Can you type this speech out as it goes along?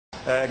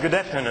Good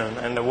afternoon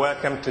and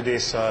welcome to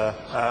this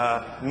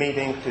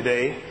meeting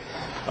today.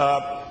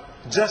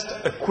 Just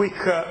a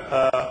quick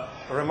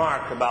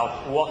remark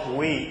about what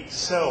we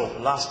saw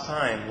last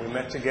time we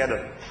met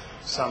together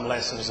some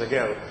lessons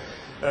ago.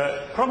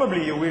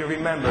 Probably you will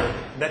remember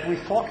that we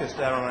focused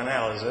our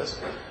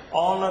analysis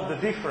on the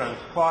different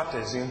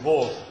parties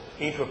involved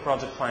into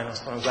project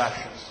finance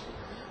transactions.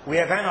 We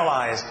have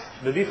analyzed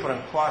the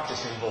different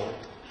parties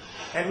involved,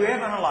 and we have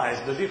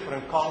analyzed the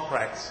different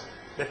contracts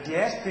that the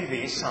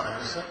SPV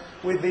signs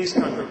with these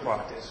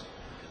counterparties.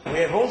 We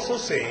have also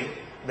seen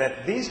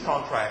that these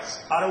contracts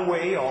are a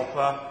way of,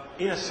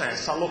 in a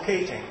sense,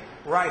 allocating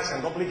rights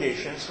and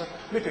obligations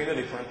between the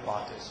different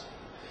parties.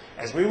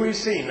 As we will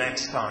see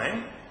next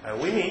time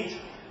we meet,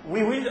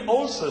 we will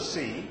also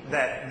see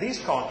that these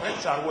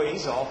contracts are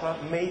ways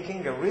of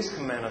making a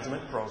risk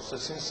management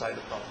process inside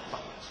the project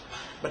finance.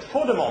 But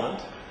for the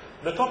moment,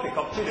 the topic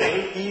of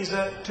today is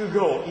to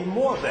go in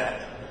more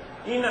depth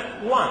in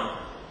one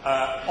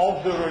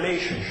of the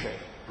relationship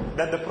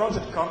that the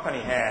project company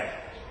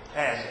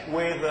has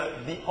with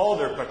the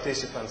other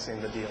participants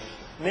in the deal,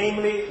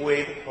 namely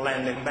with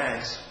lending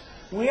banks.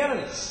 We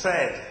haven't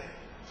said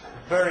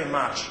very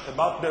much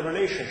about the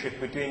relationship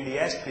between the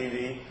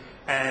SPV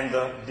and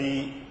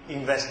the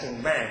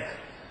investing bank.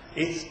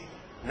 It's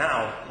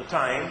now the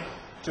time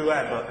to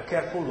have a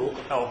careful look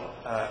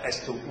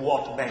as to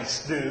what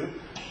banks do,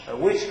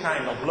 which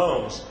kind of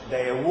loans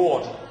they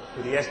award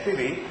to the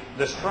SPV,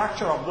 the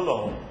structure of the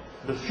loan,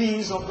 the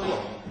fees of the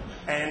loan,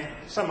 and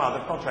some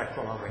other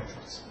contractual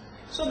arrangements.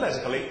 So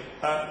basically,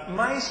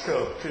 my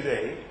scope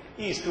today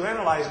is to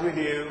analyze with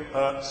you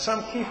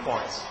some key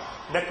points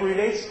that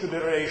relates to the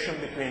relation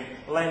between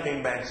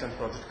lending banks and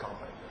project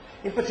company.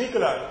 In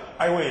particular,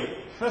 I will,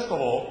 first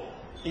of all,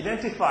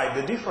 identify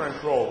the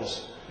different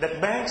roles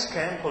that banks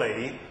can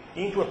play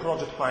into a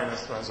project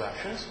finance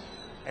transactions.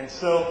 And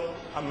so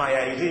my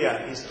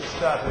idea is to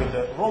start with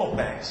the role of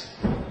banks.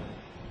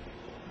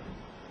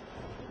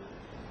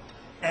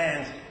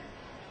 And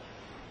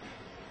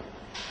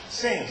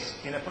since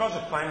in a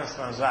project finance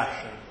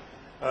transaction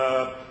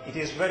it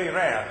is very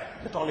rare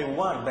that only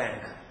one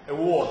bank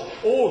awards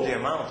all the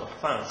amount of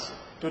funds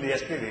to the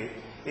SPV,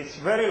 it's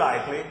very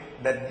likely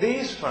that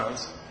these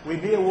funds will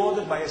be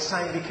awarded by a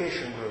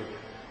syndication group.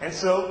 And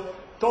so,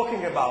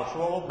 talking about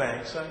role of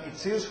banks,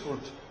 it's useful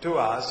to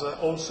us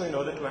also in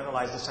order to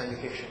analyze the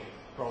syndication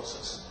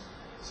process.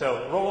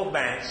 So, role of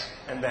banks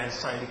and then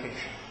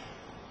syndication.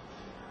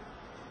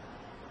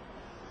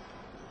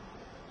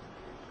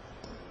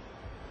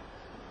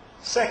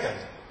 Second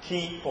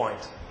key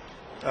point.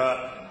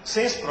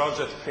 Since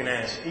project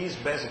finance is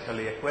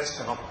basically a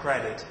question of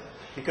credit,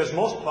 because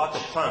most part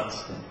of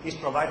funds is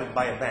provided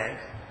by a bank,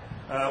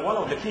 one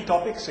of the key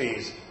topics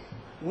is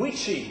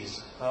which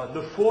is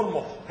the form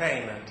of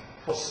payment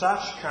for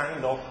such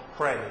kind of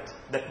credit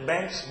that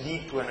banks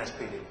give to an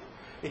SPV.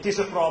 It is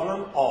a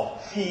problem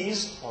of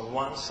fees on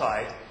one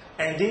side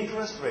and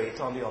interest rate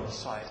on the other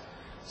side.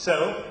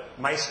 So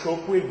my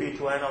scope will be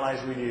to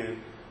analyze with you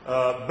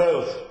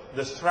both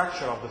the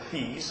structure of the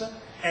fees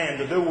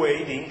and the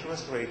way the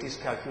interest rate is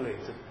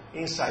calculated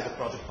inside the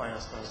project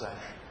finance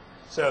transaction.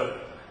 So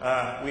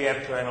we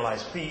have to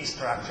analyze fee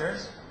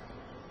structures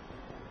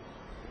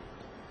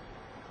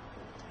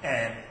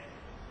and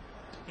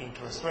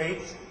interest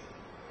rates.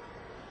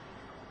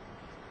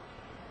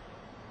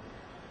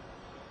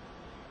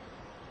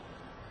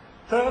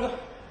 Third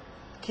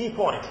key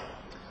point.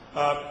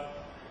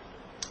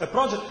 A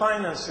project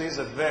finance is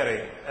a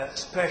very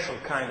special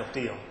kind of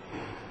deal.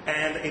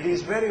 And it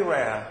is very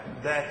rare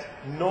that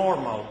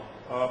normal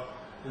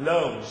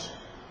loans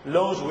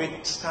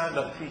with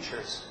standard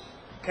features,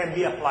 can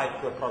be applied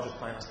to a project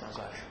finance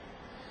transaction.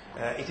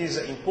 It is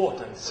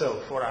important, so,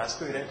 for us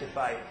to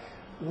identify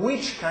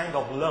which kind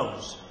of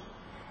loans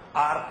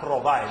are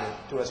provided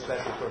to a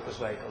special purpose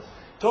vehicle.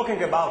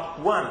 Talking about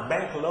one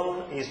bank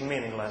loan is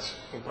meaningless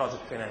in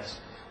project finance.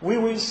 We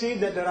will see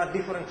that there are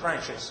different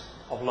tranches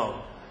of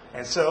loan,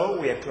 and so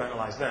we have to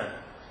analyze them.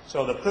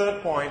 So the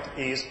third point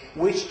is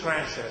which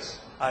tranches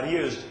are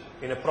used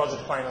in a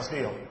project finance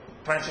deal,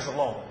 tranches of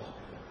loans.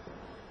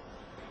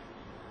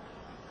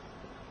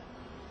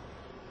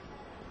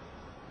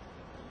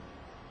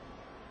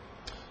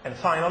 And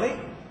finally,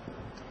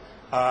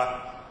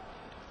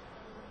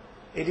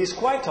 it is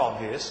quite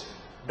obvious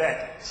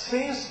that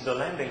since the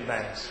lending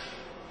banks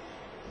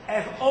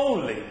have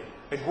only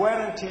a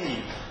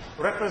guarantee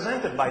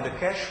represented by the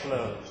cash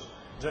flows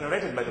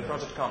generated by the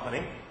project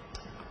company,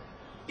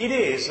 it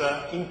is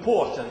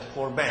important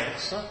for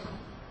banks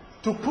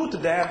to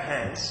put their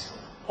hands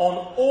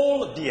on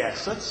all the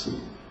assets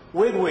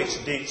with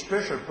which the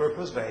special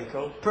purpose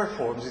vehicle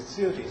performs its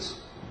duties.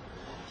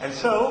 And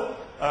so,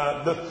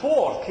 the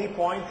fourth key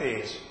point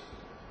is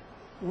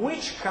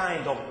which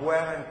kind of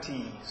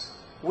guarantees,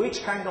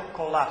 which kind of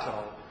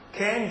collateral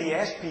can the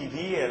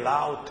SPV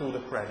allow to the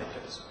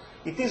creditors?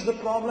 It is the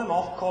problem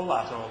of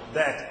collateral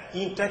that,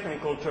 in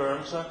technical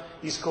terms,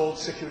 is called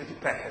security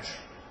package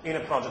in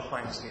a project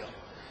finance deal.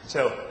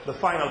 So the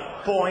final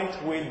point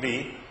will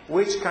be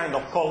which kind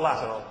of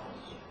collateral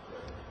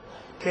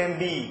can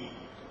be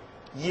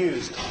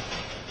used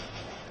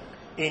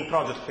in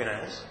project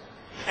finance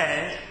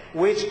and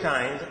which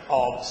kind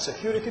of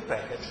security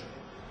package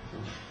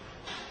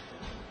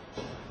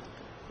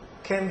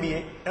can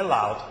be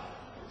allowed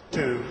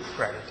to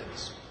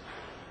creditors.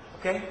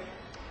 Okay?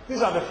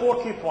 These are the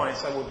 4 key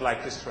points I would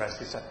like to stress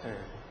this afternoon.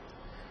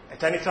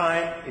 At any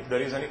time, if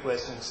there is any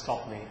question,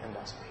 stop me and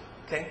ask me.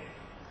 Okay?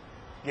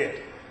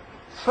 Good.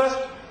 First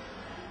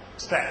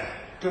step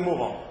to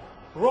move on.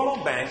 Role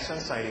of banks and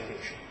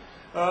syndication.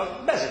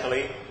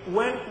 Basically,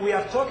 when we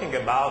are talking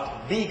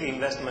about big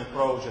investment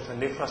projects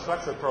and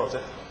infrastructure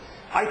projects,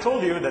 I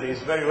told you that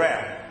it's very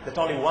rare that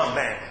only one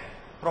bank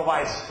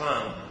provides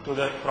fund to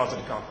the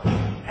project company.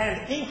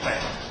 And in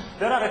fact,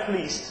 there are at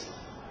least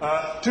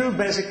 2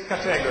 basic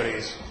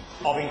categories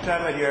of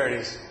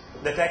intermediaries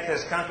that act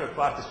as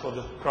counterparties for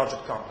the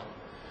project company.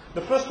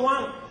 The first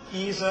one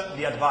is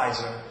the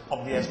advisor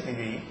of the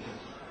SPV,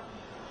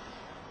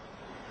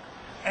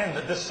 and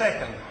the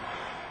second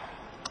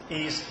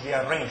is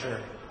the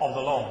arranger of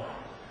the loan.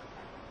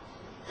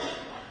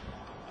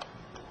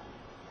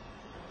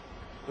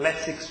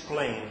 Let's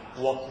explain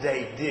what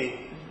they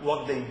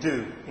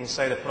do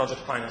inside a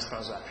project finance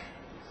transaction.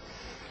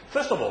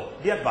 First of all,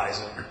 the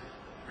advisor.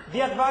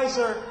 The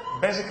advisor,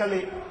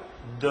 basically,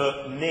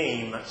 the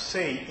name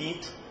say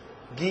it,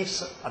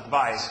 gives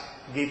advice,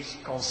 gives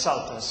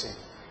consultancy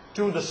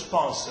to the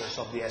sponsors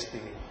of the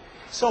SPV.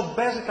 So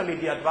basically,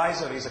 the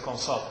advisor is a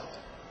consultant.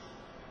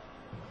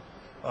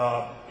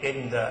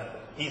 In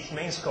its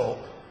main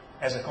scope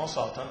as a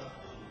consultant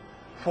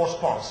for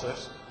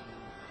sponsors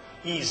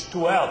is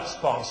to help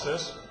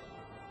sponsors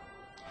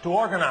to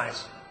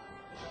organize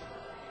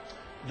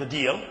the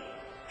deal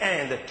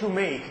and to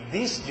make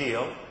this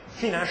deal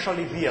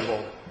financially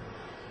viable,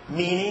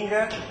 meaning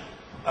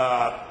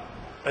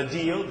a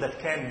deal that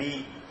can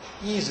be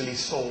easily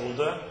sold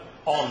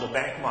on the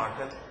bank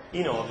market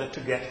in order to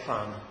get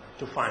funds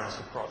to finance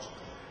the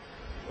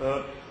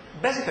project.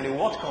 Basically,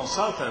 what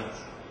consultants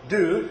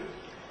do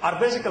are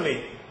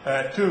basically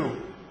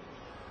to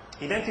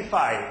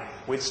identify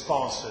with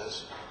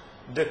sponsors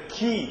the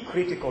key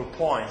critical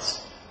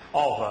points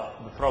of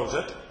the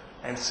project,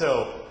 and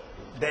so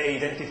they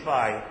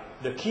identify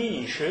the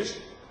key issues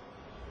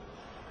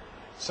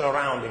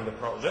surrounding the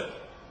project.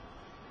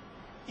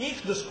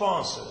 If the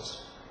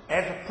sponsors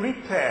have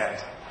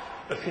prepared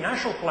a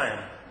financial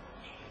plan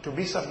to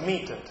be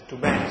submitted to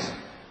banks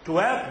to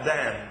help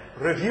them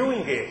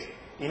reviewing it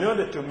in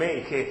order to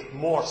make it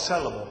more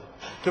sellable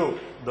to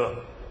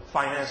the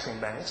financing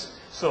banks,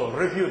 so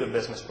review the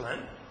business plan.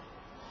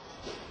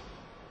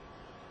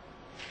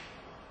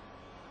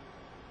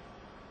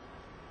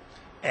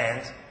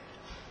 And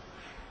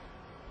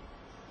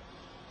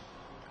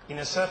in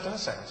a certain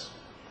sense,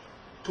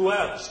 to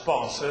help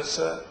sponsors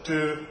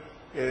to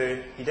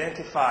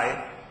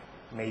identify,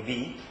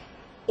 maybe,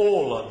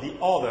 all of the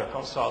other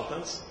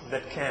consultants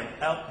that can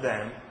help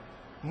them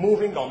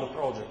moving on the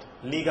project.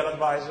 Legal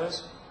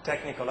advisors,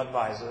 technical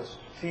advisors,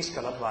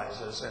 fiscal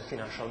advisors, and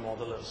financial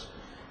modelers.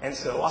 And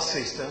so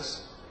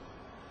assistance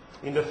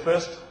in the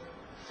first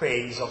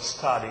phase of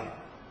study,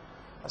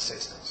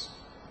 assistance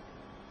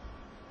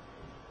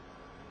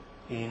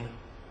in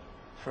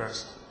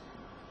first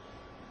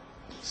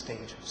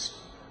stages.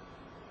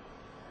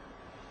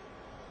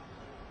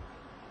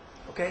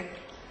 Okay?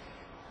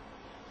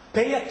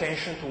 Pay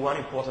attention to one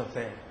important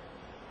thing.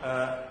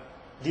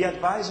 The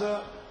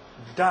advisor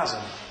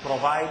doesn't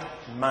provide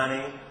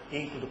money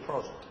into the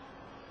project.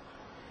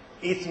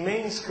 Its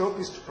main scope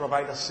is to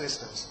provide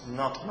assistance,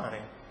 not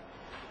money.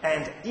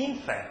 And in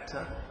fact,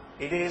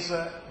 it is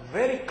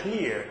very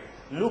clear,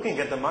 looking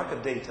at the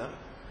market data,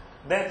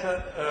 that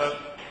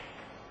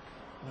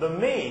the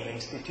main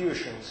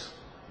institutions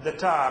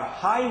that are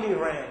highly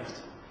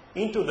ranked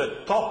into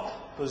the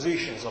top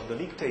positions of the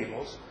league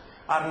tables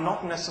are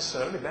not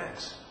necessarily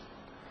banks.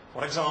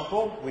 For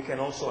example, we can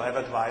also have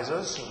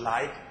advisors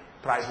like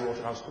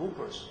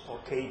PricewaterhouseCoopers or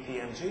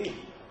KPMG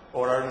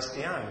or Ernst &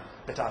 Young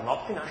that are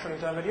not financial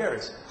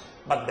intermediaries.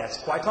 But that's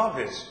quite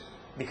obvious,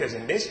 because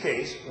in this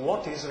case,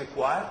 what is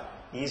required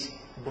is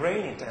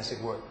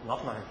brain-intensive work,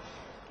 not money.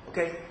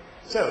 Okay?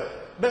 So,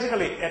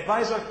 basically,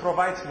 advisor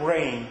provides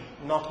brain,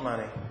 not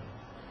money.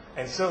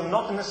 And so,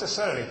 not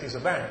necessarily it is a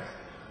bank.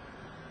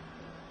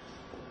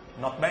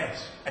 Not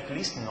banks, at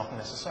least not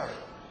necessarily.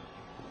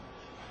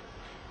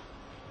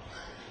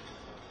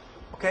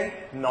 Okay?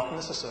 Not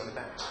necessarily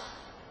banks.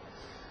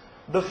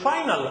 The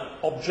final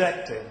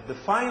objective, the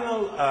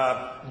final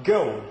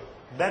goal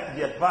that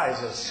the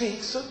advisor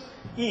seeks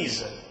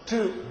is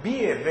to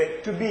be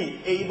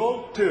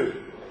able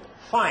to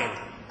find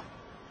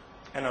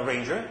an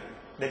arranger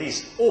that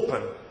is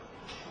open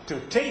to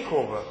take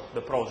over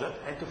the project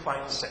and to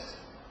finance it.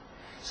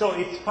 So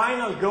its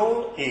final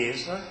goal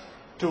is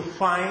to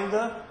find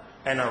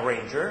an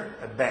arranger,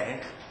 a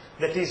bank,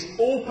 that is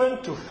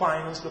open to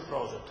finance the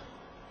project.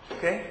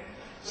 Okay?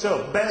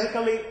 So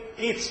basically,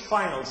 its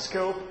final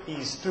scope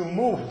is to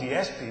move the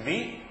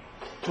SPV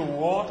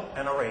toward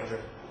an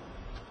arranger.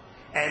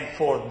 And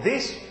for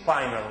this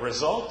final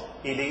result,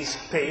 it is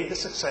paid the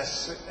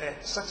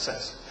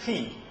success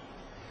fee.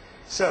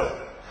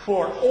 So,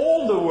 for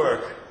all the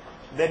work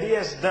that he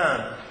has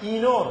done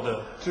in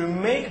order to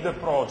make the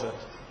project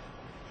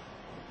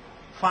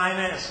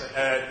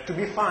to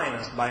be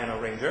financed by an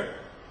arranger,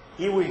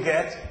 he will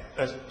get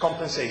a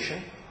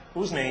compensation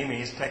whose name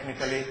is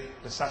technically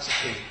the success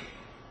fee.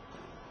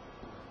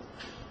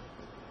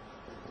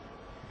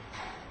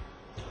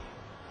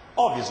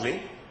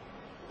 Obviously,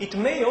 it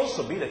may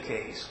also be the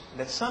case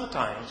that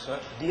sometimes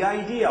the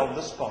idea of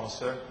the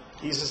sponsor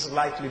is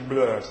slightly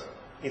blurred,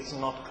 it's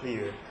not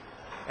clear.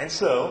 And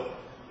so,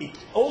 it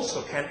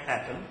also can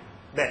happen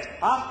that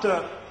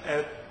after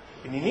an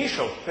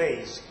initial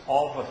phase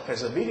of a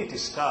feasibility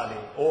study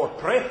or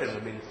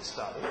pre-feasibility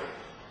study,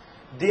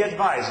 the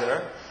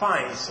advisor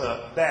finds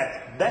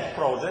that that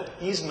project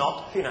is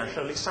not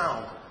financially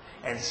sound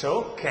and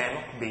so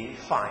cannot be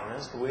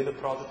financed with a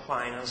project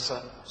finance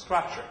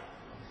structure.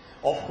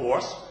 Of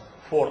course,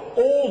 for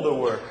all the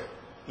work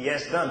he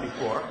has done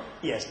before,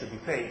 he has to be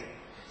paid.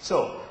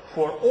 So,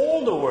 for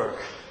all the work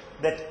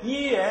that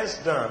he has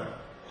done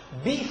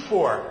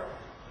before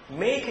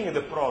making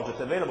the project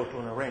available to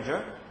an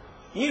arranger,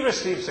 he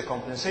receives a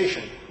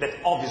compensation that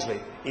obviously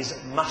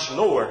is much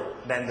lower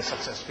than the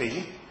success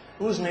fee,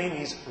 whose name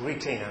is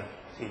retainer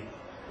fee.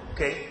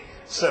 Okay?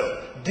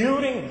 So,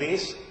 during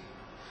this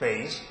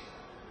phase,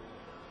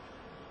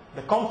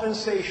 the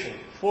compensation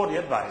for the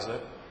advisor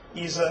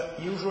is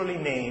usually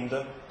named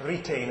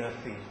retainer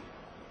fee.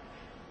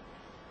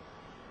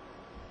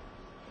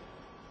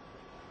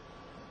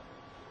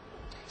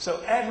 So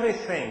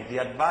everything the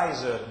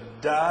advisor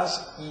does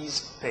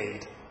is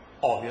paid,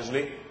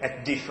 obviously,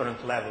 at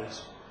different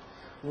levels.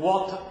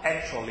 What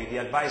actually the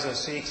advisor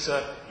seeks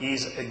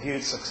is a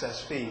good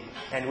success fee,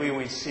 and we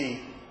will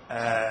see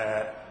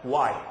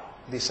why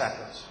this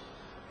happens.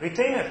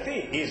 Retainer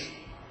fee is,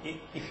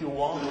 if you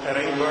want, a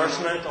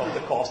reimbursement of the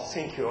costs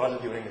incurred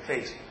during the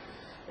phase.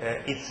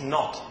 It's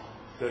not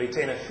the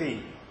retainer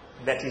fee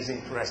that is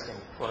interesting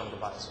for an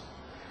advisor.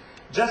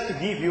 Just to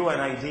give you an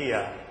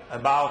idea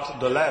about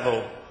the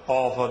level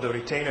of the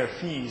retainer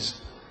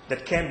fees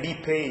that can be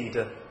paid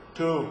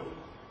to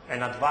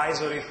an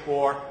advisory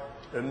for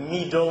a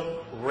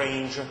middle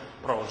range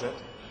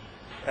project.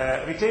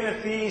 Retainer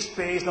fee is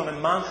paid on a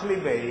monthly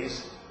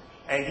basis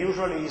and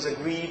usually is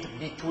agreed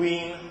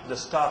between the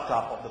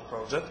startup of the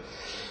project.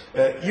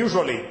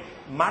 Usually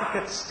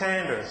market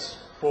standards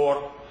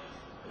for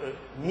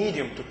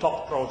medium to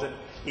top project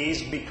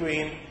is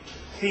between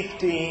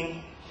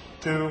 15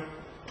 to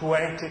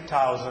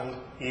 20,000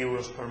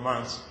 euros per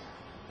month.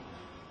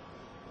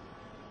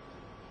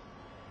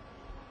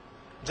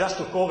 Just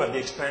to cover the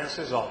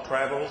expenses of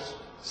travels,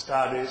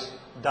 studies,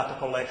 data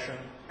collection,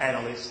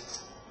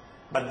 analysts,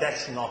 but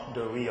that's not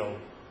the real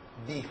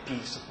big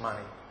piece of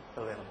money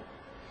available.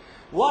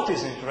 What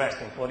is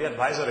interesting for the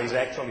advisor is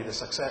actually the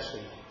success fee,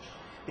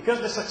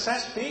 because the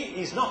success fee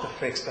is not a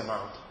fixed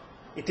amount.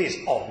 It is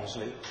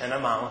obviously an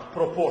amount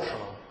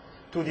proportional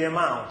to the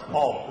amount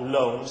of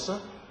loans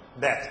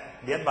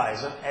that the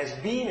advisor has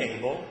been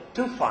able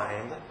to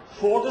find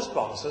for the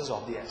sponsors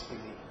of the SPV.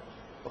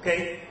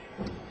 Okay?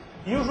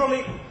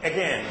 Usually,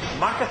 again,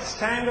 market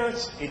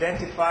standards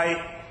identify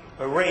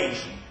a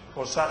range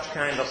for such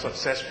kind of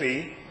success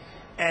fee,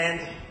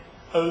 and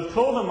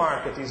although the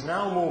market is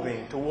now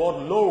moving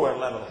toward lower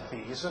level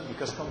fees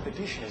because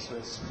competition is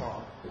very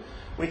strong,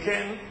 we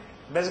can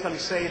basically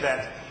say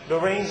that the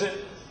range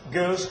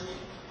goes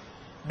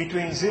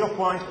between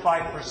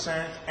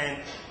 0.5% and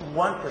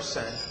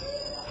 1%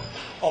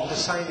 of the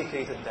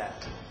syndicated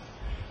debt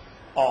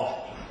of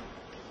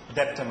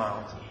debt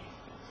amount.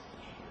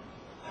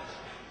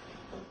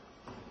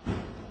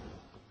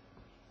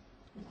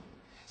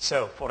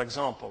 So, for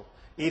example,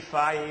 if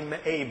I am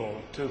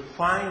able to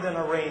find an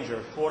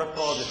arranger for a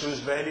project whose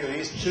value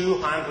is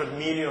 200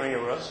 million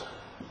euros,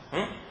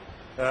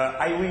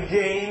 I will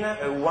gain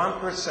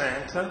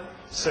 1%,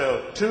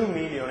 so 2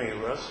 million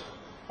euros,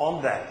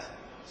 on that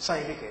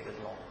syndicated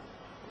loan.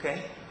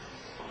 Okay?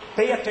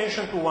 Pay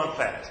attention to one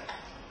fact.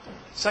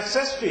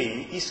 Success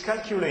fee is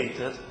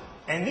calculated,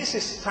 and this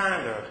is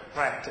standard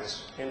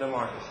practice in the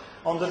market,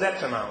 on the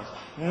debt amount,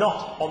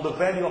 not on the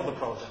value of the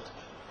project.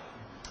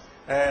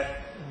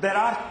 There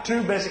are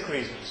two basic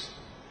reasons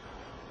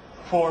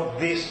for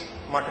this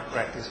market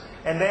practice,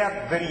 and they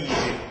are very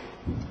easy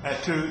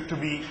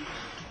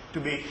to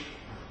be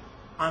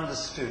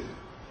understood.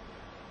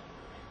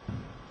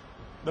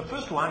 The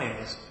first one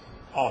is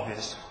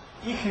obvious.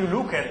 If you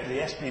look at the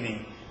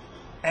SPV,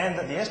 and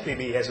the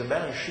SPV has a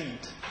balance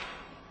sheet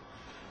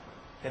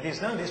that is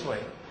done this way,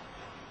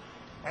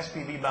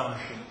 SPV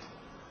balance sheet,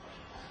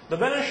 the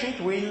balance sheet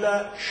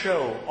will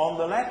show on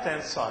the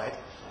left-hand side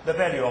the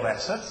value of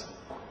assets,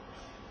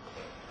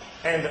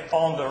 and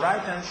on the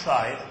right-hand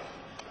side,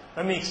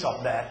 a mix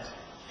of debt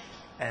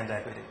and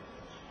equity.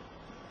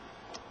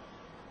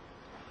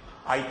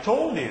 I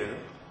told you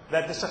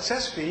that the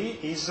success fee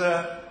is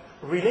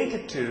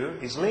linked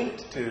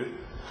to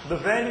the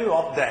value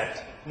of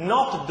debt,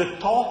 not the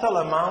total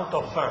amount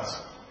of funds.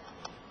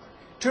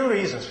 Two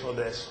reasons for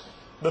this.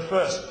 The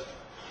first,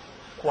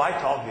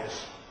 quite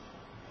obvious.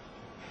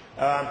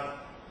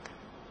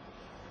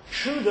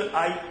 Should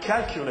I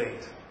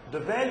calculate the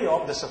value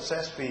of the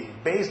success fee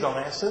based on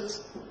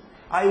assets,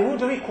 I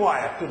would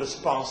require to the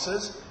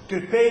sponsors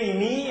to pay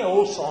me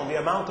also on the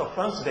amount of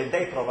funds that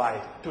they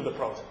provide to the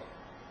project.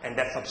 And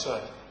that's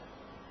absurd.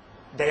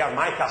 They are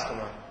my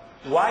customer.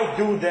 Why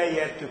do they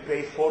have to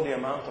pay for the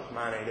amount of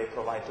money they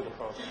provide to the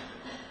project?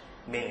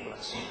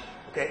 Meaningless.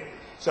 Okay?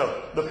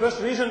 So the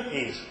first reason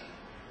is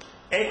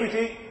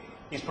equity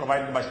is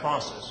provided by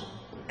sponsors.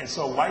 And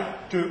so why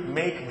to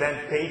make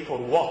them pay for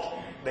what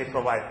they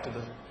provide to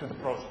the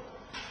project?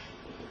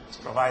 It's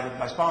provided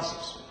by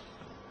sponsors.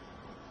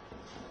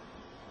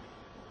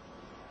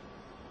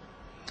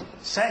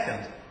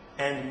 Second,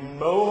 and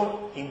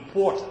more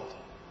important,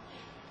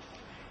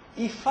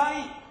 if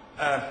I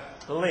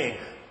link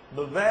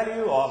the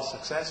value of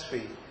success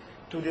fee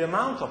to the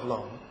amount of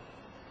loan,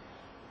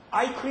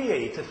 I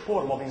create a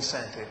form of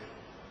incentive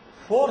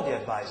for the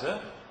advisor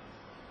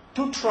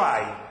to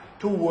try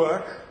to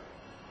work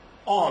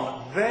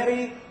on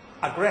very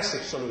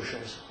aggressive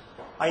solutions.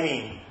 I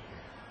mean,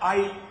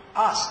 I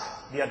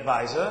ask the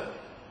advisor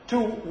to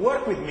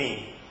work with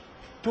me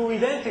to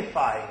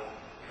identify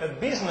a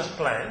business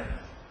plan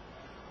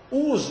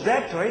whose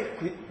debt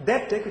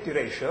equity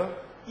ratio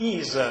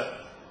is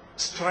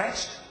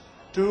stretched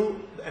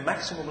to a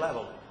maximum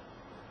level.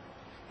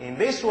 In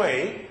this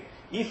way,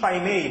 if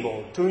I'm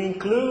able to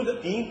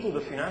include into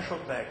the financial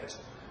package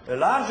a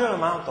larger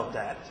amount of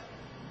debt,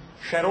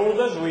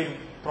 shareholders will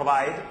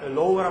provide a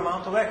lower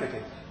amount of equity,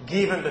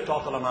 given the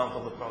total amount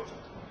of the project.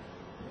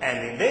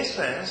 And in this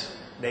sense,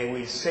 they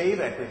will save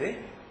equity,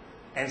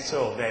 and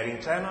so their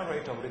internal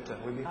rate of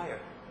return will be higher.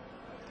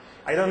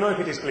 I don't know if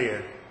it is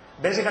clear.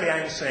 Basically,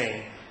 I'm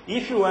saying,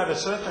 if you have a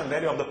certain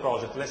value of the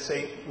project, let's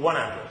say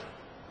 100,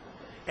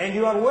 and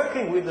you are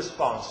working with the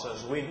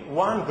sponsors with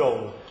one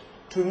goal,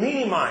 to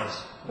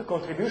minimize the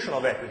contribution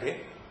of equity,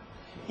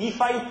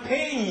 if I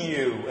pay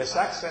you a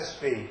success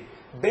fee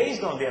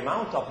based on the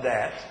amount of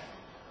debt,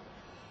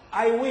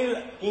 I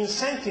will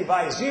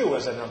incentivize you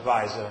as an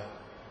advisor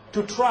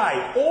to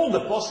try all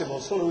the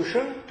possible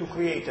solutions to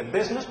create a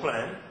business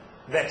plan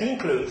that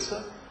includes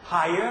a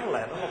higher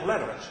level of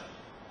leverage.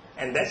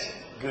 And that's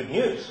good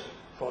news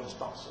for the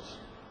sponsors.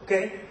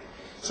 Okay?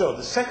 So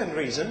the second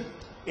reason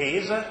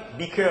is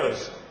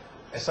because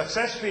a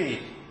success fee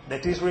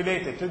that is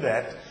related to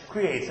that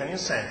creates an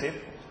incentive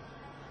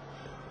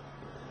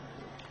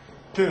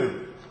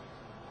to,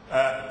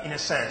 in a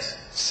sense,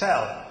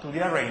 sell to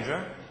the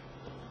arranger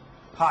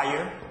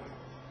higher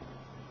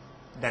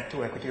debt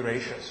to equity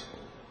ratios.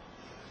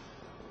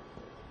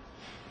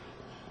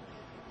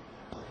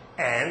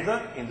 And,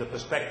 in the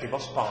perspective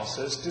of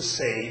sponsors, to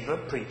save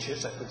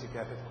precious equity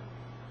capital.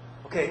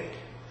 Okay?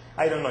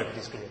 I don't know if it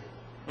is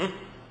clear.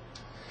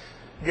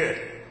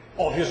 Good.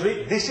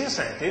 Obviously, this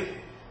incentive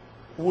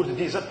would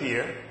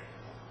disappear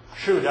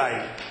should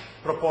I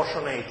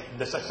proportionate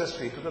the success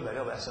fee to the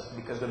value of asset,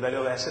 because the value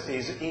of asset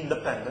is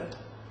independent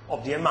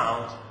of the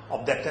amount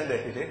of debt and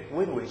equity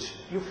with which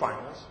you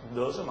finance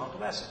those amount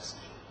of assets.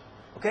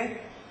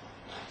 Okay?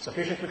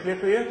 Sufficiently clear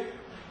for you?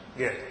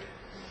 Good.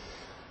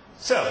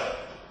 So,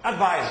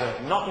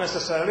 advisor, not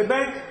necessarily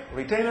bank,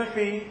 retainer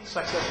fee,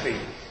 success fee.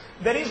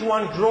 There is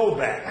one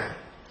drawback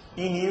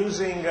in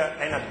using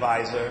an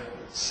advisor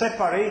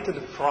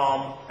separated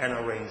from an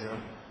arranger.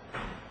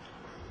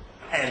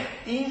 And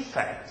in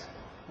fact,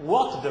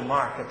 what the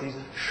market is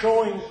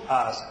showing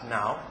us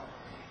now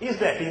is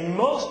that in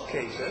most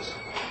cases,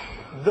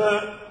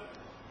 the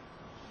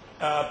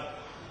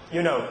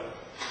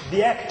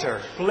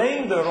actor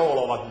playing the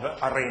role of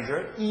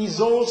arranger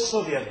is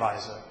also the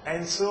advisor.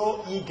 And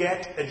so he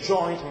gets a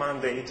joint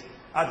mandate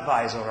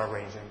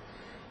advisor-arranging.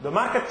 The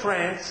market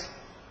trends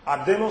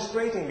are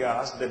demonstrating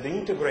us that the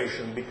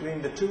integration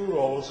between the two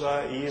roles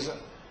is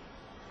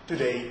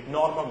today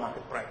normal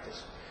market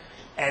practice.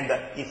 And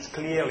it's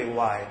clearly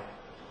why.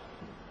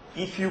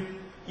 If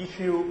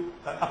you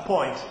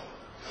appoint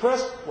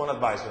first one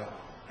advisor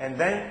and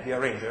then the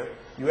arranger,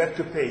 you have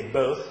to pay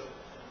both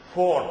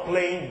for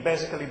playing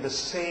basically the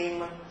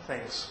same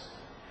things.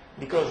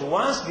 Because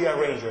once the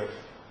arranger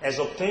has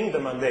obtained the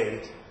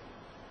mandate,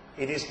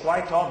 it is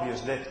quite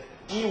obvious that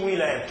he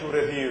will have to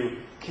review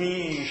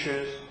key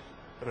issues,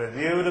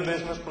 review the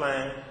business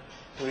plan,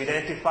 to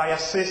identify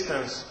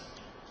assistance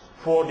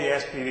for the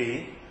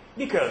SPV,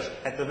 because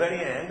at the very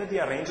end, the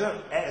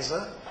arranger has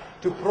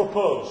to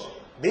propose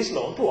this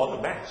loan to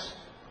other banks.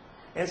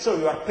 And so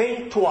you are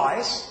paying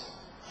twice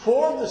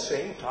for the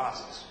same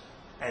tasks.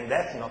 And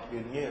that's not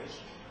good news.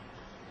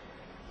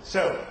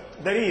 So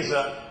there is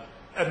a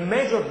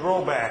major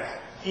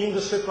drawback in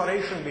the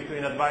separation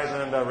between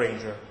advisor and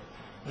arranger.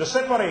 The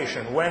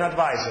separation when the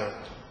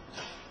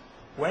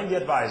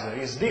advisor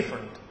is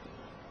different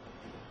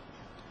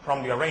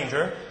from the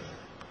arranger,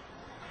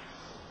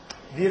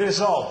 the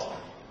result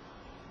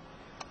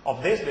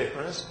of this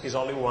difference is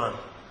only one.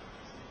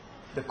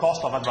 The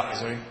cost of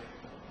advisory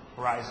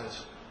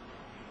rises.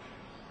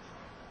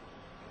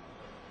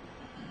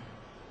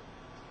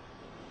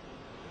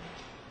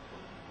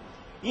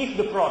 If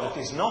the project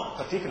is not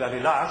particularly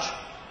large,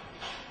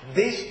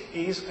 this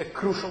is a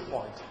crucial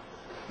point.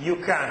 You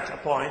can't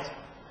appoint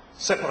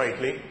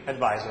separately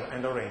advisor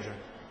and arranger.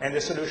 And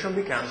the solution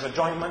becomes a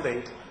joint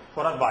mandate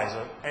for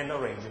advisor and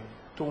arranger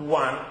to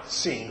one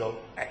single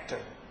actor.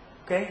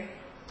 Okay?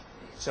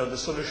 So the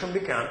solution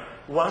becomes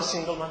one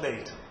single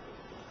mandate,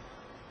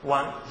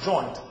 one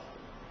joint.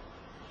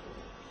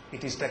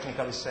 It is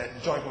technically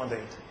said joint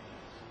mandate.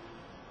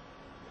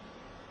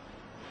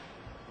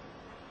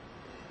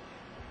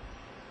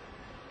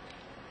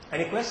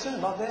 Any question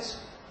about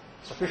this?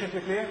 Sufficiently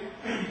clear?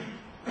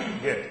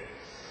 Good.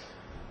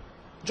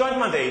 Joint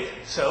mandate.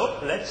 So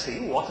let's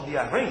see what the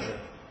arranger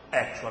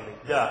actually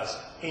does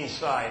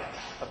inside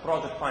a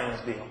project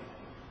finance deal.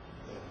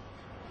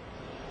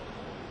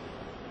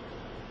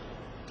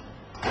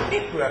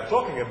 If we are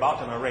talking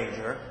about an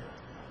arranger,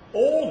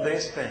 all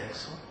these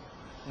things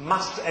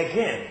must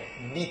again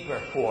be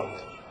performed.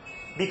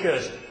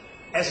 Because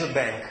as a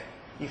bank,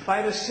 if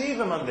I receive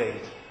a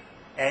mandate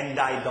and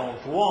I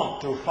don't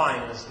want to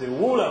finance the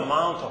whole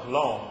amount of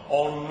loan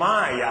on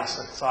my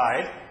asset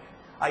side,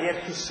 I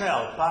have to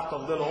sell part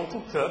of the loan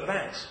to third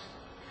banks.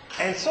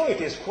 And so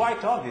it is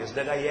quite obvious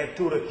that I have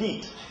to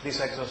repeat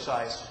this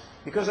exercise,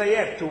 because I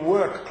have to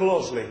work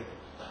closely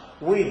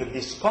with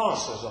the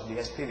sponsors of the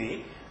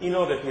SPV in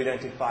order to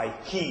identify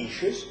key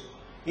issues,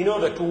 in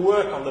order to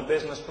work on the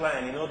business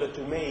plan, in order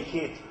to make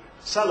it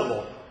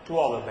sellable to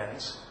other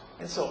banks.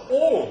 And so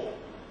all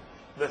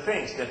the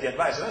things that the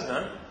advisor has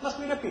done must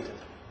be repeated.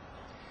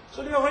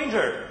 So the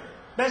arranger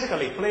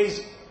basically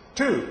plays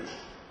two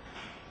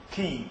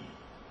key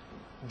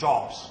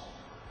jobs.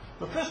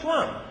 The first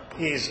one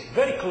is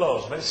very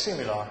close, very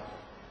similar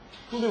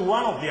to the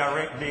one of the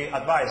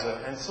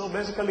advisor, and so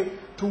basically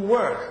to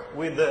work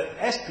with the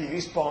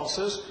SPV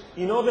sponsors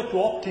in order to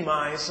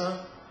optimize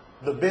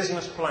the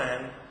business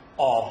plan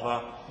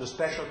of the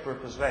special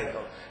purpose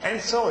vehicle. And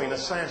so, in a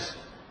sense,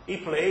 he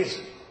plays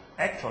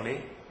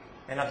actually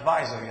an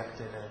advisory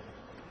activity.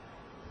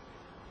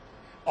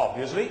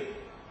 Obviously,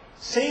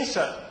 since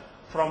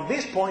from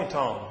this point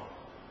on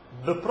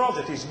the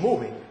project is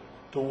moving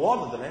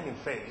toward the lending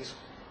phase,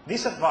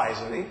 this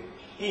advisory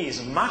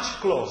is much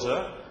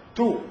closer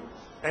to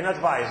an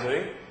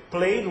advisory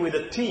played with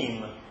a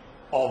team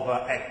of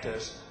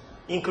actors,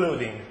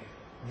 including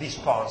the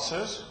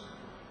sponsors,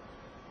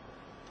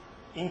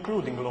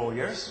 including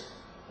lawyers,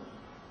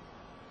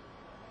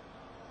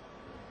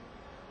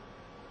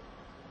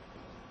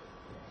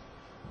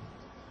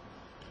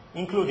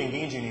 including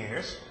the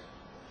engineers,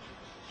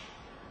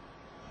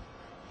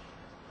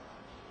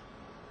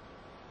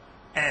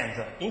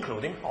 and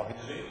including,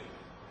 obviously,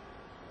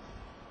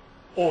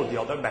 all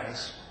the other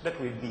banks that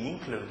will be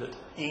included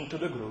into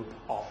the group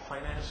of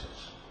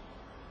financiers.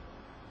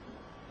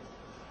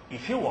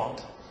 If you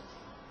want,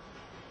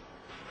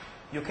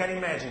 you can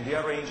imagine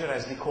the arranger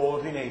as the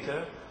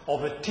coordinator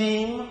of a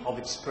team of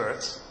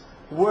experts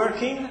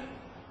working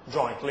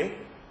jointly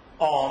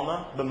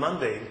on the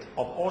mandate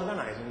of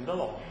organizing the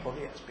loan for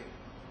the SP.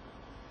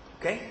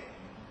 Okay?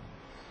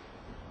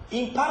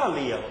 In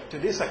parallel to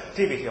this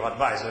activity of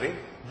advisory,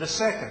 the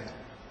second,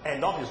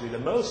 and obviously the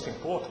most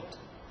important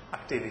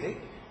activity,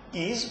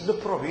 is the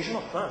provision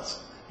of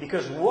funds.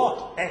 Because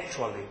what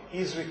actually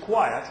is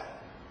required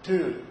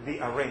to the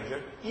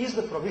arranger is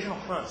the provision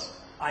of funds.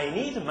 I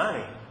need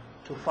money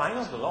to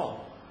finance the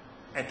loan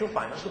and to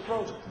finance the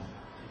project.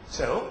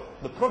 So,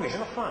 the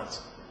provision of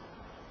funds.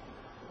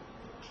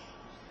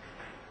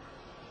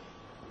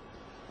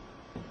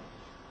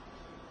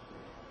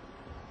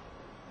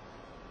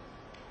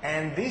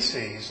 And this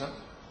is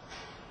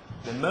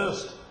the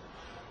most,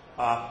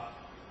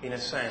 in a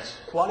sense,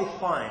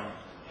 qualifying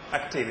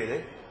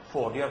activity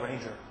for the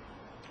arranger.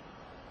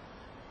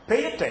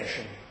 Pay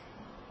attention.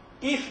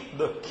 If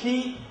the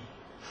key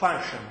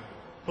function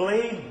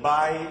played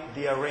by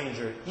the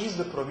arranger is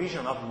the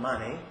provision of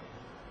money,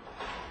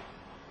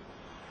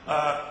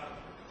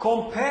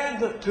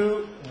 compared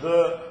to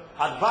the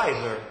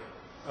advisor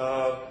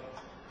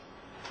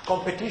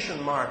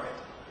competition market,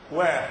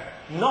 where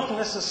not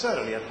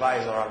necessarily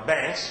advisors are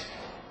banks,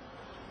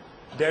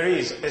 there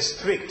is a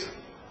strict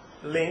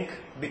link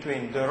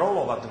between the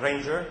role of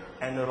arranger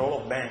and the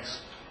role of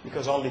banks.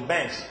 Because only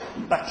banks,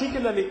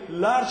 particularly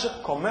large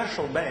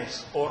commercial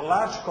banks or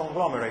large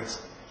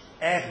conglomerates,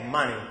 have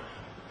money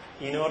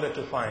in order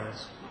to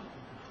finance.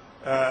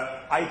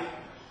 I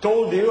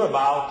told you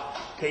about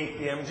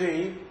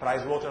KPMG,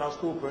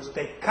 PricewaterhouseCoopers.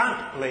 They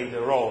can't play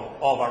the role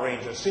of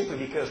arrangers simply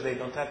because they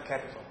don't have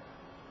capital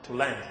to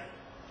lend.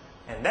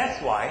 And that's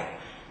why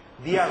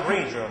the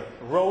arranger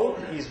role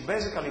is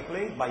basically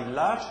played by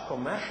large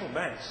commercial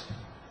banks.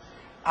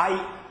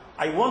 I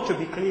want to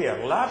be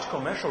clear, large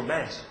commercial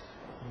banks,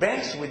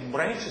 banks with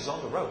branches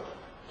on the road,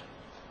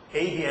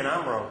 ABN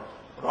AMRO,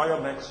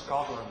 Royal Bank of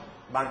Scotland,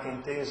 Banca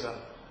Intesa,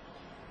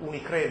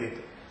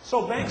 Unicredit.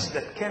 So banks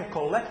that can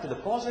collect the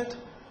deposit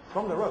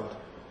from the road.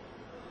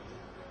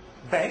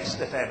 Banks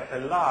that have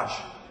a large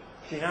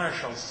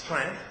financial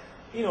strength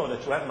in order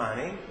to have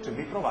money to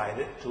be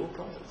provided to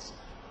projects.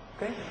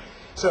 Okay?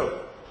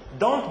 So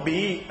don't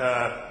be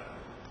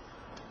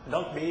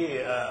don't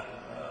be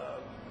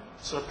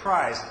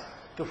surprised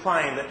to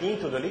find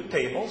into the league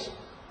tables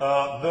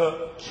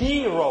the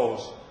key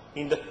rows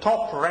in the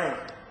top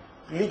ranked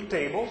league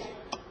tables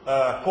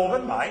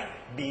covered by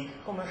big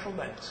commercial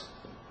banks.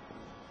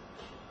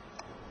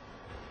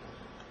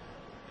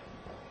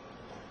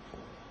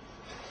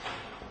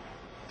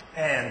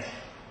 And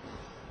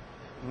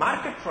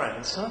market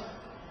trends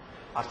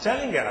are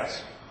telling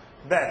us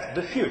that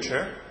the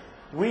future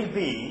will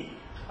be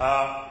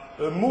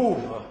a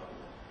move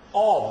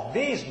of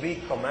these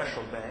big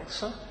commercial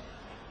banks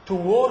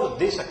toward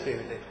this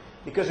activity,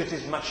 because it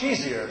is much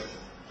easier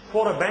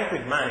for a bank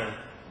with money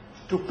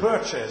to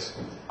purchase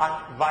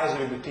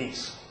advisory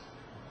boutiques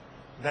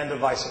than the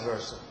vice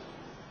versa.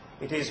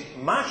 It is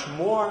much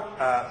more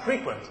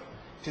frequent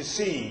to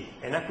see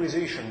an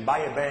acquisition by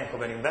a bank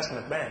of an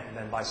investment bank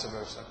than vice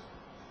versa.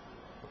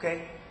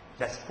 Okay?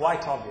 That's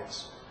quite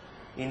obvious.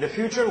 In the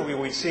future, we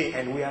will see,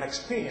 and we are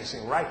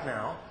experiencing right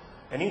now,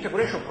 an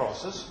integration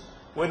process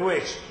with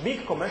which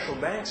big commercial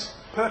banks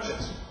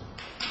purchase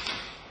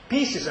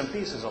pieces and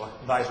pieces of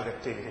advisory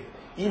activity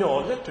in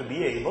order to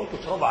be able to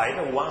provide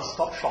a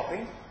one-stop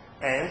shopping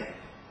and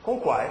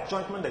conquire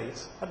joint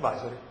mandates,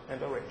 advisory,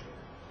 and arrangement.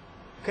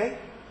 Okay?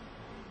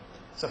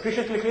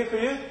 Sufficiently clear for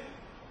you?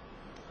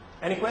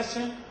 Any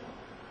question?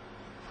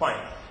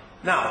 Fine.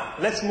 Now,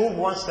 let's move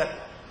one step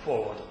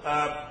forward.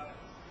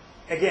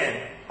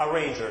 Again,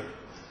 arranger.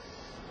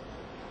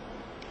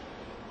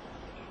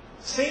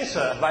 Since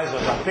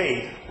advisors are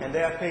paid, and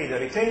they are paid a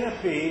retainer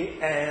fee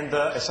and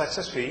a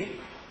success fee,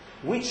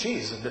 which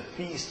is the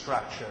fee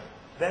structure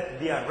that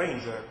the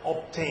arranger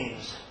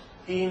obtains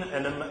in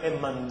a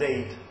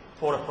mandate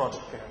for a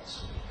project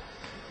finance?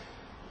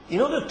 In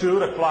order to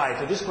reply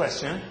to this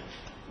question,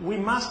 we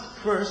must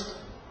first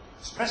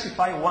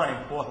specify one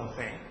important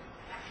thing.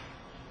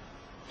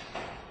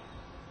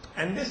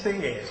 And this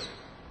thing is,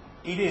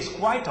 it is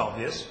quite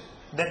obvious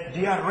that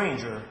the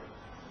arranger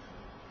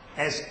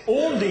has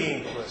all the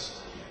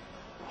interest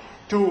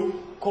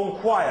to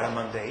conquire a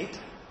mandate,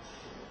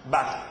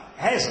 but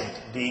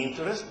hasn't the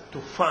interest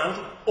to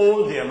fund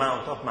all the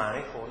amount of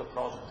money for the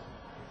project.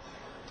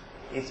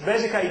 Its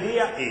basic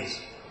idea is,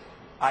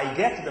 I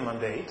get the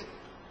mandate,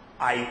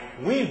 I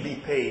will be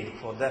paid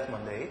for that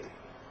mandate,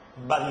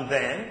 but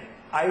then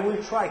I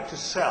will try to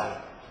sell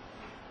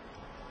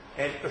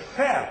a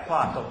fair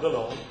part of the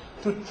loan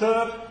to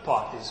third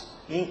parties,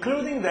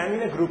 including them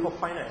in a group of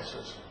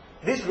financiers.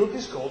 This group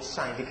is called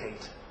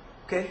syndicate.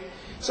 Okay?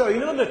 So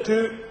in order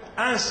to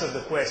answer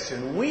the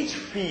question, which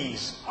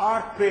fees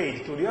are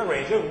paid to the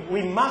arranger,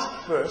 we must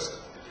first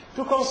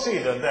to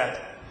consider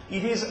that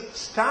it is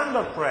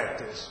standard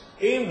practice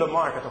in the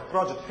market of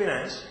project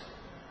finance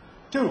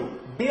to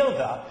build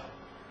up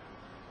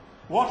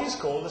what is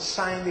called a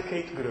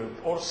syndicate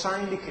group or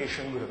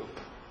syndication group.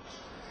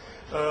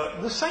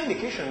 The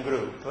syndication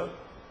group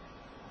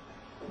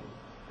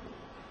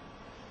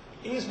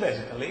is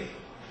basically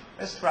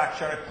a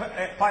structure,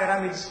 a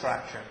pyramid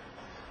structure,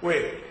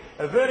 with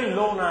a very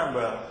low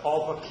number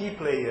of key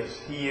players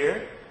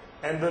here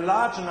and a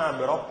large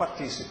number of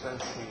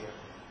participants here.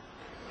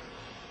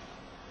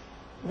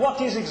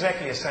 What is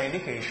exactly a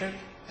syndication?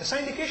 A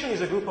syndication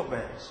is a group of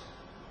banks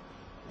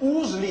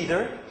whose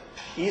leader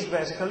is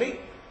basically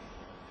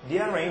the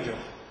arranger,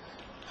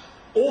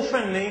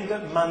 often named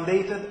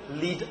mandated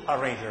lead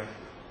arranger.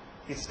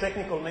 Its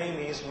technical name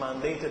is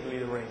mandated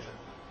lead arranger.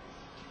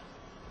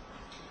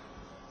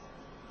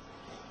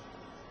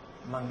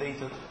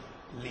 Mandated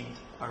lead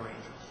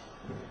arranger.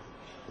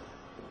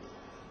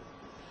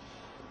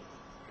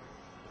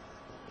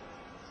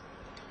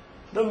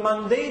 The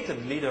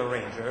mandated lead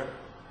arranger,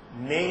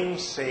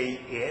 names say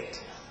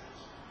it,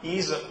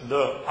 is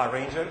the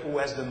arranger who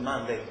has the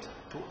mandate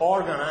to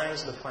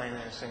organize the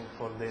financing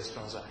for this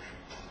transaction.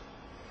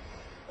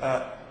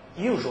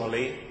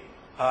 Usually,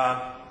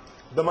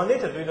 the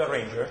mandated lead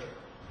arranger,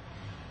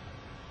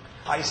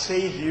 I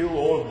save you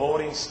all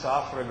boring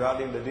stuff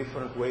regarding the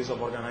different ways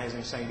of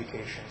organizing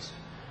syndications.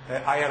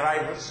 I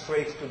arrive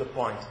straight to the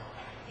point.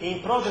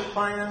 In project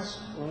finance,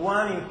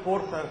 one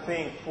important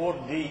thing for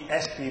the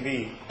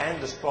SPV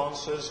and the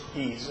sponsors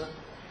is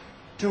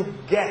to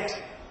get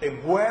a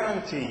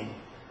guarantee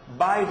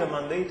by the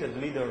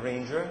mandated lead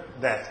arranger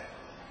that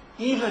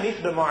even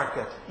if the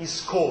market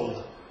is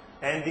cold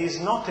and is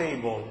not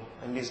able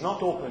and is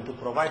not open to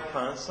provide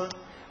funds,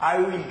 I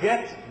will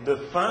get the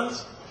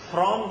funds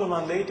from the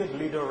mandated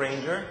lead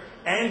arranger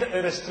and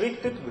a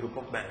restricted group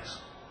of banks.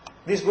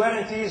 This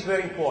guarantee is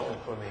very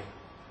important for me.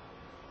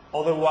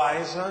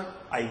 Otherwise,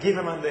 I give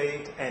a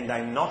mandate and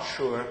I'm not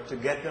sure to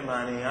get the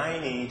money I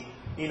need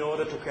in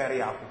order to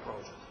carry out the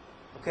project.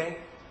 Okay?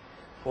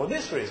 For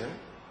this reason,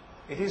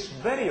 it is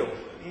very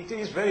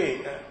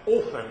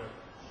often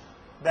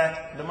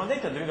that the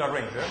mandated lead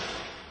arranger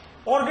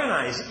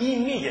organizes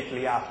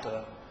immediately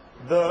after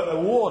the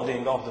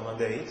awarding of the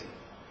mandate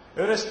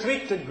a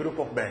restricted group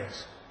of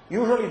banks.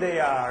 Usually they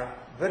are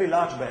very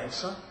large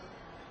banks,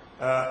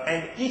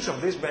 and each of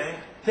these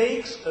banks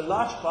takes a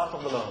large part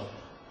of the loan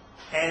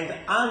and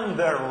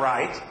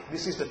underwrite,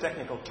 this is the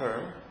technical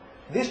term,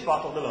 this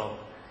part of the loan.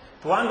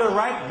 To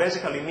underwrite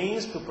basically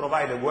means to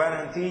provide a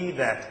guarantee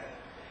that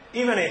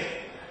even if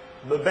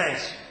the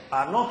banks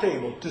are not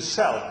able to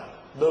sell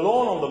the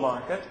loan on the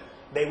market,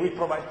 they will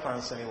provide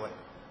funds anyway.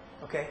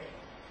 Okay?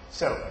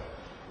 So,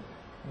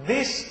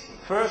 this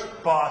first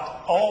part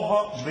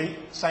of the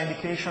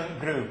syndication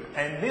group,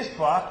 and this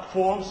part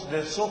forms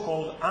the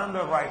so-called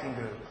underwriting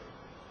group.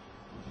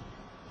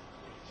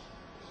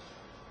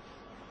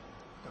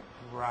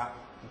 The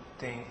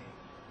writing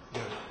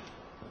group.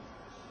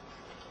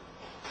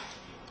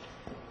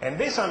 And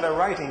this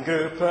underwriting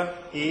group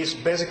is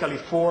basically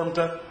formed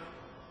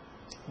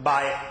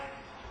by,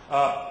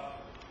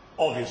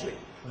 obviously,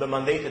 the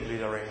mandated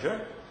lead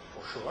arranger,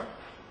 for sure,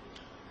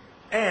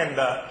 and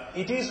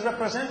it is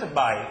represented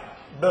by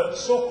the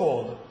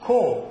so-called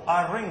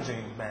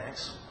co-arranging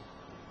banks,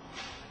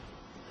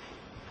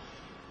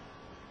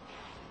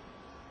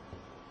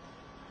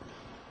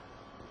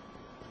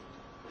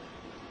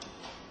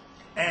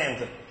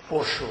 and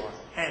for sure,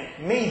 and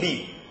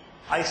maybe,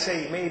 I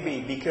say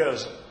maybe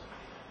because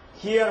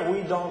here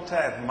we don't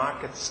have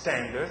market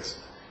standards,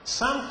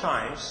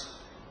 sometimes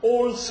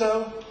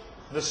also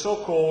the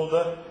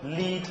so-called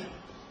lead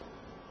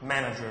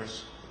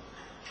managers.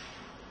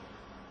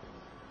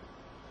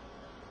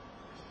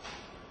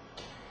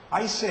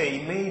 I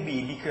say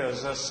maybe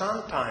because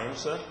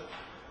sometimes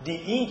the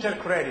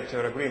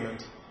intercreditor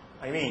agreement,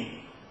 I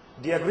mean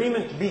the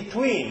agreement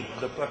between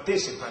the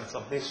participants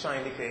of this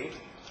syndicate,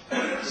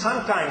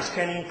 sometimes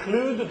can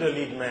include the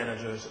lead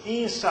managers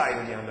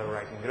inside the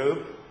underwriting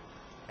group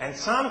and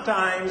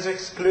sometimes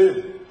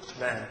exclude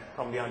them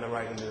from the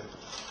underwriting group.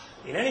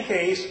 In any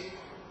case,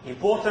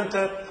 important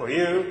for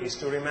you is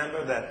to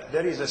remember that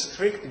there is a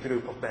strict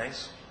group of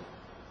banks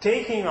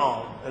taking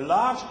on a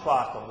large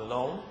part of the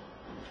loan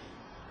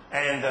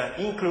and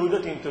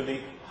included into the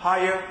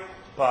higher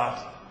part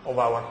of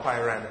our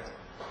pyramid.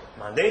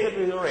 Mandated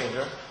lead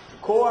arranger,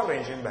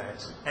 co-arranging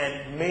banks,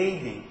 and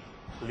maybe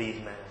lead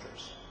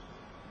managers.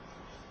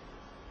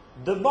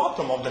 The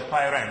bottom of the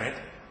pyramid,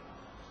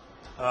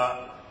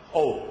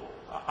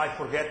 I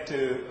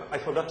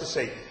forgot to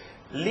say,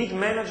 lead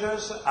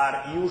managers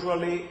are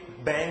usually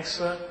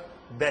banks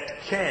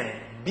that can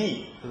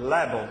be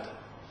labeled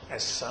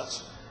as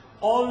such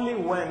only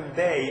when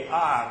they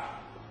are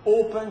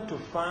open to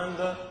fund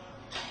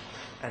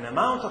an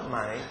amount of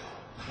money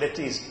that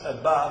is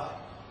above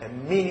a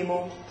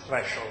minimum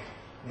threshold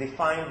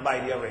defined by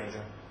the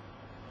arranger.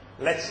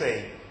 Let's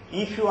say,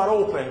 if you are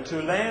open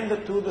to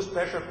lend to the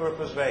special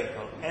purpose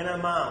vehicle an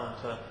amount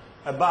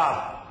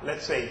above,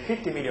 let's say,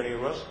 50 million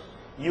euros,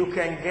 you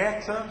can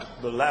get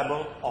the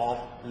label of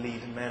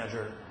lead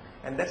manager.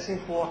 And that's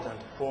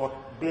important for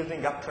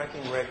building up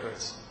tracking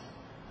records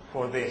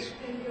for this.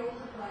 Can you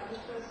also private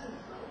person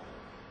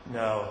as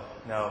No.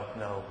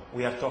 well?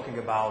 We are talking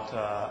about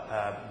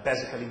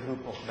basically a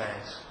group of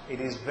banks.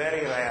 It is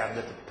very rare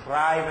that a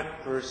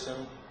private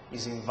person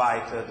is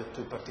invited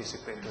to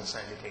participate in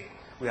syndicate.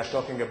 We are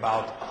talking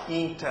about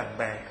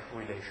interbank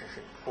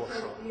relationship, for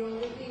sure. The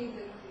only thing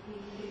that we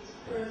need is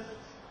first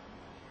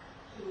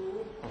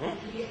to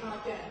be our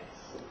banks.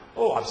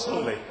 Oh,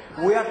 absolutely.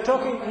 We are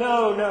talking,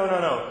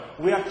 no.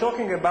 We are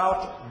talking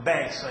about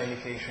bank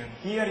syndication.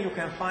 Here you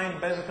can find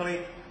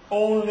basically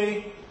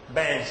only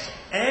banks.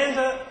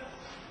 And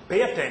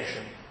pay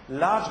attention,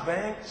 large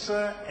banks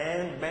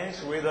and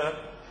banks with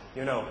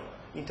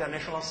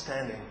international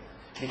standing.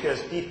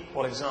 Because if,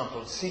 for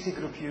example,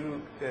 Citigroup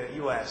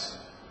US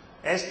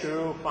has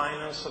to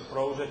finance a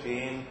project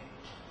in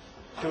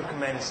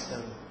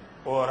Turkmenistan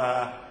or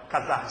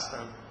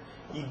Kazakhstan,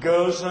 it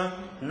goes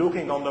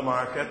looking on the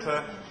market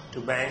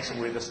to banks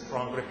with a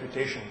strong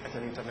reputation at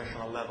an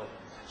international level.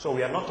 So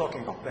we are not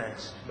talking about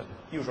banks, but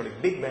usually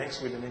big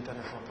banks with an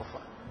international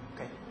profile.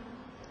 Okay?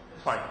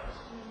 Fine.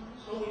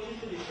 So which is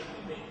the difference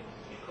between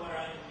a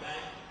co-arranging bank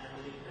and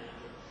the lead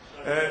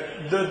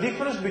manager? The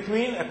difference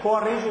between a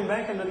co-arranging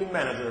bank and a lead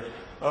manager.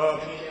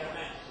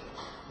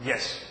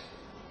 Yes.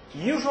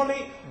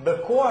 Usually the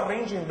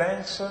co-arranging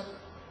banks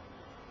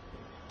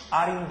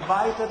are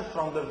invited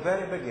from the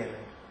very beginning.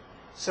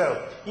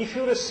 So, if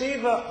you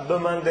receive the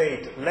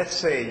mandate, let's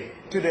say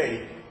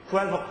today,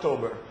 12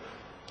 October,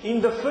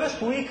 in the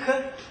first week,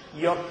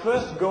 your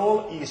first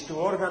goal is to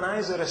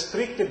organize a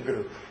restricted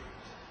group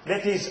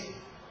that is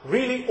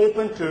really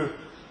open to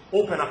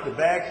open up the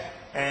bag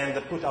and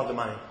put out the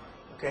money.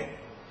 Okay?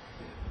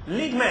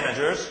 Lead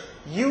managers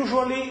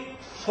usually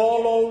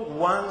follow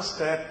one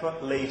step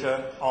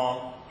later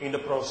on in the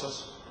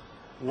process.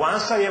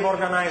 Once I have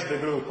organized the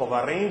group of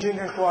arranging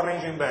and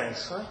co-arranging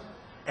banks,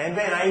 and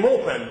then I'm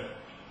open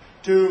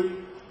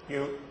to,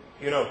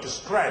 to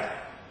spread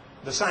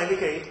the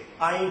syndicate,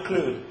 I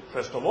include,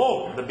 first of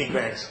all, the big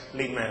banks,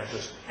 lead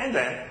managers, and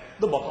then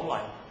the bottom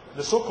line,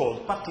 the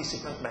so-called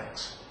participant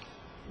banks.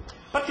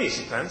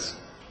 Participants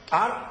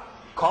are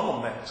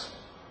common banks.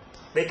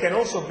 They can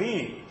also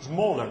be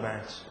smaller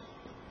banks.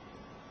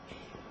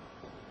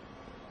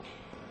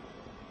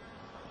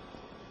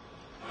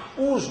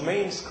 Whose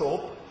main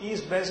scope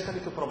is basically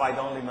to provide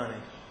only money.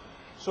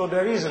 So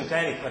there isn't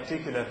any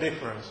particular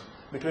difference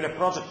between a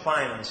project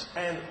finance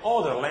and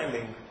other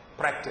lending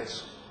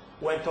practice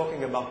when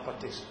talking about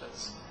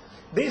participants.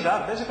 These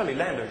are basically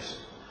lenders,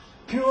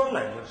 pure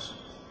lenders.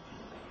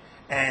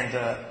 And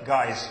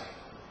guys,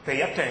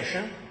 pay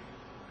attention.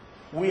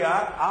 We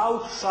are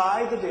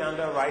outside the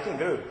underwriting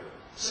group.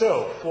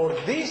 So for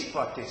these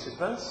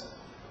participants,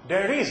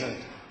 there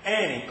isn't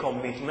any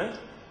commitment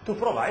to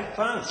provide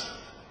funds.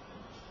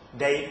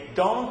 They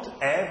don't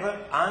have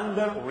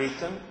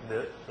underwritten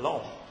the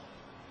loan.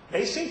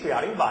 They simply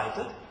are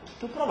invited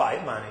to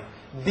provide money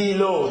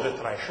below the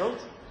threshold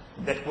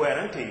that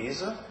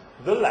guarantees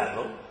the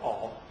level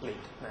of lead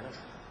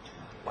management.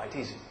 Quite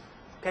easy.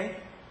 Okay?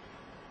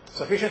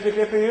 Sufficiently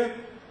clear for you?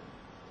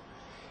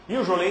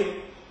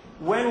 Usually,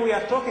 when we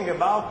are talking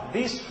about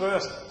this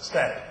first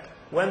step,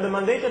 when the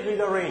mandated lead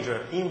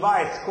arranger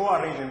invites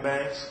co-arranging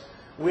banks,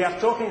 we are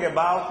talking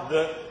about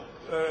the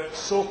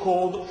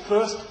so-called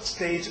first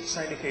stage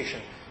syndication.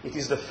 It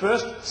is the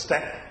first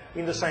step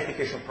in the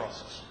syndication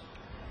process.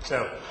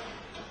 So,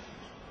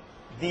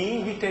 the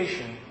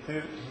invitation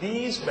to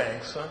these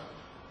banks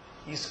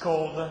is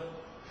called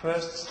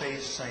first stage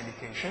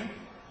syndication.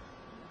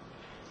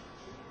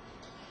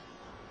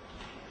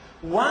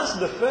 Once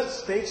the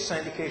first stage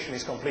syndication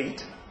is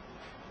complete,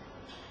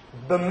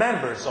 the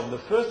members of the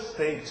first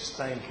stage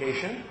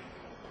syndication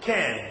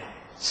can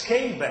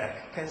scale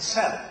back, can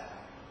sell,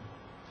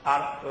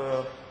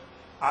 are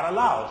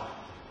allowed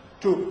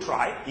to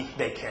try, if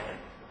they can,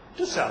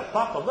 to sell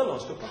part of the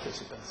loans to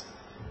participants.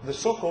 The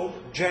so-called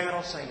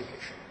general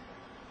syndication.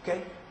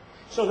 Okay?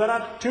 So there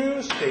are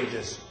two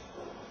stages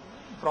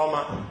from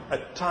a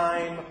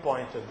time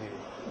point of view.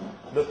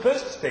 The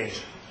first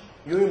stage,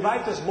 you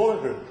invite a smaller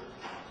group,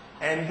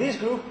 and this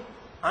group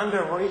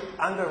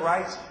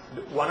underwrites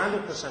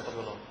 100% of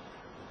the loan.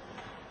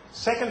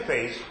 Second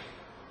phase,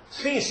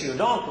 since you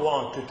don't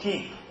want to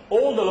keep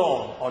all the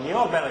loan on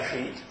your balance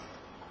sheet,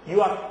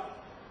 you are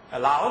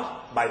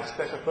allowed, by the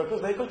special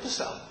purpose vehicle, to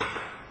sell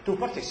to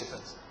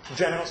participants.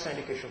 General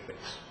syndication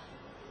phase.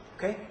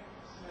 Okay?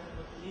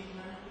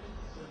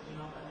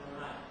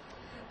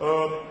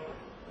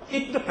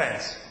 It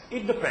depends.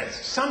 It depends.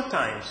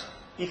 Sometimes,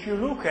 if you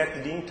look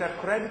at the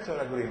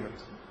intercreditor agreement,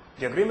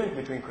 the agreement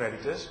between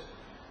creditors,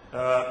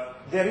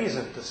 there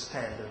isn't a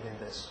standard in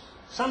this.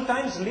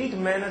 Sometimes lead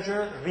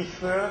manager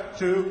refer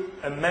to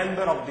a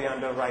member of the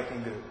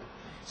underwriting group.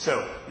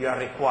 So you are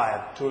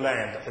required to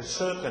lend a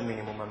certain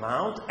minimum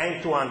amount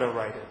and to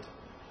underwrite it.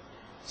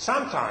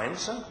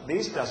 Sometimes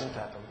this doesn't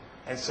happen.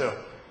 And so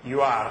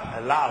you are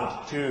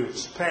allowed to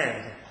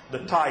spend the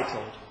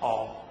title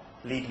of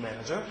lead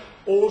manager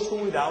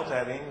also without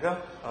having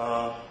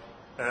a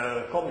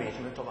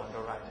commitment of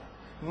underwriting.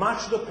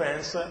 Much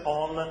depends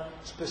on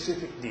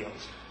specific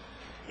deals.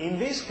 In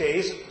this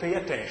case, pay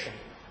attention.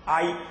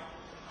 I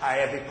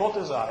have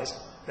hypothesized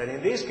that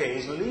in this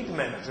case, lead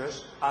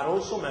managers are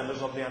also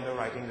members of the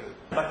underwriting group.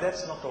 But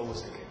that's not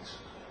always the case.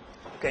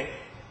 Okay?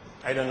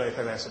 I don't know if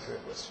I've answered your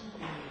question.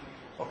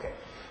 Okay.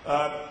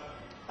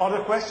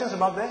 Other questions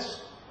about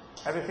this?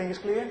 Everything is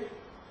clear?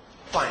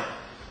 Fine.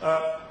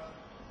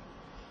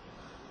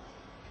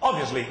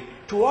 Obviously,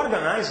 to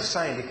organize a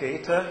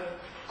syndicate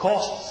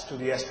costs to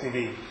the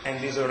SPV,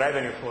 and is a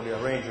revenue for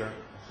the arranger.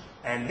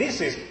 And this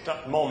is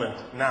the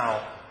moment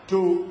now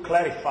to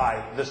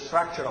clarify the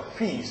structure of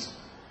fees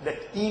that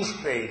is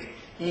paid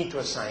into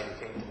a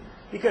syndicate.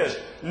 Because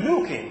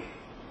looking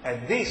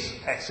at this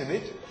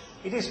exhibit,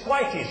 it is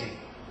quite easy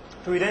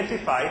to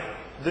identify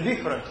the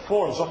different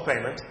forms of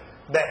payment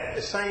that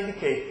a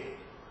syndicate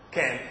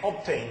can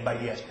obtain by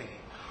the SPV.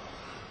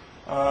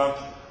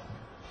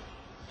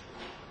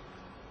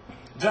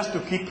 Just to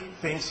keep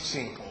things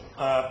simple,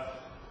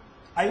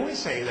 I will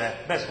say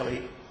that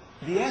basically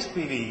the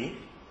SPV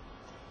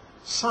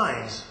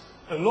signs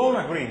a loan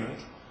agreement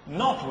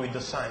not with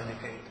the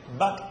syndicate,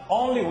 but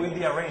only with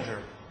the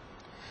arranger.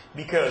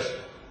 Because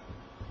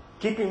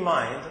keep in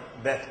mind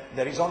that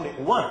there is only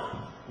one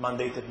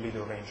mandated lead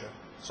arranger.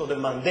 So the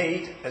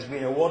mandate has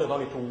been awarded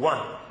only to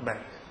one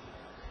bank.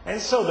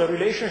 And so the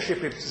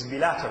relationship is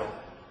bilateral.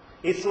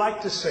 It's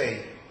like to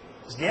say,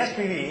 the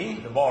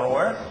SPV, the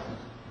borrower,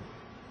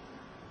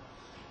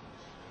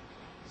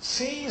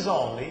 sees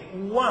only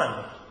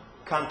one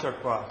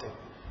counterparty.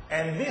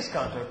 And this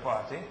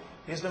counterparty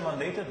is the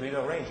mandated lead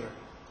arranger.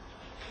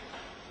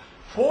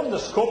 For the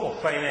scope of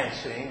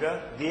financing,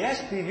 the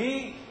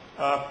SPV,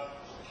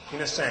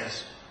 in a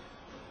sense,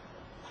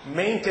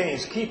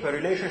 keep a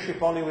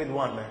relationship only with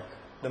one bank,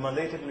 the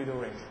mandated lead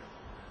arranger.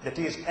 That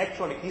is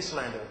actually its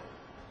lender.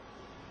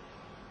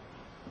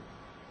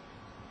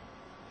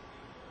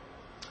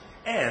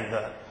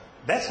 And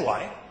that's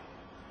why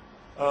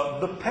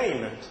the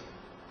payment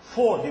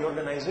for the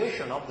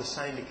organization of the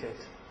syndicate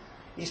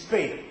is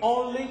paid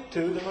only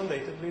to the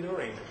mandated lead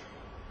arranger,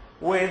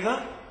 with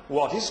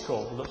what is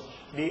called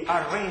the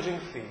arranging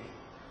fee.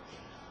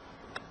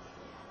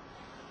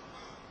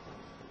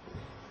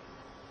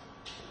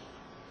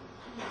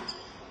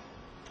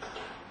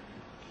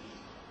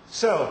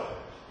 So,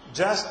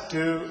 just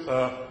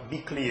to be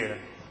clear,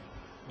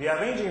 the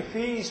arranging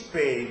fee is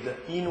paid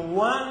in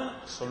one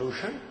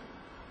solution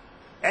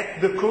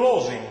at the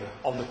closing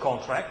of the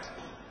contract,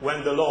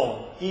 when the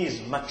loan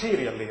is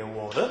materially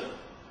awarded,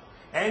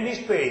 and is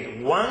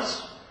paid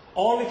once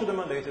only to the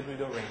mandated lead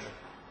arranger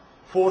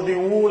for the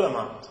whole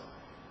amount.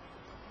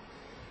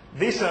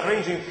 This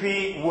arranging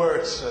fee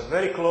works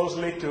very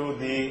closely to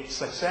the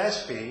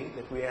success fee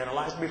that we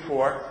analyzed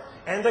before,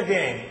 and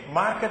again,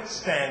 market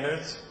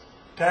standards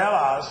tell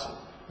us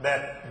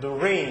that the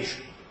range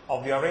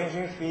of the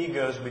arranging fee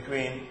goes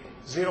between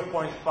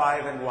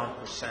 0.5 and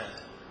 1%,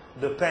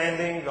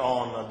 depending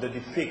on the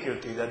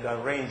difficulty that the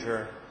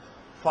arranger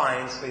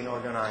finds in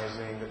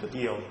organizing the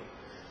deal.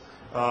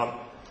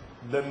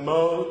 The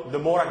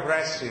more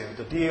aggressive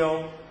the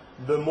deal,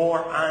 the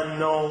more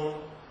unknown,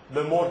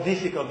 the more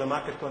difficult the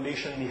market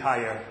condition, the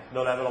higher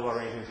the level of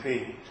arranging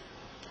fee.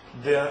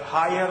 The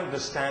higher the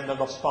standard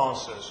of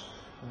sponsors,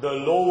 the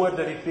lower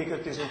the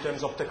difficulties in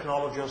terms of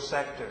technology or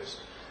sectors,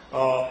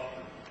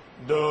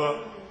 the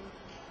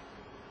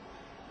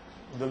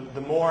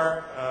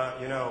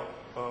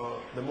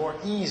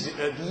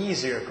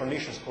easier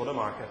conditions for the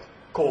market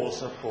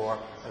calls for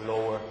a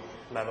lower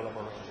level of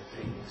arranging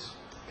fees.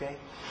 Okay?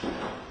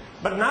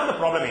 But now the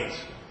problem is,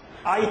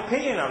 I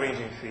pay an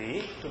arranging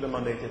fee to the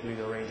mandated lead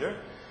arranger,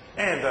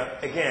 and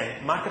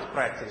again, market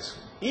practice.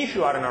 If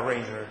you are an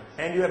arranger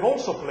and you have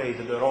also played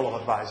the role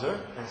of advisor,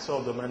 and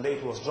so the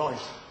mandate was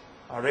joint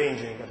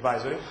arranging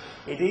advisory,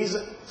 it is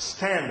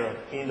standard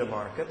in the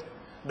market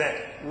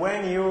that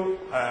when you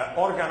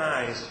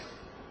organize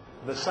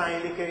the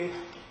syndicate,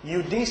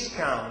 you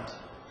discount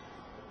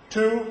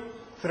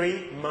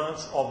 2-3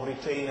 months of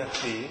retainer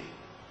fee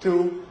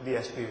to the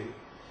SPV.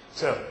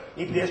 So,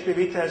 if the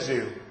SPV tells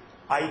you,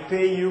 I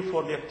pay you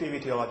for the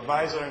activity of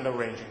advisor and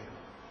arranging,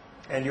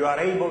 and you are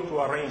able to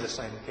arrange a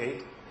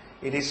syndicate,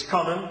 it is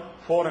common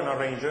for an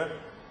arranger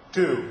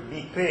to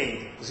be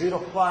paid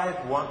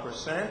 0.5,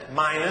 1%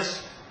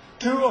 minus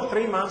 2 or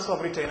 3 months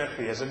of retainer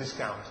fee as a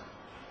discount,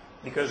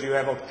 because you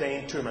have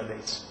obtained 2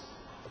 mandates.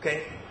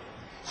 Okay?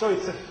 So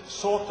it's a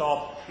sort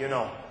of,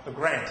 a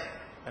grant,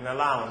 an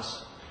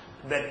allowance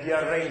that the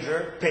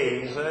arranger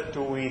pays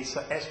to its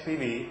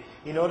SPV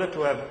in order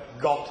to have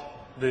got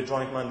the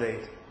joint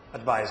mandate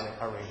advising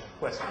arranger.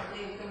 Question? Are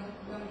they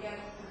going to get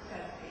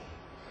success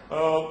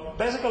fee?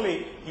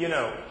 Basically,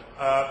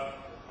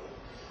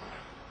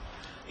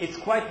 it's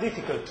quite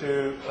difficult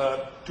to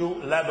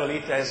label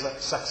it as a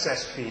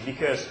success fee,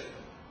 because,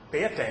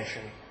 pay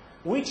attention,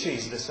 which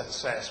is the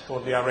success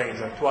for the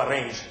arranger to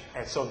arrange,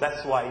 and so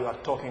that's why you are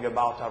talking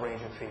about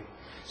arranging fee.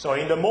 So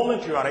in the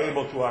moment you are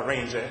able to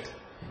arrange it,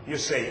 you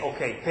say,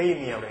 okay, pay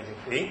me arranging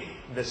fee,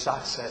 the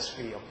success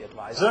fee of the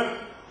advisor.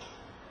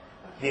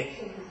 Is the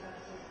success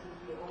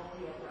fee of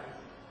the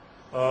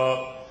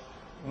advisor?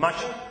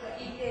 Much.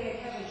 If they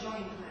have a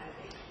joint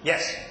mandate.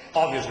 Yes,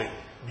 obviously.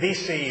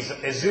 This is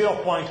a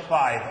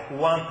 0.5,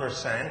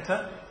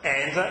 1%,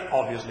 and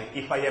obviously,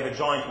 if I have a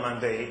joint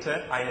mandate,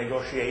 I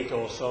negotiate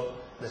also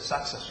the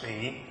success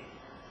fee.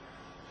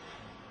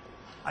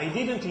 I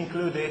didn't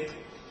include it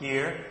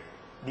here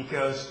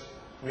because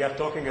we are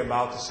talking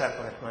about a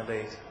separate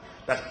mandate.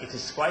 But it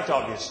is quite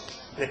obvious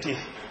that if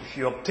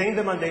you obtain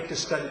the mandate to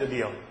study the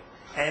deal,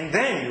 and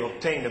then you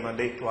obtain the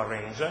mandate to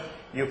arrange,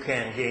 you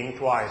can gain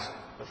twice.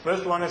 The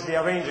first one is the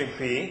arranging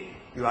fee.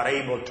 You are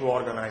able to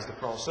organize the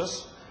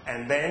process,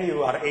 and then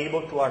you are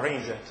able to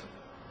arrange it.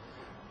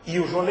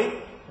 Usually,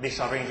 this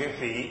arranging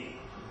fee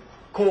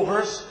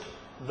covers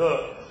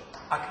the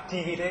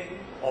activity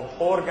of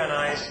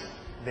organize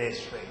this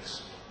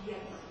phase. Yes,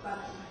 but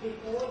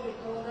before we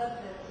told us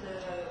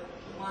that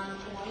one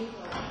point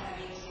of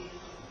having this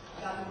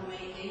double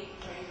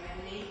mandate, trade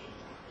mandate,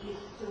 is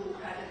to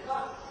cut the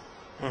costs.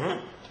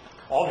 Mm-hmm.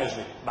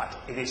 Obviously, but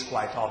it is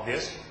quite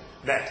obvious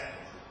that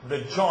the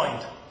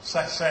joint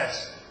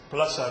success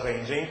plus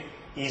arranging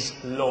is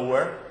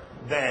lower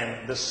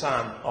than the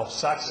sum of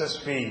success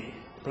fee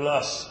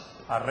plus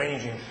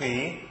arranging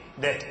fee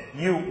that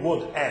you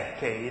would have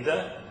paid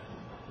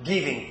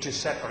giving 2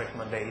 separate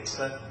mandates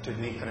to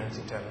different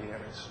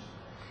intermediaries.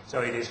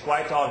 So it is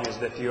quite obvious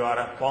that you are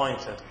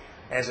appointed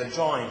as a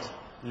joint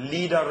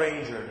lead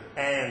arranger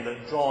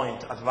and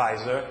joint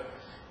advisor.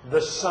 The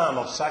sum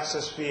of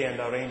success fee and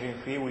arranging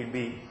fee will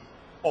be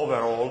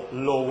overall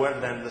lower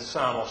than the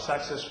sum of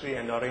success fee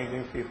and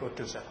arranging fee for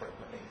 2 separate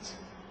mandates.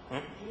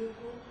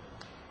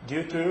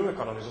 Due to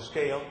economies of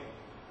scale,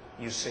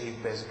 you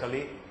save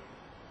basically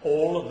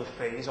all of the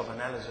phase of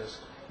analysis.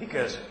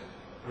 Because,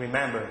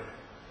 remember,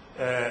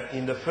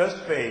 in the first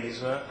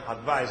phase,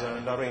 advisor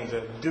and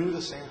arranger do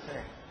the same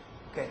thing.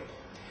 Okay?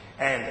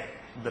 And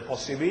the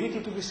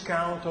possibility to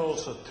discount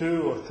also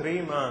 2 or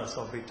 3 months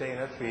of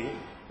retainer fee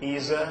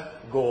is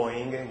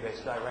going in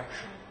this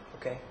direction.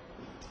 Okay?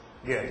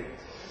 Good.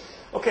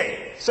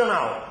 Okay, so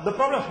now, the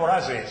problem for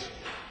us is,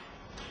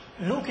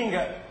 looking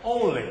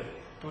only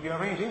to the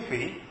arranging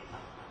fee,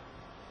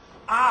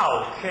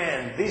 how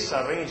can this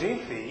arranging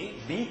fee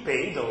be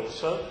paid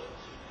also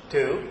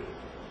to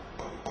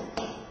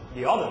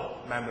the other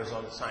members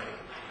of the syndicate?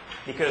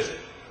 Because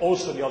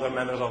also the other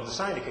members of the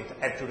syndicate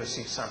have to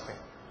receive something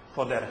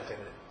for their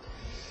activity.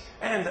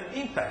 And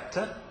in fact,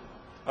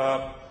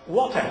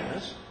 what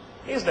happens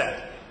is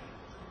that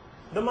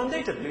the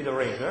mandated lead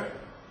arranger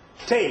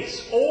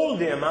takes all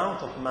the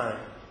amount of money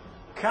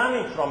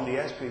coming from the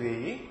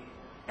SPV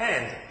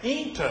and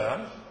in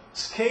turn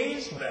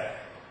scales back,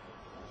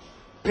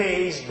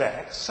 pays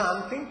back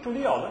something to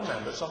the other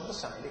members of the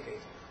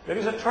syndicate. There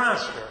is a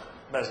transfer,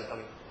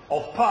 basically,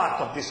 of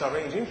part of this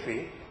arranging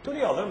fee to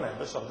the other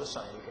members of the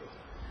syndicate.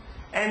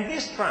 And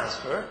this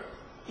transfer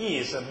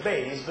is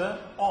based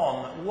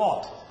on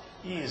what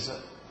is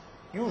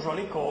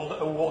usually called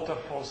a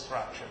waterfall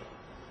structure.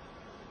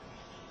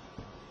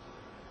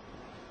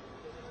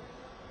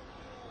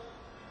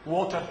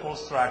 Waterfall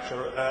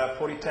structure,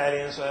 for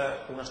Italians,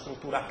 una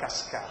struttura a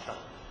cascata.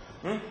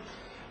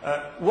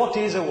 What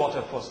is a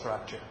waterfall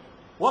structure?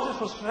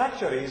 Waterfall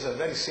structure is a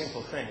very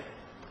simple thing.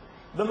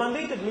 The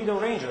mandated lead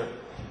arranger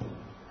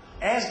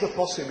has the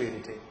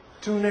possibility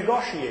to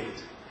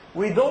negotiate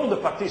with all the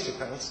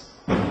participants,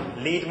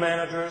 lead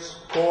managers,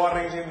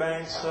 co-arranging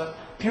banks,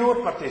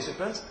 pure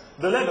participants,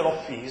 the level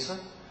of fees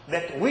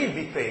that will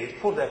be paid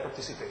for their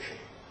participation.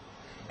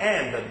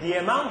 And the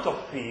amount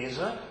of fees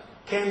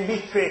can be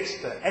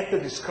fixed at the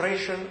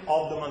discretion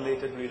of the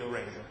mandated lead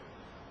arranger.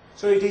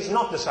 So it is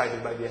not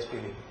decided by the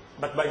SPV,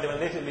 but by the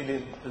mandated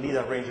lead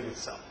arranger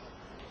itself.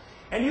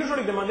 And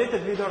usually the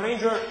mandated lead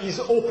arranger is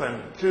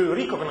open to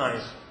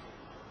recognize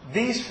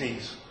these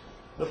fees.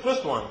 The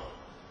first one,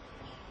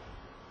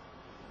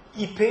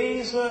 he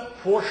pays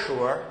for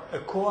sure a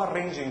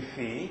co-arranging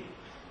fee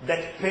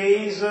that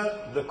pays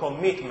the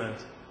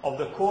commitment of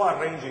the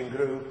co-arranging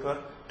group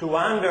to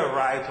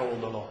underwrite all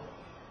the loan.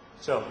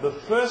 So the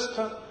first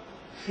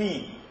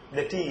fee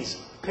that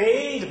is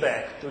paid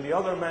back to the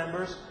other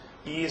members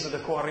is the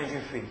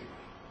co-arranging fee.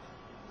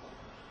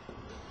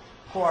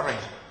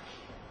 Co-arranging.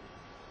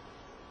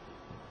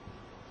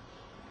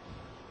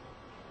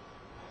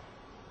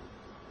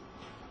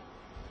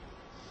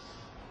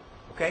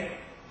 Okay?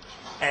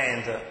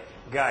 And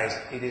guys,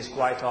 it is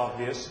quite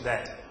obvious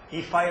that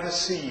if I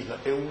receive a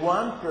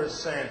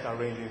 1%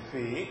 arranging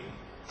fee,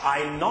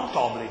 I'm not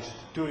obliged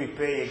to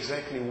repay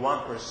exactly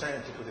 1%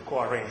 to the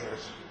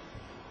co-arrangers.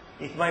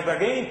 If my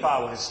bargaining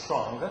power is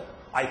strong,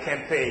 I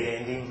can pay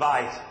and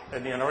invite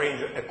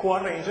a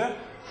co-arranger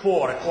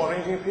for a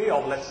co-arranging fee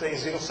of, let's say,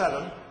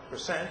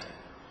 0.7%.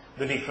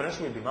 The difference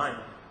will be mine.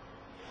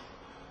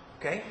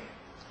 Okay?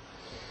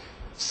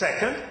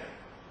 Second,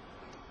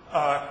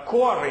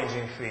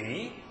 co-arranging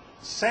fee.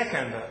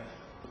 Second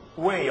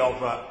way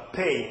of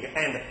paying,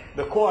 and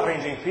the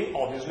co-arranging fee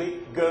obviously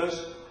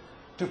goes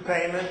to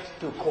payment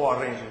to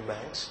co-arranging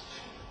banks.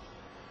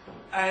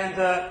 And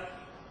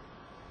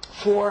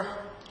for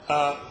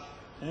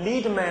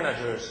lead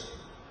managers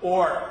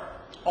or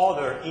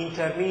other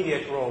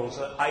intermediate roles,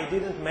 I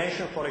didn't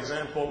mention, for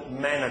example,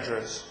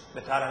 managers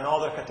that are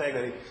another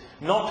category,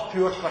 not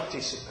pure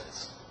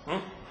participants.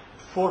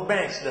 For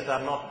banks that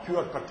are not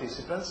pure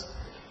participants,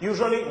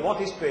 usually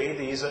what is paid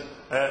is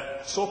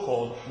a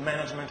so-called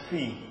management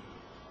fee.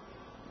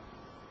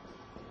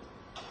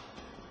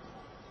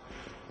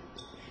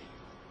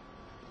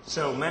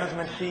 So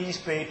management fee is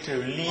paid to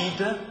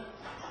lead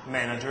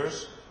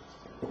managers,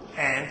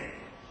 and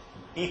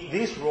if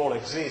this role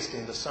exists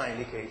in the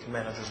syndicate,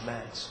 manages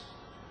banks.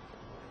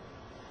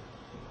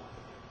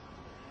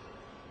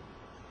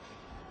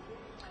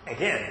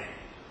 Again,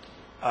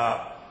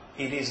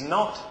 it is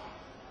not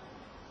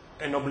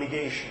an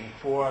obligation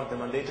for the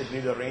mandated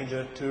lead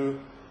arranger to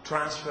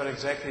transfer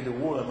exactly the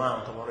whole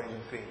amount of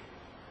arranging fee.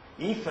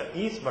 If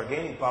its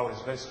bargaining power is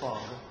very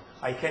strong,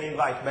 I can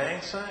invite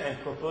banks and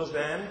propose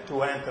them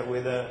to enter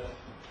with a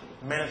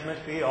management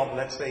fee of,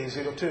 let's say,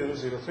 0.2%,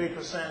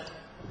 0.3%.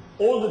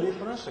 All the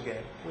difference,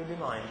 again, will be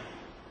mine.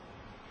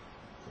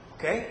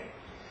 Okay?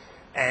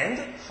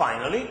 And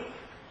finally,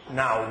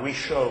 now we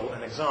show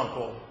an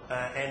example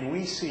and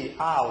we see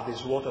how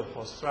this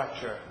waterfall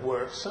structure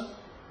works.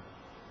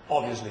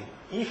 Obviously,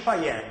 if I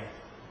am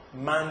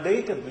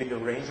mandated lead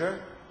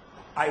arranger,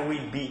 I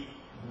will be,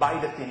 by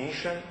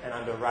definition, an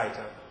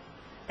underwriter.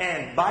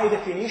 And by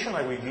definition,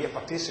 I will be a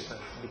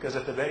participant, because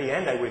at the very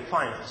end, I will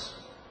finance.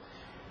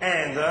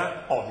 And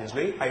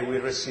obviously, I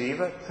will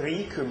receive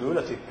 3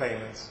 cumulative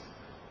payments.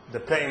 The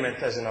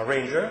payment as an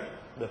arranger,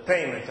 the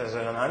payment as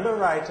an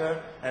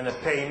underwriter, and the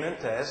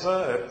payment as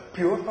a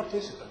pure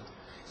participant.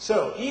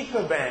 So if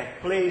a bank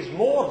plays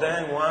more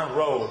than one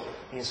role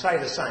inside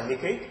the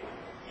syndicate,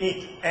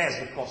 it has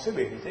the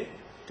possibility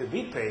to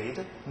be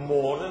paid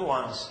more than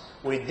once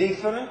with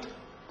different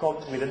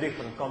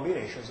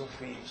combinations of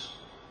fees.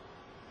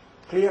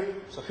 Clear?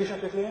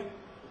 Sufficiently clear?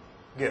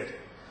 Good.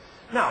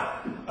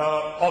 Now,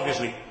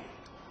 obviously,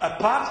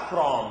 apart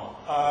from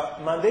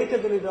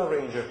mandated lead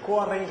arranger,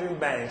 co-arranging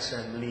banks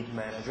and lead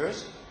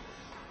managers,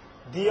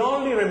 the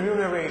only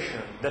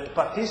remuneration that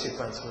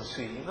participants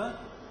receive,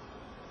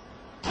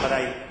 but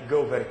I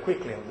go very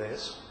quickly on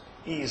this,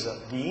 is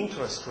the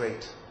interest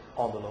rate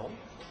on the loan,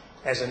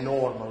 as a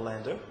normal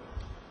lender,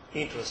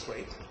 interest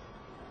rate.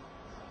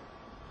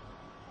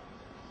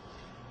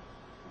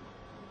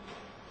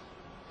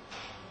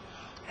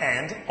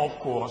 And, of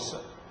course,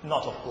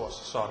 not of course,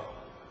 sorry,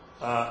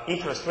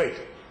 interest rate,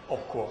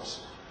 of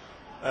course.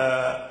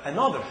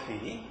 Another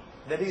fee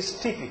that is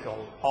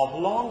typical of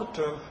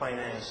long-term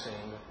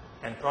financing,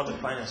 and project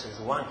financing is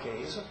one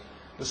case,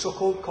 the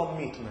so-called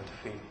commitment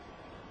fee.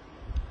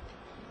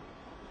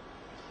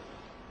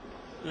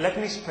 Let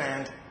me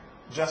spend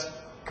just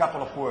a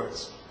couple of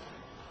words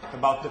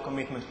about the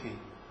commitment fee.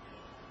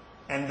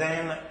 And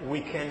then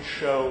we can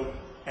show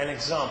an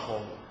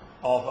example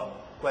of a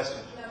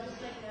question.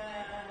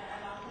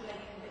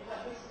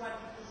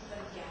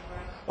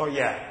 Oh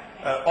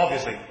yeah,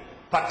 obviously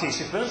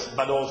participants,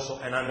 but also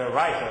an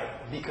underwriter,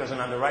 because an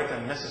underwriter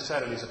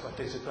necessarily is a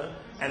participant,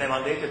 and a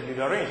mandated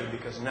legal arranger,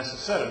 because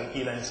necessarily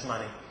he lends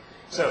money.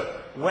 So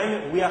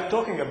when we are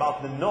talking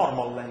about the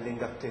normal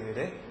lending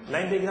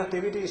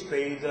activity is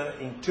paid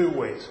in two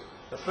ways.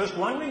 The first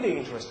one with the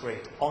interest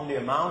rate on the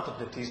amount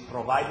that is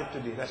provided to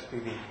the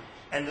SPV.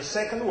 And the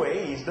second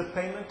way is the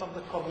payment of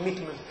the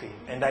commitment fee.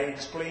 And I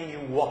explain you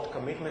what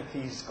commitment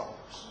fees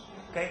covers.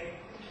 Okay?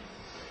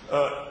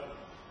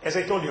 As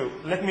I told you,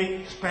 let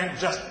me spend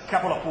just a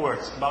couple of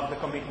words about the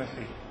commitment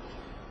fee.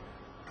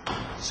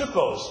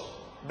 Suppose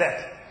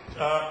that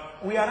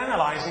we are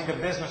analyzing a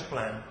business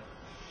plan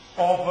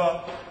of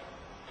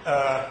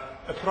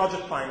a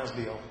project finance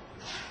deal.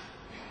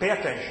 Pay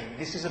attention,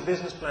 this is a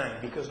business plan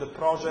because the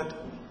project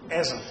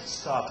hasn't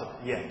started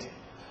yet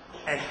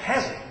and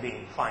hasn't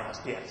been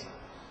financed yet.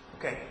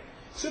 Okay?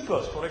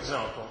 Suppose, for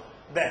example,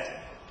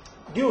 that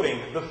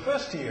during the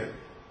first year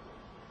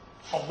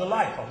of the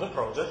life of the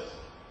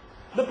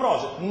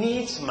project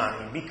needs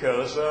money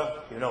because,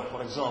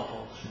 for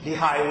example, the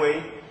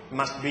highway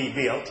must be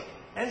built,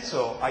 and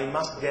so I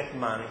must get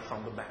money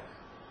from the bank.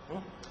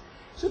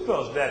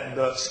 Suppose that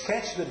the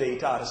sketch the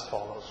data are as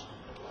follows.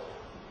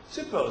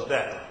 Suppose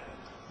that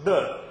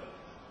the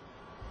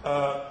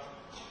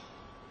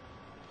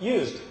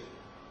used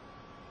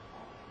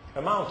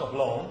amount of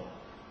loan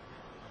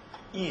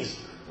is,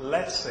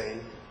 let's say,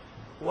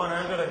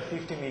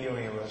 150 million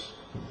euros.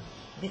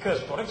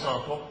 Because, for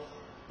example,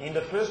 in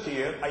the first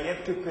year, I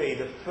have to pay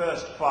the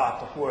first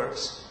part of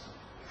works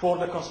for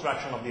the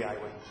construction of the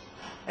highway.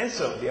 And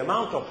so the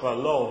amount of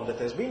loan that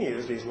has been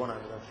used is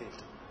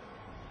 150.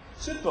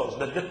 Suppose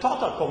that the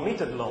total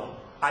committed loan,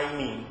 I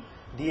mean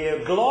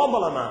the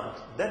global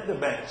amount that the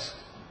banks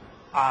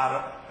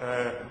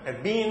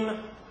have been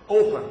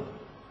open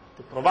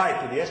to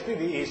provide to the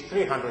SPV is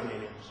 300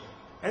 million.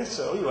 And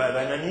so you have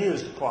an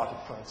unused part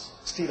of funds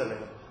still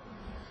available.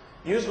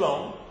 Used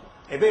loan,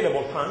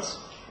 available funds,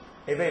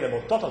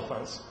 available total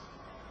funds,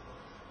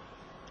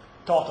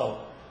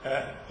 total,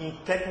 in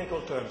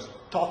technical terms,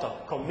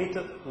 total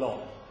committed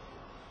loan.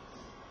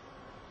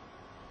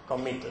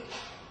 Committed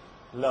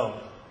loan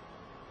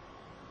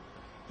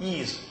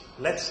is,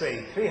 let's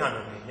say,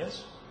 300 million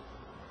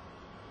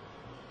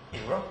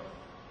euro.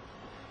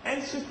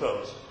 And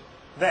suppose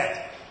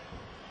that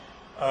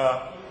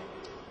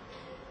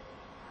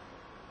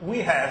we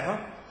have,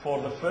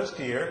 for the first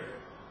year,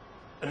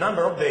 a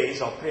number of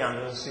days of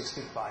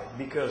 365,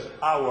 because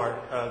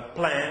our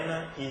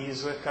plan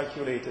is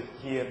calculated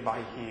year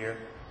by year.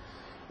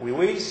 We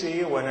will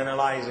see, when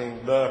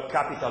analyzing the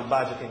capital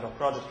budgeting of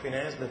project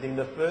finance, that in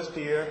the first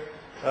year,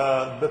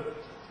 the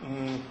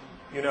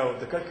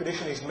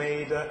calculation is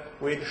made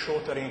with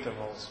shorter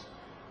intervals.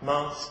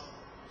 Months,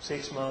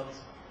 6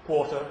 months,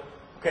 quarter,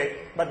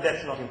 okay? But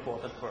that's not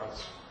important for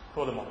us,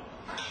 for the moment.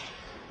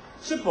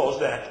 Suppose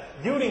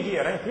that during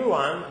year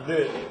N+1,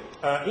 the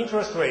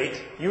interest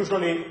rate,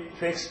 usually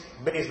fixed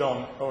based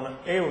on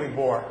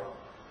Euribor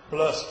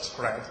plus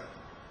spread,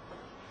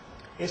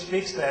 is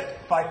fixed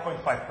at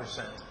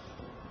 5.5%.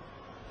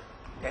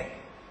 Okay?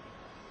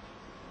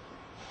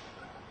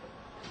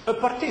 A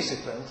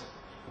participant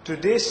to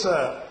this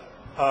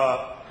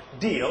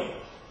deal,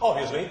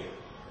 obviously,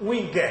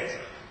 will get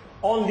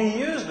on the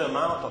used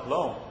amount of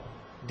loan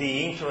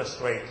the interest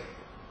rate,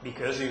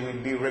 because it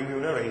will be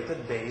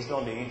remunerated based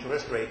on the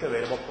interest rate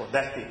available for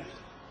that period.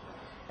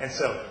 And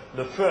so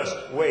the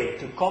first way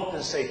to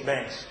compensate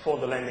banks for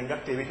the lending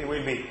activity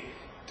will be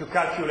to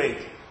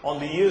calculate on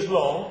the used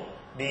loan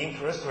the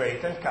interest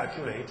rate and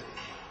calculate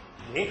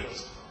the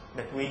interest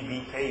that will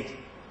be paid.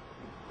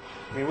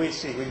 We will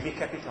see, will be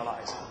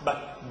capitalized,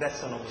 but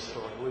that's another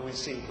story. We will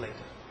see it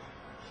later.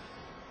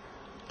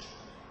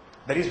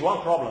 There is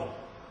one problem.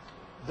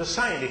 The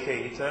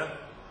syndicate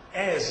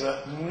has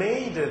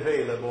made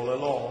available a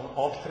loan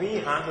of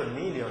 300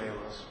 million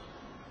euros.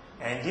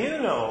 And you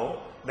know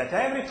that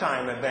every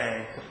time a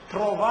bank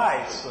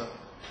promises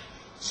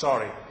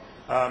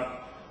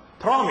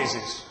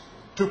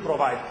to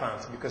provide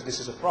funds, because this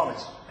is a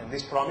promise, and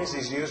this promise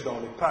is used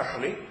only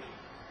partially,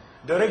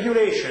 the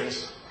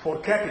regulations for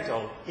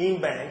capital in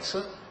banks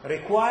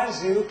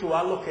requires you to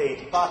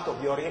allocate part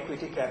of your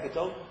equity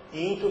capital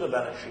into the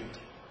balance sheet.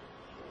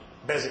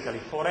 Basically,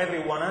 for every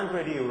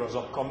 100 euros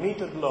of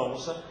committed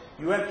loans,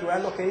 you have to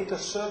allocate a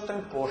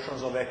certain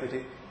portions of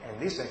equity, and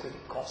this equity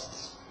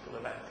costs to the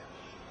bank.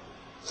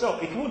 So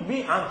it would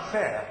be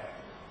unfair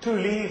to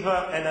leave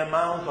an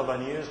amount of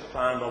unused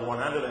fund of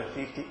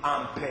 150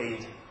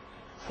 unpaid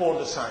for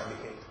the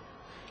syndicate.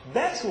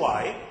 That's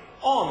why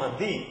on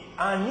the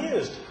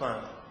unused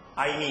fund,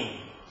 I mean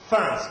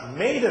funds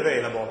made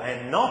available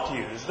and not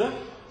used,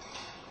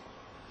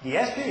 the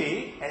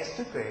SPV has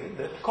to pay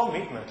the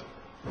commitment.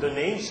 The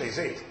name says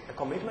it, a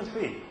commitment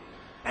fee.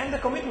 And the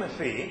commitment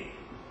fee,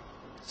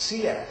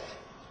 CF,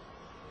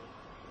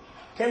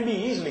 can be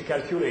easily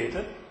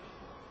calculated,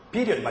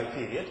 period by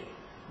period,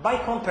 by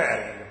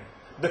comparing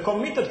the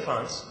committed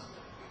funds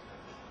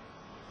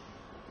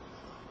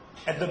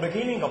at the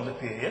beginning of the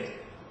period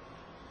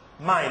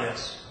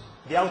minus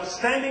the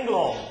outstanding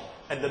loan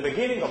at the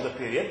beginning of the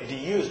period, the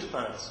used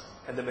funds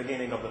at the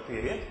beginning of the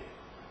period,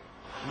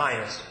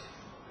 minus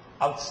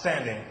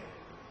outstanding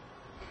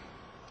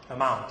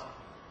amount,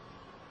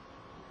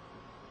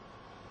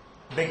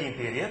 beginning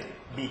period,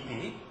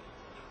 BP,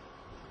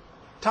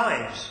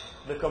 times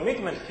the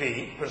commitment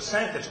fee,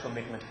 percentage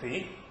commitment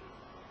fee.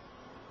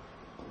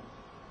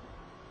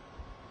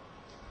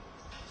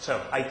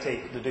 So I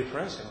take the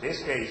difference, in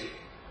this case,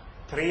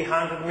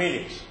 300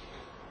 millions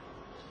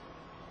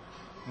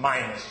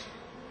minus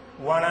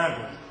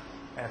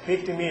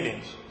 150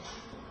 millions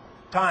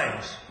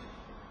times,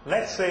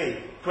 let's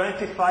say,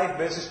 25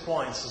 basis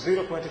points,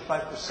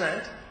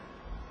 0.25%,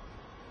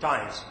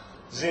 times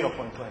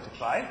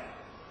 0.25,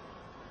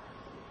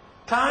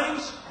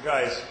 times,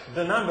 guys,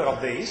 the number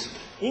of days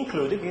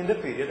included in the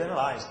period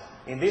analyzed.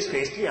 In this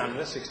case,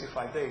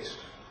 365 days.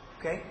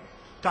 Okay?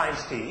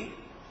 Times T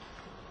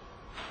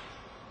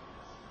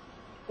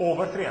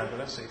over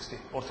 360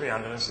 or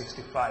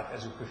 365,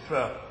 as you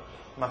prefer.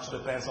 Much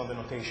depends on the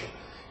notation.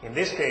 In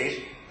this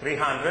case,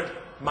 300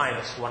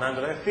 minus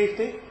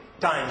 150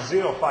 times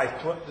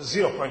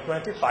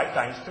 0.25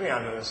 times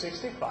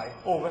 365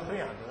 over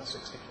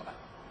 365.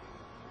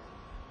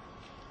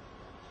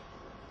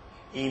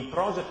 In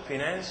project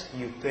finance,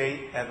 you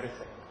pay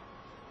everything.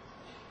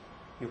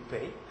 You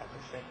pay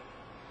everything.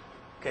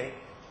 Okay?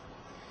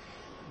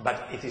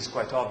 But it is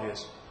quite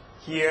obvious.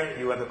 Here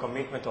you have a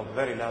commitment of a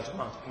very large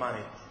amount of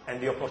money,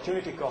 and the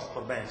opportunity cost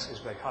for banks is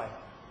very high.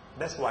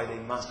 That's why they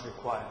must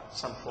require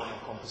some form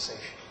of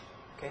compensation.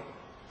 Okay?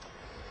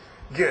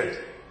 Good.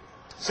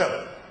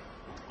 So,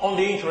 on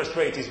the interest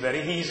rate is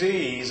very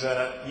easy. Is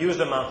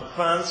used amount of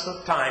funds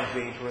times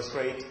the interest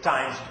rate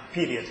times the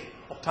period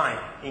of time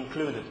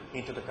included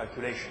into the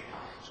calculation.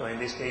 So in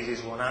this case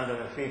is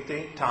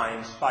 150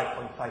 times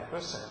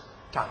 5.5%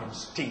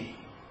 times T,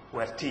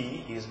 where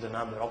T is the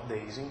number of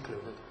days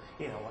included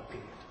in our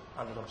period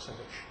under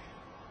observation.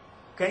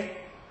 Okay?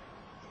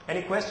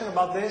 Any question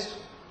about this?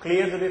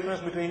 Clear the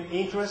difference between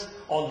interest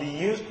on the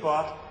used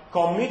part,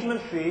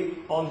 commitment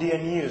fee on the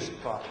unused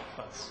part of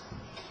funds.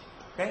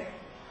 Okay?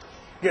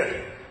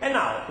 Good. And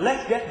now,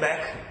 let's get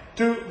back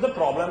to the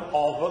problem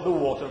of the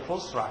waterfall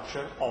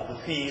structure of the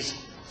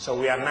fees. So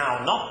we are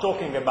now not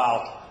talking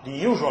about the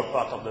usual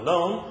part of the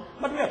loan,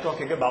 but we are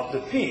talking about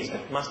the fees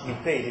that must be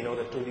paid in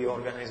order to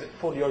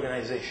for the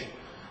organization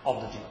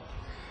of the deal.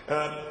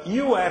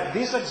 You have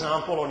this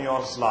example on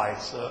your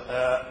slides, so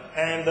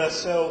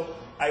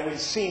I will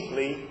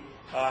simply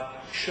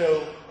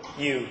show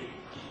you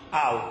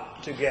how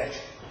to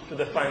get to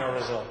the final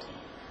result.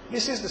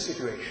 This is the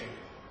situation.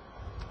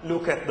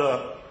 Look at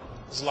the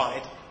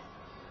slide.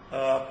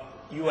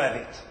 You have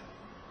it.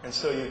 And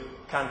so you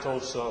can't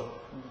also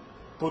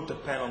put the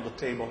pen on the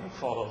table and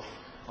follow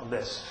on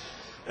this.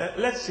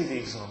 Let's see the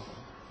example.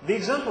 The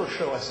example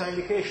shows a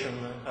syndication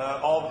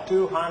of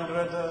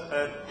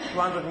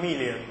 200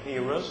 million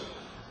euros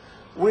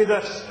with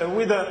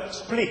a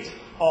split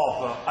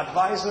of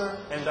advisor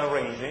and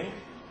arranging,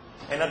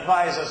 an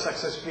advisor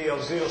success fee of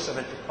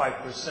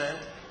 0.75%,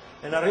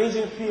 an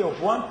arranging fee of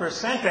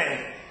 1%,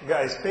 and,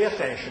 guys, pay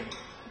attention.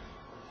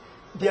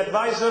 The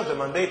advisor, the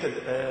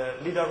mandated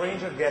lead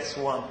arranger, gets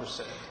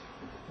 1%.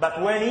 But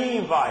when he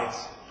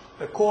invites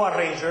a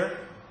co-arranger,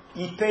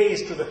 he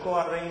pays to the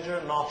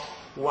co-arranger not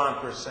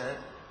 1%,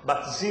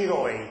 but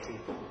 0.80.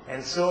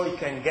 And so he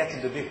can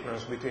get the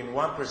difference between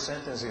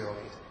 1% and 0.80.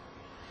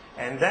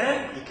 And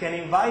then he can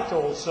invite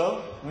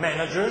also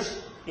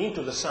managers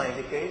into the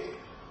syndicate,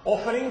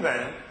 offering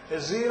them a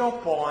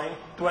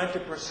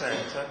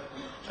 0.20%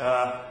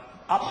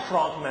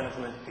 upfront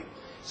management fee.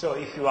 So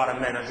if you are a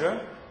manager,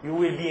 you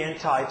will be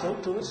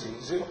entitled to receive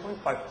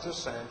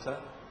 0.5%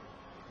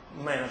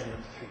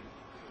 management fee.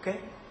 Okay?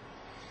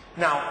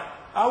 Now,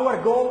 our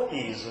goal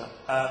is,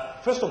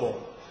 first of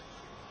all,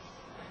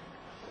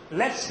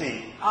 let's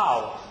see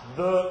how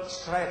the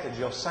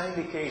strategy of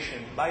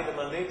syndication by the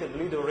mandated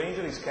lead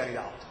arranger is carried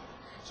out.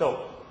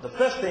 So, the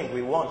first thing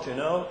we want to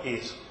know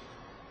is,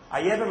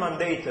 I have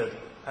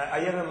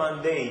a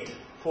mandate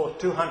for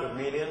 200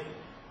 million.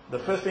 The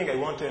first thing I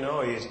want to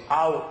know is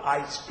how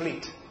I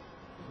split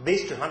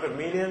this 200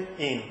 million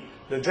in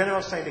the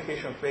general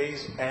syndication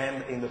phase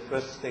and in the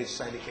first stage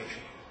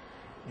syndication.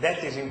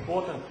 That is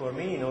important for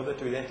me in order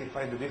to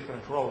identify the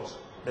different roles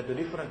that the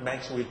different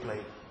banks will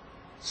play.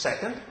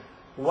 Second,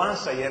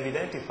 once I have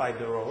identified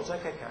the roles, I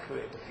can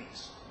calculate the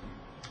fees.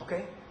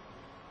 Okay?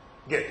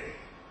 Good.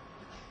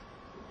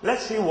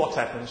 Let's see what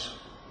happens.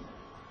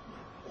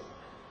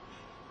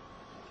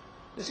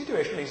 The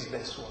situation is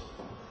this one.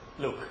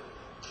 Look.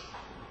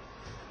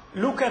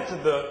 Look at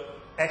the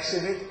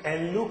exhibit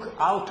and look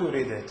how to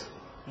read it.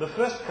 The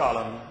first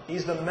column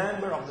is the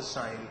member of the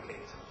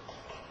syndicate.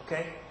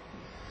 Okay?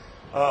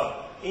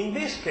 In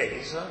this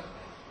case,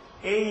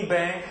 A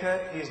bank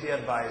is the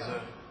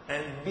advisor,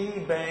 and B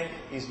bank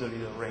is the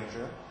lead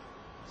arranger.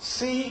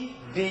 C,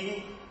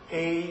 D,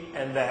 A,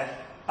 and F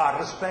are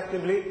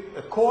respectively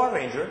a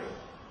co-arranger,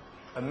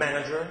 a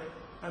manager,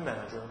 and a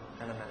manager.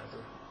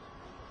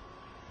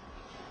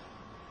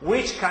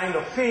 Which kind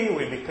of fee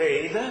will be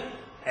paid?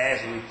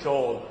 As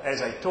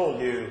I told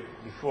you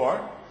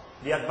before,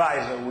 the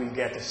advisor will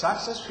get a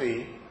success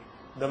fee,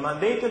 the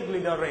mandated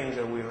lead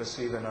arranger will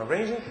receive an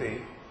arranging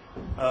fee,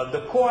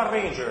 the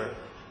co-arranger,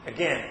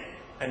 again,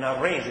 an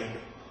arranging,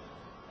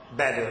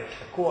 better,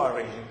 a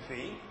co-arranging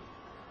fee,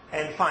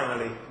 and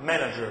finally,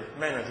 manager,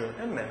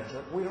 and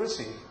manager will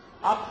receive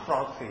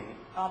upfront fee,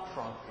 and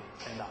upfront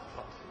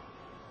fee.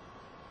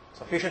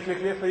 Sufficiently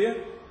clear for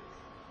you?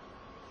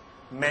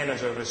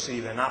 Manager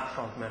receives an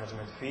upfront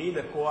management fee,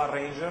 the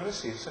co-arranger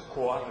receives a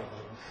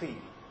co-arranging fee.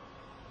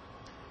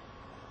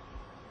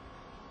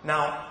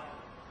 Now,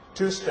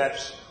 2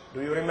 steps.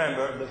 Do you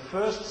remember? The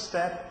first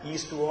step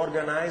is to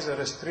organize a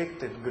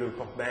restricted group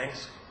of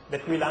banks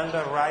that will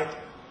underwrite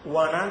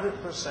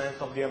 100%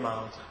 of the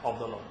amount of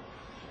the loan.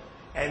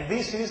 And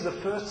this is the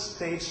first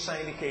stage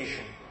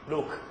syndication.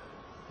 Look,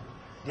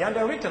 the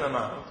underwritten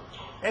amount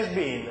has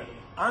been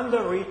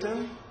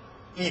underwritten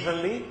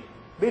evenly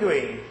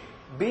between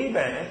B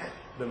bank,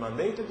 the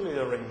mandated lead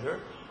arranger,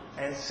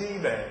 and C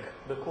bank,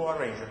 the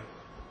co-arranger,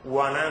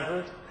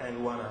 100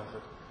 and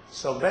 100.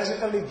 So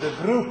basically the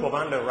group of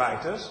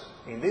underwriters,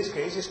 in this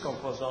case, is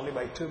composed only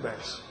by 2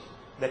 banks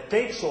that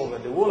takes over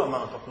the whole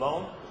amount of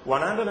loan,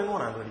 100 and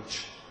 100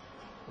 each.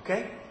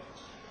 Okay?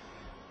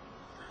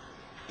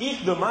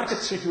 If the market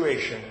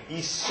situation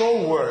is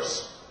so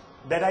worse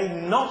that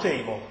I'm not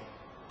able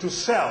to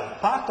sell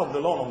part of the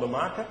loan on the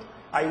market,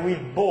 I will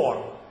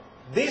borrow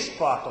this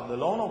part of the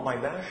loan on my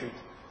balance sheet.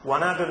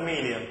 100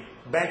 million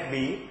bank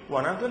B,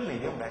 100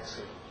 million bank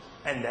C.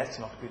 And that's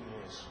not good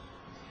news.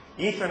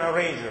 If an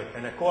arranger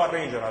and a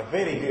co-arranger are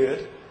very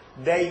good,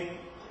 they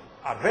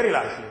are very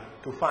likely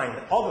to find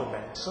other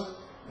banks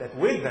that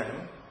with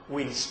them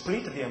will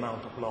split the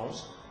amount of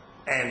loans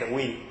and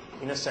will,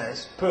 in a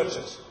sense,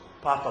 purchase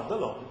part of the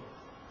loan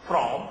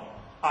from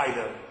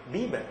either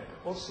B bank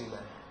or C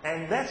bank.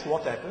 And that's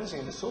what happens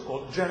in the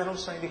so-called general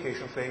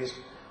syndication phase,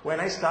 when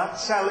I start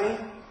selling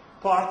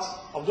parts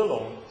of the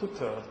loan to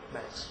third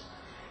banks.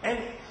 And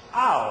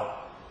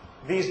how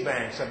these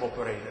banks have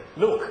operated?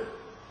 Look,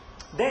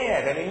 they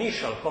had an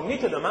initial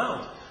committed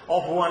amount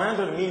of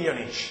 100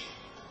 million each,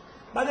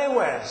 but they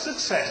were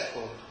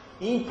successful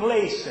in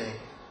placing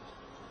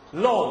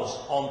loans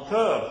on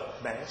third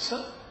banks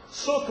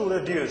so to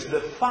reduce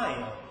the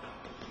final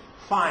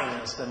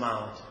financed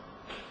amount,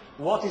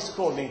 what is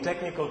called in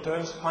technical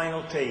terms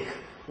final take,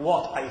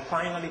 what I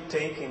finally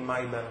take in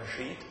my balance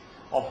sheet,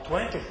 of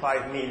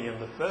 25 million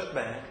the first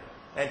bank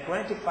and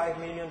 25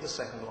 million the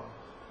second one.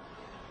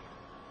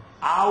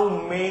 How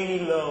many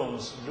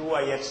loans do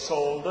I have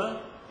sold?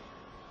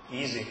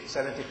 Easy,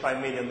 75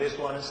 million this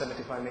one and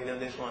 75 million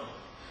this one.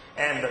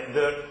 And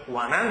the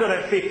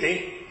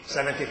 150,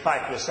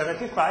 75 plus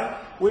 75,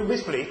 will be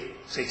split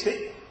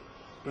 60,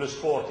 plus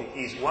 40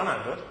 is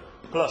 100,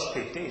 plus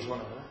 50 is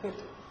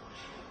 150.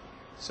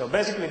 So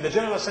basically the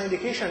general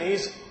syndication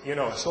is,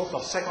 a sort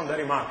of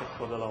secondary market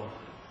for the loan.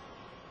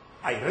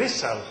 I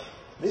resell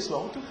this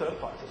loan to third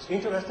parties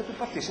interested to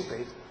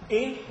participate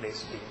in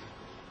this deal.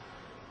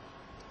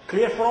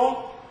 Clear for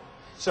all?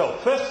 So,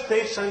 first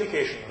stage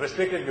syndication,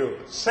 restricted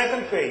group.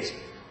 Second phase,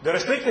 the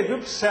restricted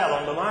group sell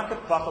on the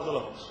market part of the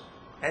loans.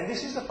 And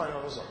this is the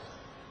final result.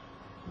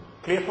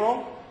 Clear for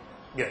all?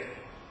 Good.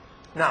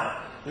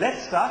 Now,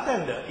 let's start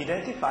and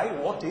identify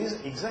what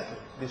is exactly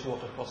this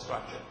waterfall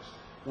structure.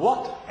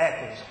 What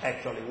happens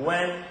actually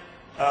when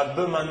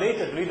the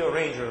mandated lead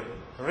arranger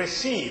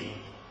receives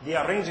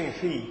the arranging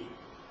fee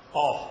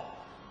of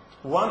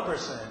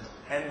 1%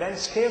 and then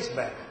scales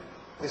back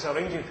this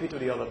arranging fee to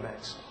the other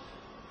banks?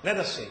 Let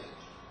us see.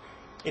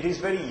 It is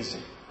very easy.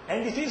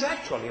 And it is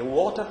actually a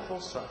waterfall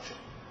structure.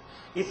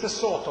 It's a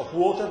sort of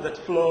water that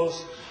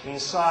flows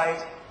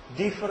inside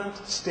different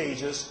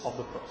stages of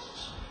the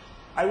process.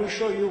 I will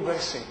show you very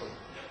simply.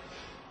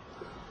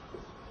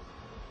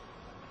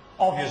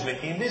 Obviously,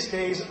 in this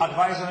case,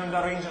 advisor and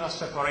arranger are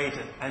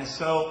separated. And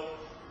so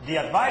the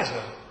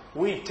advisor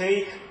will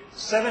take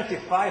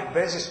 75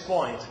 basis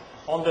points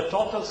on the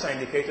total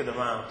syndicated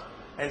amount.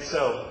 And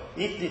so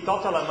if the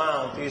total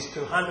amount is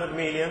 200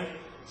 million,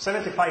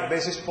 75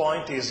 basis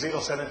point is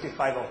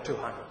 0.75 or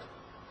 200.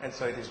 And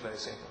so it is very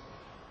simple.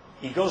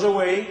 He goes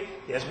away,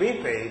 he has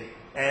been paid,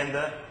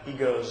 and he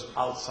goes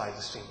outside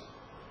the scene.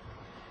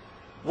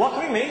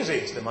 What remains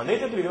is the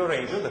mandated lead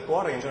arranger, the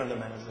co-arranger, and the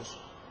managers.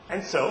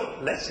 And so,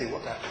 let's see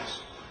what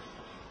happens.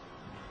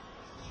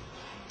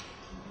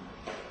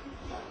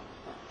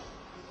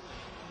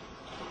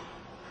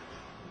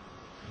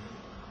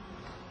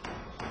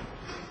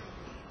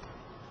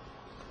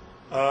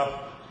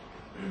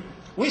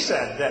 We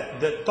said that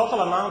the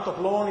total amount of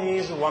loan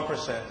is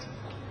 1%.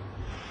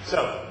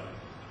 So,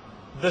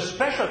 the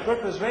special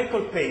purpose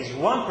vehicle pays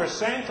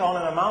 1%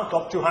 on an amount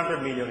of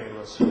 200 million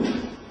euros.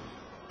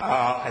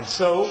 And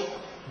so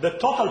the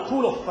total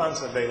pool of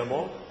funds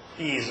available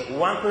is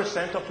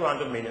 1% of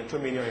 200 million, 2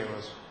 million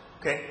euros.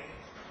 Okay?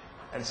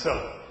 And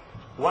so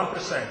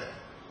 1%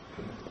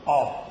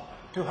 of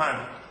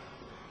 200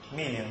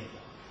 million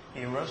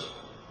euros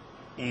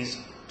is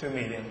 2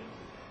 million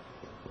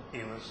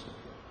euros.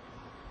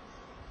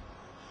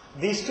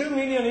 These 2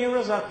 million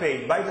euros are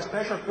paid by the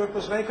special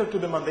purpose vehicle to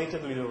the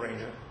mandated lead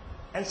arranger.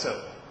 And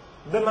so,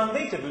 the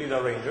mandated lead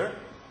arranger,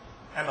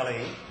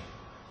 MLA,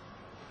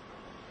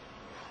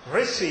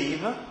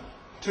 receive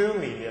 2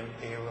 million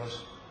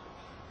euros.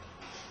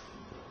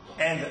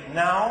 And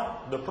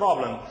now the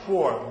problem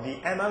for the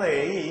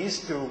MLA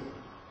is to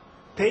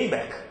pay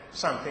back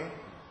something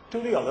to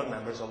the other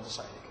members of the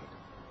syndicate.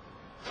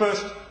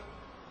 First,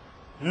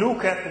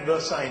 look at the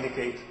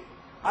syndicate.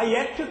 I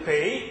have to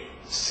pay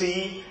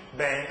C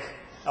bank.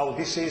 Oh,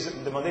 this is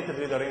the mandated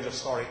lead arranger,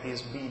 sorry,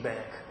 is B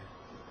bank.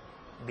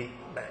 B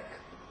bank.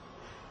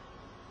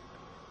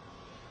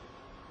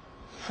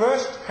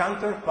 First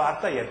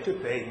counterpart I have to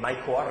pay my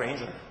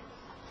co-arranger,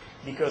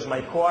 because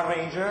my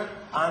co-arranger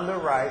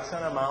underwrites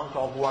an amount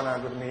of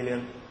 100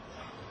 million.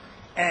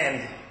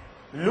 And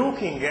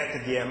looking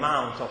at the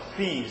amount of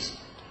fees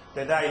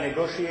that I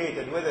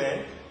negotiated with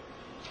him,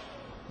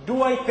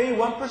 do I pay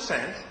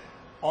 1%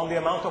 on the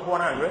amount of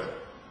 100?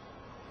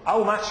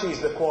 How much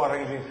is the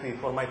co-arranging fee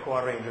for my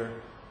co-arranger?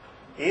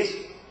 Is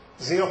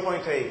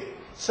 0.8.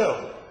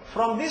 So,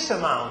 from this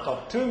amount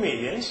of 2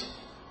 millions,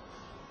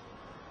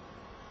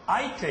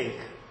 I take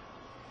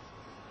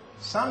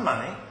some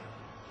money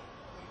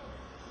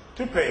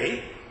to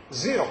pay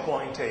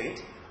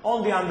 0.8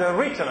 on the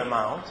underwritten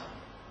amount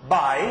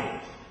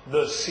by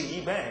the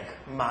C bank,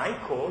 my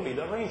co-lead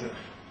arranger.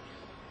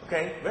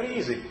 Okay, very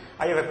easy.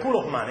 I have a pool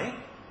of money,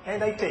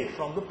 and I take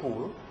from the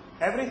pool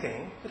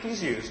everything that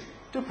is used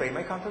to pay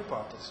my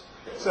counterparties.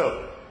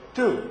 So,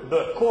 to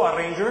the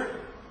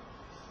co-arranger,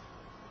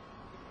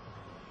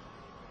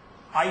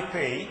 I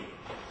pay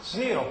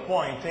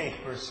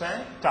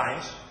 0.8%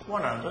 times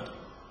 100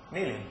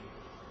 million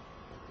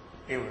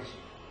euros.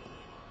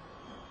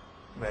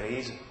 Very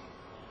easy.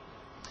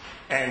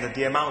 And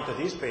the amount that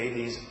is paid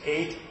is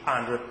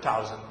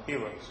 800,000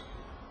 euros.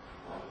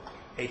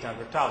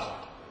 800,000.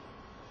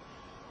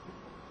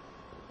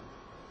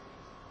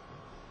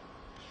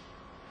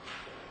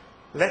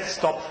 Let's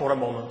stop for a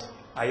moment.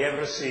 I have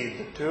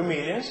received 2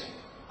 millions.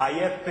 I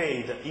have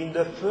paid in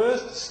the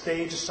first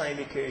stage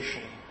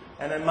syndication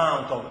an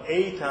amount of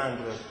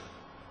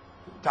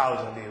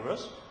 800,000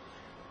 euros.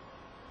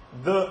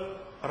 The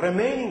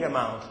remaining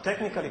amount,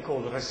 technically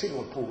called the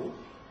residual pool,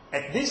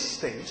 at this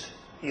stage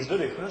is the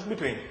difference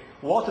between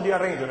what the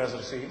arranger has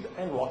received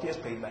and what he has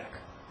paid back.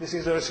 This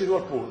is the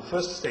residual pool,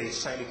 first stage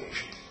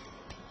syndication.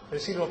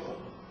 Residual pool.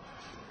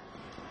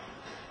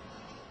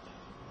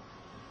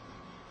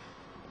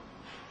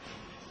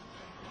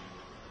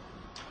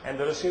 And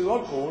the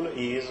residual pool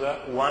is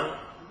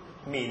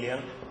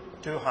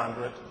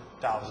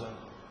 1,200,000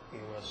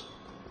 euros.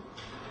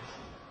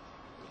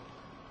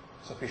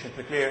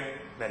 Sufficiently clear?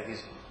 Very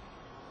easy.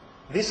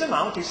 This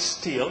amount is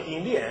still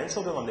in the hands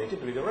of the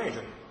mandated lead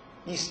arranger.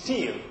 He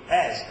still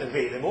has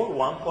available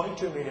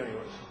 1.2 million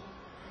euros.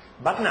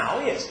 But now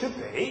he has to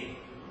pay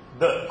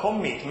the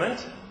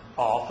commitment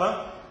of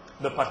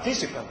the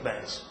participant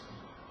banks.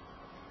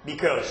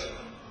 Because,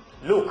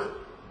 look,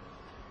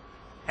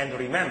 and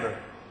remember,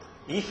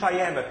 if I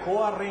am a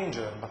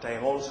co-arranger, but I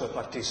am also a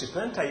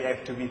participant, I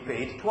have to be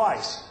paid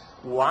twice.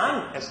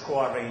 One as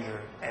co-arranger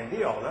and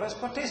the other as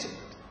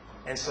participant.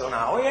 And so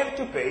now I have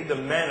to pay the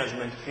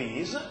management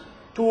fees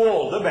to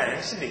all the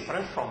banks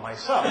different from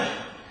myself.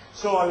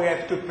 So I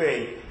have to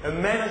pay a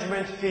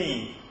management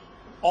fee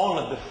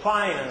on the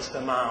financed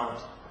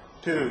amount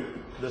to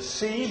the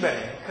C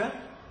bank,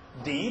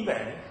 D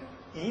bank,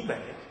 E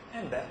bank,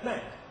 and F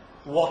bank.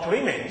 What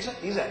remains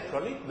is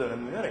actually the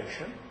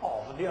remuneration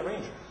of the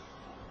arranger.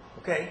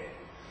 Okay?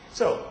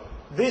 So,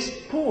 this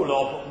pool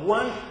of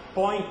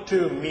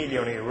 1.2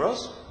 million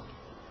euros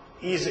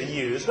is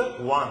used,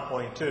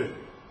 1.2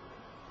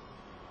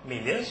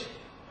 millions,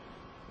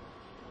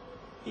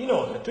 in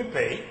order to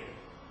pay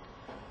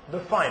the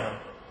final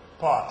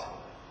part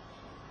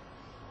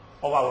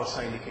of our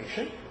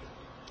syndication.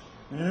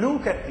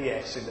 Look at the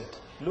accident.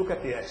 Look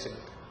at the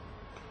accident.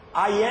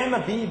 I am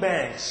a B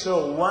bank,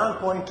 so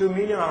 1.2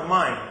 million are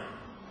mine.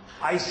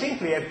 I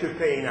simply have to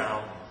pay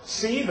now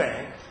C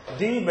bank,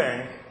 D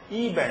bank,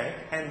 E bank,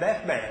 and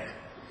F bank.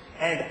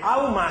 And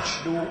how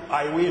much do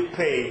I will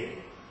pay?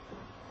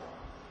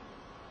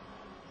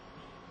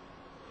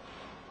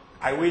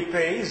 I will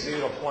pay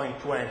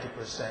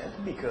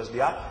 0.20% because the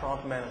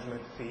upfront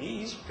management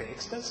fee is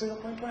fixed at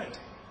 0.20.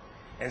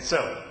 And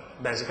so,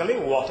 basically,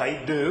 what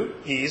I do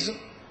is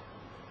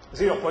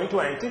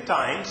 0.20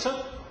 times,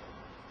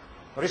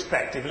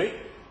 respectively,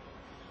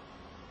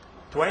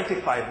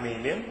 25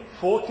 million,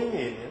 40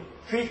 million,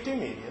 50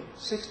 million,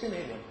 60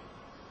 million.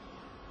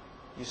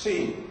 You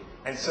see?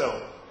 And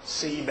so,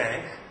 C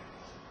bank,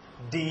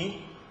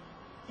 D,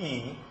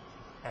 E,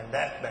 and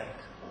F bank.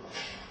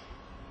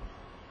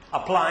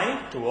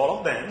 Applying to all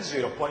of them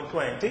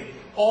 0.20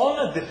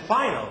 on the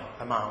final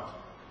amount.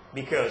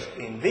 Because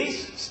in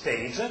this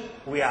stage,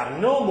 we are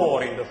no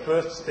more in the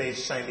first stage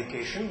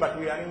syndication, but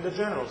we are in the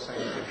general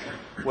syndication,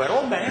 where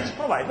all banks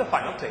provide the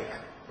final take.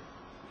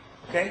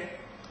 Okay?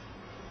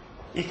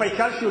 If I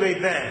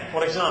calculate then,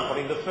 for example,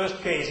 in the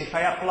first case, if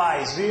I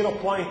apply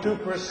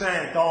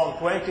 0.2% on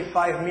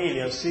 25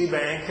 million C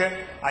bank,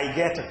 I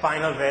get a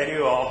final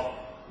value of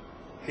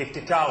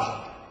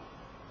 50,000.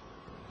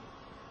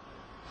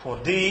 For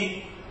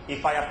D,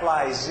 if I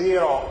apply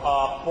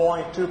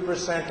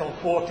 0.2% on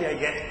 40, I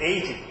get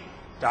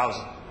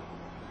 80,000.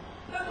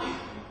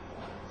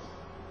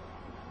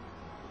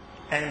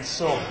 And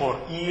so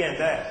for E and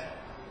F.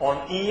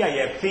 On E,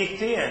 I have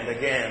 50, and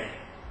again,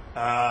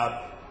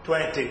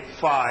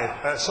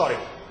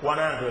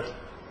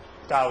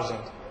 100,000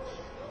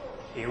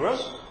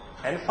 euros.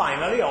 And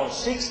finally, on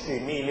 60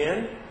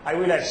 million, I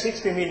will have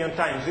 60 million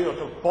times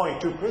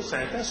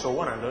 0.2%, and so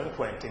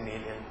 120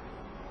 million.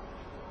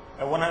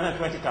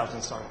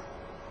 120,000, sorry.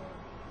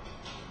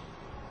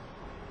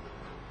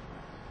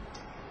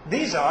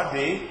 These are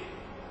the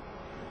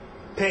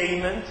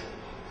payment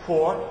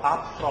for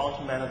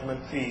upfront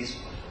management fees.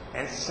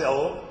 And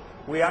so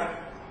we are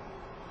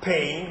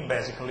paying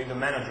basically the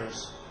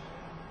managers.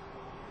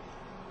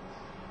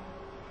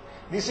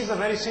 This is a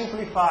very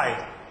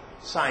simplified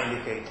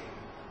syndicate.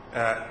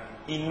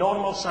 In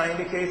normal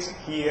syndicates,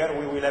 here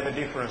we will have a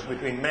difference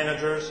between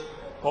managers,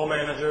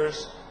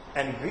 co-managers,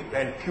 and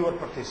pure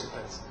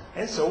participants.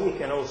 And so we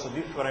can also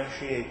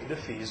differentiate the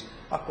fees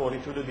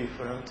according to the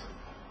different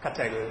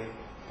category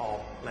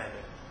of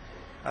lending.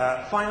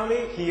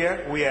 Finally,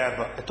 here we have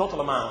a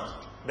total amount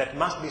that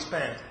must be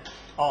spent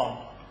of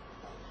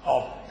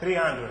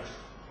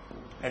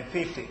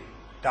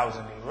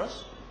 350,000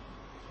 euros.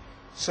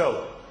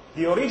 So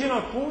the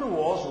original pool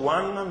was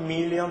 1.2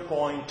 million.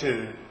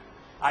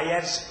 I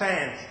have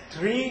spent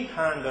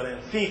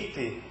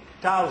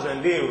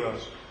 350,000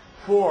 euros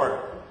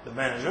for the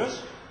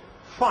managers.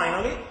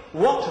 Finally,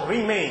 what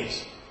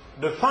remains,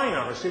 the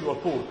final residual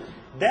pool,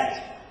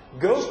 that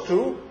goes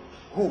to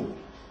who?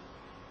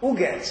 Who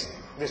gets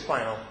this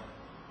final?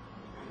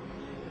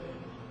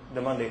 The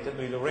mandated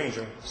lead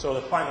arranger. So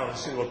the final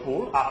residual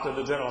pool, after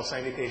the general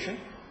syndication,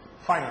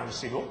 final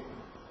residual,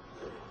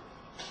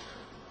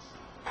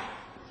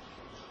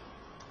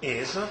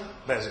 is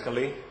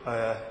basically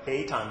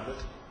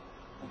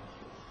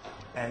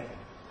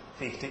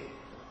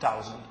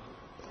 850,000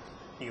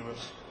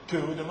 euros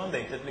to the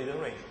mandated lead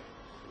arranger.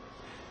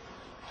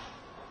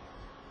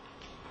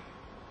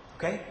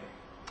 Okay?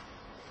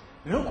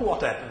 Look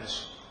what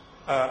happens.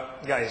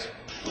 Guys,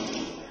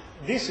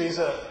 this is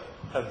a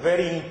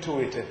very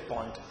intuitive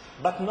point,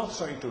 but not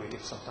so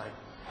intuitive sometimes.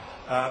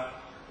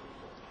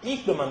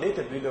 If the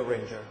mandated lead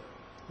arranger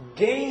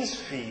gains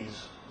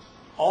fees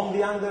on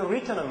the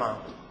underwritten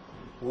amount,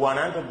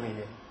 100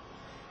 million,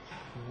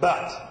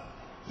 but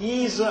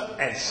is,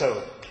 and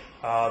so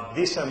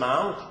this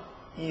amount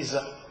is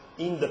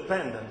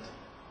independent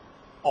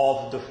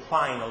of the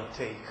final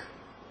take,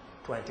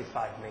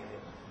 25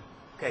 million.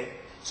 Okay?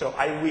 So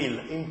I will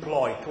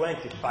employ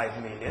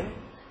 25 million,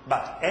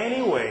 but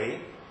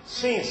anyway,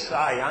 since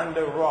I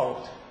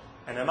underwrote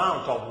an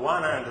amount of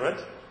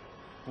 100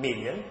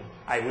 million,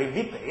 I will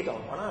be paid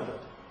on 100,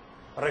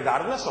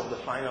 regardless of the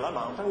final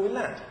amount I will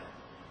lend.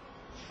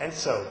 And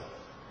so,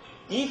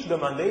 if the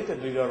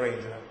mandated lead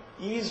arranger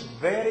is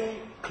very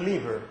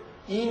clever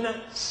in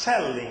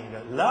selling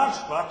a large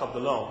part of the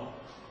loan,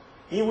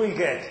 he will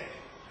get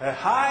a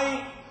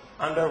high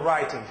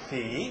underwriting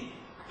fee,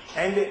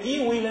 and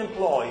he will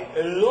employ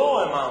a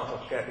low amount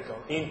of capital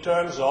in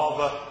terms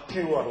of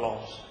pure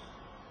loans.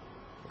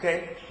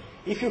 Okay?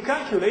 If you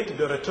calculate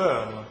the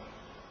return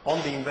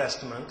on the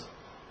investment,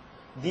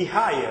 the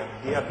higher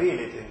the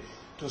ability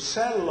to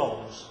sell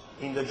loans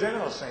in the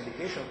general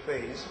syndication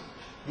phase,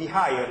 the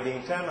higher the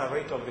internal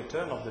rate of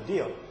return of the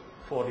deal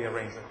for the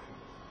arranger.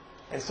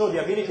 And so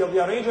the ability of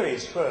the arranger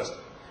is, first,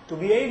 to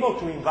be able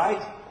to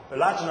invite a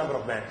large number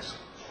of banks.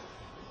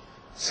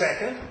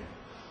 Second,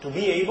 to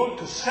be able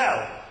to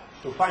sell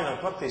to final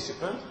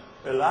participants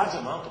a large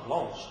amount of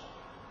loans.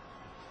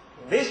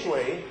 In this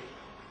way,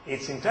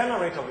 its internal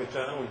rate of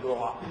return will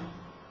go up,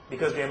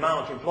 because the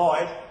amount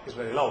employed is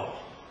very low.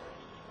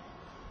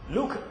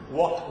 Look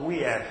what we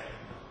have.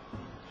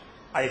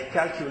 I've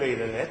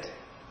calculated it,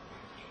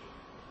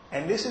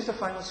 and this is the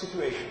final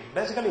situation.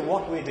 Basically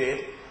what we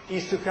did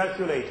is to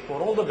calculate for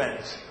all the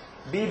banks,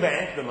 B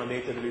bank, the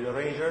mandated lead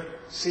arranger,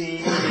 C,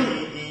 D,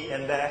 E,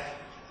 and F,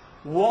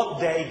 what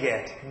they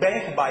get,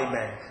 bank by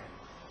bank.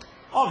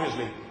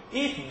 Obviously,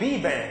 if B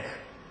bank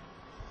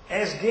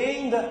has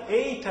gained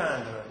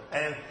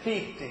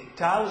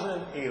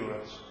 850,000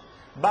 euros,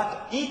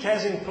 but it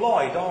has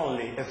employed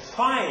only a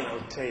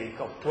final take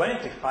of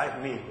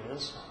 25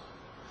 millions,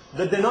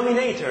 the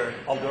denominator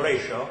of the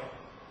ratio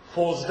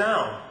falls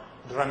down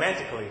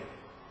dramatically,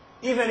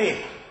 even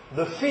if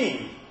the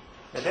fee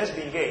that has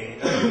been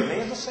gained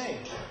remains the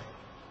same.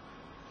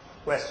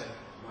 Question?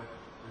 But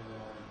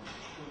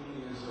 2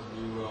 million of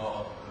euro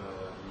of the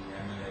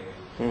MLA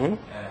Mm-hmm.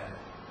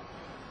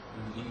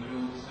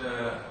 includes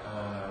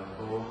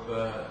both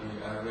the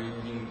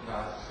arranging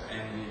tasks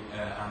and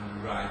the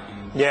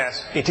underwriting.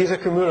 Yes, it is a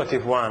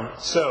cumulative one.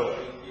 So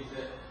Is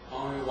it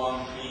only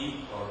one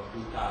fee or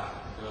two tasks,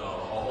 or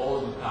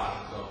all the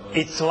tasks? Of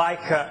it's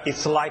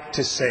like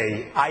to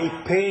say, I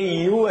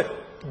pay you a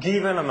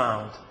given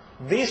amount.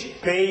 This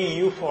pay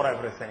you for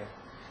everything.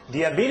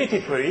 The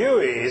ability for you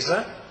is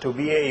to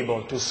be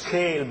able to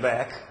scale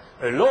back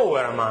a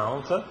lower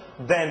amount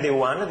than the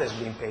one that has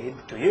been paid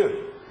to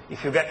you.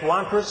 If you get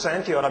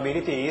 1%, your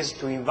ability is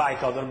to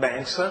invite other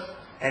banks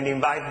and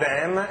invite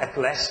them at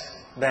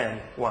less than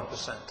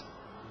 1%.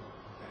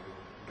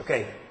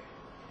 Okay?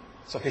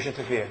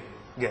 Sufficiently clear?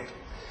 Good.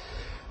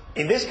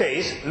 In this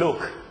case,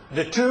 look,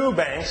 the two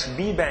banks,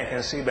 B bank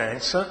and C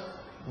banks,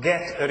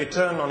 get a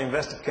return on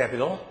invested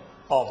capital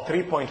of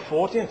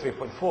 3.40 and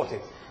 3.40,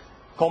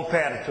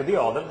 compared to the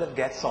other that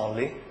gets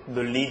only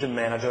the lead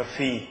manager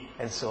fee,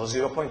 and so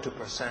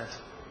 0.2%.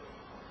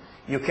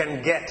 You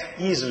can get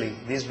easily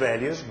these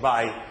values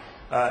by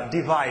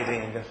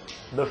dividing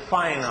the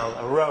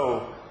final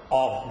row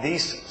of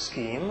this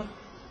scheme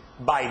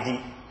by the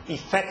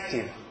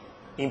effective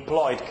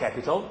employed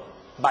capital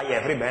by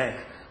every bank.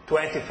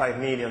 25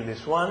 million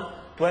this one,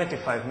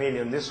 25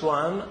 million this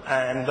one,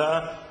 and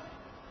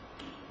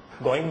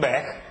going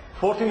back,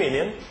 40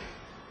 million,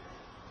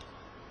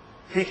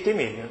 50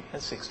 million,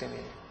 and 60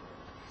 million.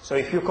 So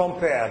if you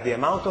compare the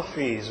amount of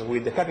fees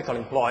with the capital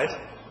employed,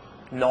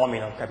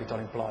 nominal capital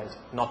employed,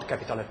 not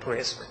capital at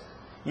risk,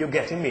 you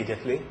get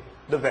immediately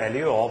the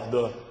value of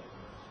the,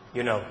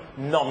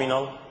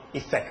 nominal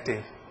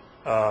effective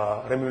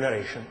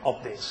remuneration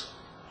of this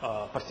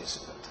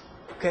participant.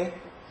 Okay?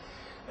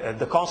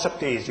 The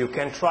concept is you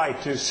can try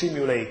to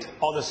simulate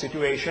other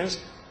situations.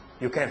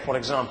 You can, for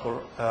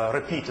example,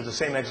 repeat the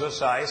same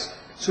exercise,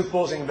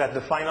 supposing that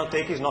the final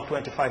take is not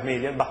 25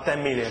 million, but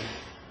 10 million.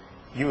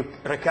 You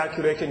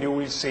recalculate and you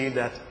will see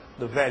that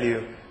the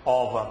value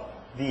of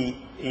the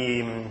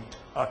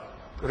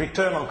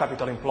return on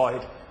capital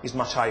employed is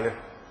much higher.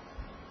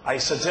 I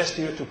suggest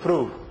you to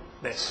prove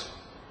this.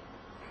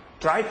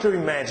 Try to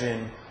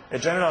imagine a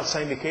general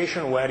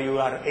syndication where you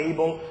are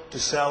able to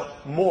sell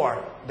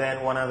more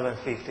than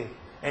 150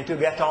 and to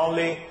get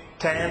only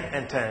 10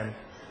 and 10.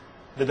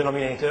 The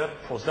denominator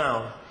falls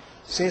down.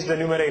 Since the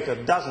numerator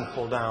doesn't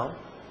fall down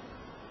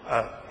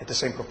at the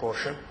same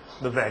proportion,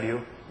 the value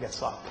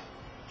gets up.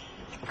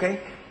 Okay?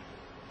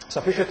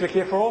 Sufficiently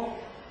clear for all?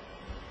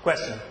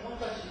 Question? One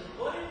question.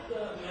 What if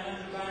the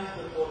manager banks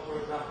report, for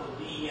example,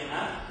 D and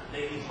F,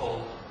 they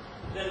default?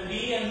 Then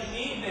B and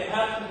C, they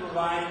have to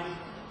provide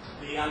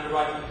the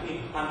underwriting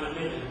fee, 100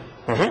 million.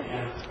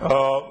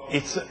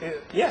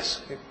 Mm-hmm.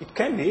 Yes, it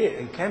can be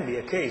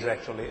a case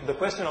actually. The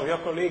question of your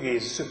colleague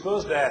is,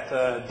 suppose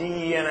that D,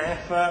 E, and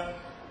F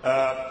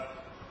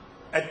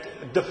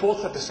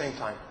defaults at the same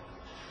time.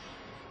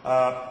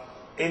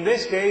 In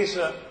this case,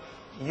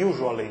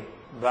 usually,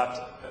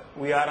 but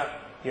we are,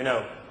 in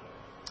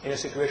a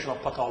situation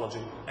of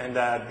pathology, and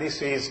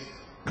this is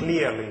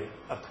clearly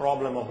a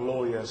problem of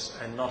lawyers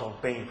and not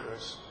of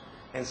bankers.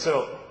 And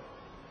so,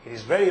 it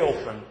is very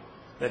often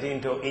that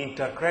into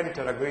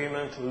intercreditor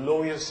agreement,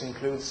 lawyers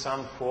include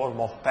some form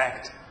of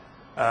pact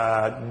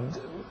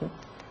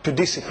to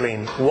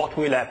discipline what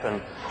will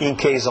happen in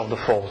case of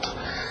default.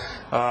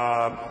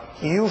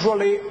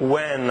 Usually,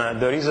 when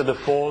there is a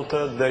default,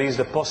 there is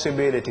the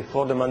possibility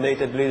for the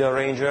mandated lead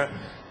arranger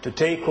to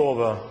take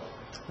over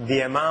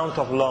the amount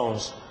of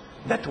loans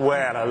that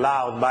were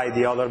allowed by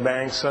the other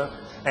banks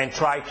and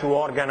try to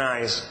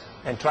organize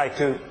and try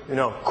to,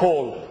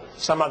 call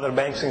some other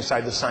banks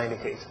inside the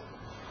syndicate.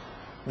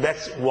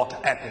 That's what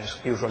happens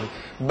usually.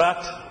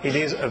 But it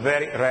is a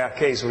very rare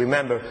case.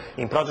 Remember,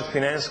 in project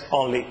finance,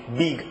 only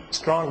big,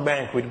 strong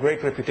banks with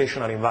great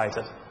reputation are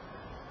invited.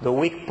 The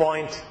weak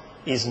point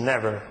is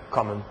never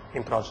common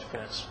in project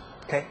finance.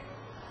 Okay?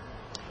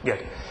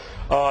 Good.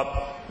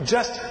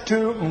 Just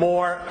two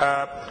more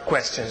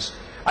questions.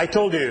 I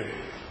told you,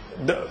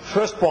 the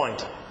first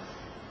point,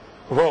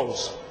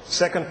 roles.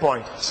 Second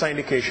point,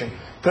 syndication.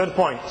 Third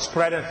point,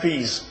 spread and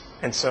fees.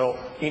 And so,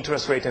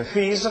 interest rate and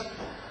fees.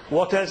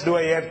 What else do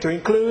I have to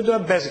include?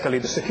 Basically,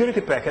 the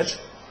security package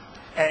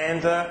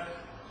and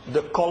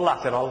the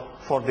collateral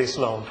for this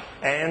loan.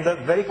 And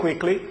very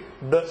quickly,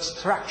 the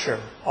structure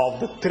of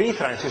the three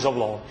tranches of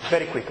loan.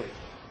 Very quickly.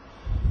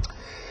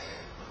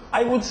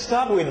 I would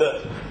start with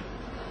the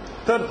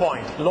third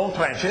point, loan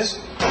tranches.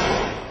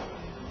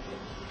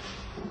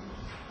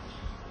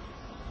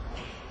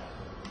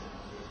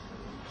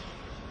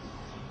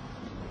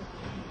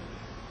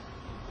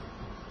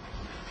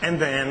 And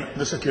then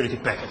the security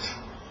package.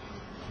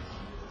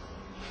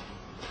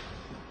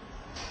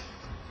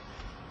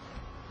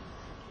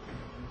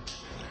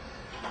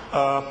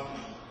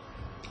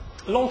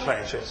 Loan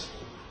tranches.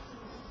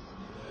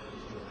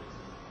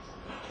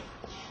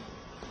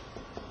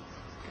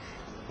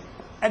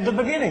 At the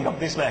beginning of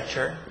this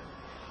lecture,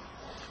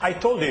 I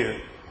told you,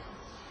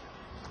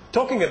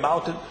 talking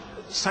about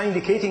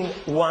syndicating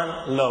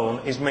one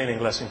loan is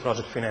meaningless in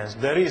project finance.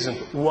 There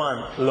isn't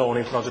one loan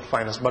in project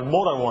finance, but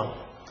more than one.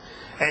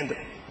 And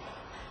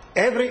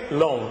every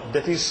loan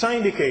that is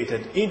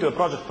syndicated into a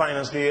project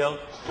finance deal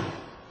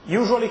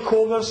usually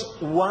covers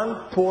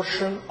one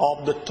portion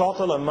of the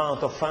total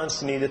amount of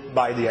funds needed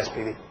by the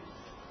SPV.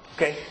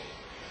 Okay?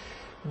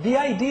 The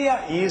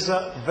idea is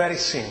very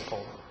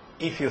simple,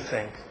 if you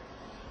think,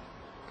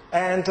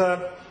 and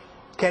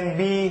can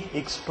be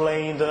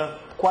explained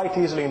quite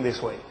easily in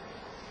this way.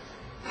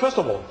 First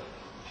of all,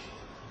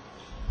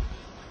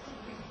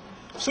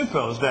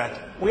 suppose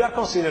that we are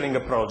considering a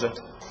project,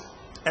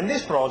 and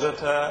this project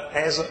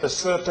has a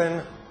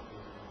certain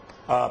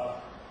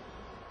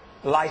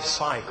life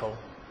cycle.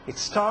 It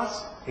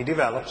starts, it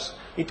develops,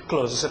 it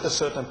closes at a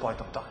certain point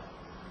of time.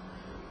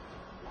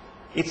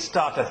 It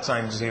starts at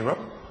time 0.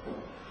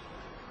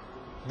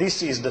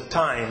 This is the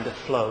time that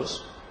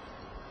flows.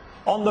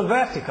 On the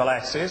vertical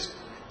axis,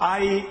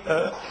 I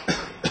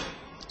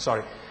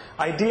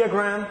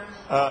diagram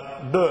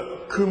the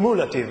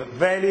cumulative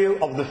value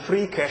of the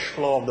free cash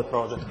flow of the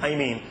project. I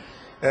mean,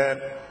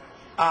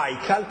 I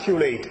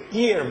calculate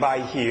year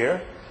by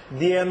year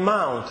the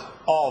amount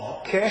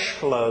of cash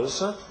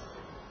flows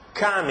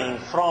coming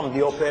from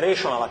the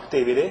operational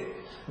activity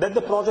that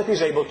the project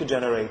is able to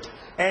generate.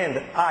 And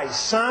I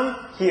sum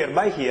year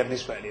by year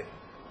this value.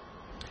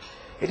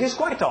 It is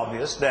quite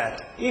obvious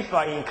that if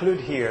I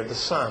include here the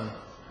sum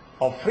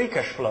of free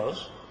cash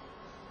flows,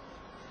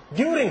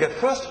 during the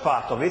first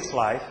part of its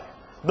life,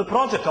 the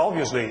project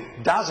obviously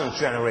doesn't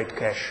generate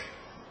cash.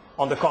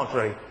 On the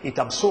contrary, it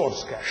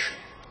absorbs cash.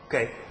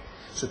 Okay?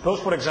 Suppose,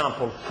 for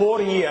example,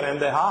 4 years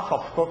and a half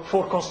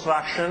for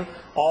construction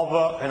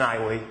of an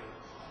highway,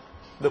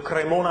 the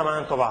Cremona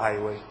Mantova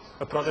highway,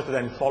 a project that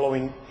I'm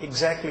following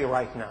exactly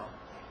right now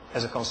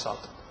as a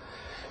consultant.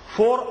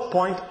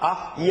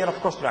 4.5 years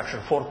of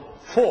construction. For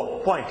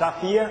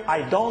 4.5 years,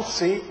 I don't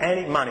see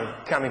any money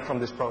coming from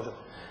this project.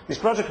 This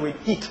project will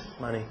eat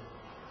money.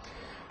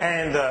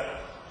 And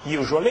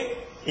usually,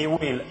 it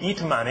will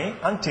eat money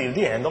until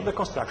the end of the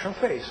construction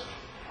phase.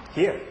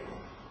 Here.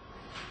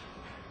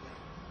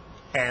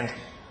 End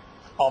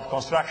of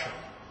construction.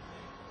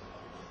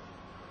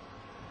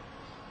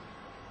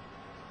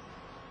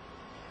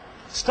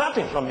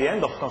 Starting from the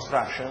end of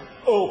construction,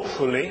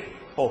 hopefully,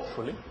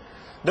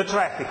 the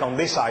traffic on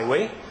this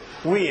highway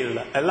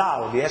will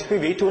allow the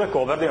SPV to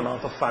recover the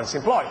amount of funds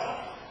employed.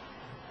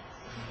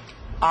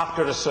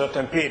 After a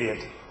certain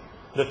period,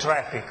 the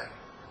traffic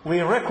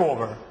will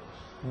recover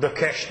the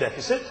cash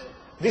deficit.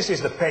 This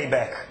is the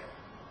payback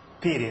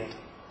period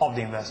of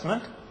the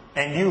investment,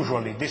 and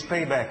usually this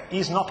payback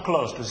is not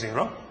close to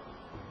 0.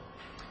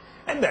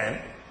 And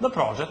then the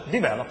project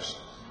develops.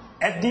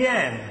 At the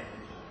end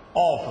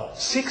of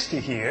 60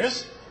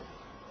 years,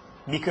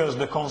 because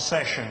the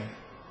concession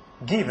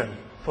given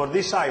for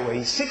this highway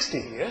is 60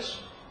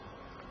 years,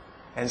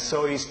 and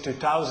so is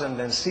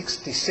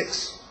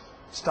 2066,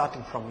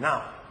 starting from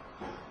now.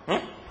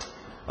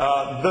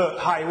 The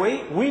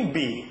highway will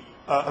be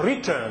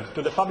returned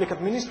to the public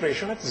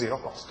administration at 0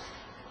 cost,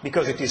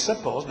 because it is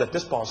supposed that the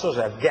sponsors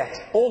have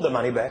get all the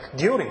money back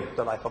during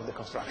the life of the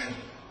construction.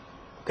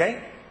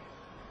 Okay?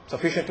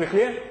 Sufficiently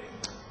clear?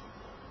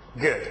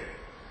 Good.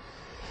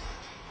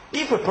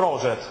 If a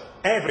project,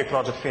 every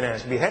project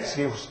finance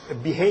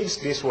behaves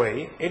this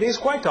way, it is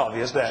quite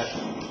obvious that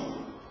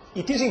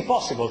it is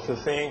impossible to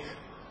think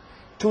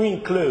to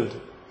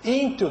include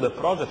into the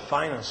project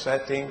finance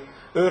setting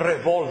a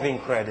revolving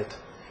credit.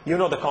 You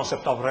know the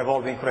concept of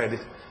revolving credit.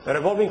 A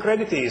revolving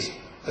credit is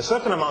a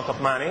certain amount of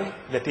money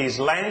that is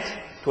lent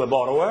to a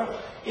borrower.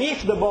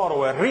 If the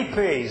borrower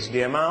repays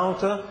the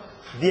amount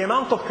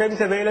of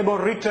credit available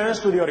returns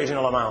to the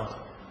original amount.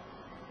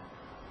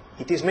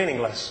 It is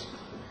meaningless.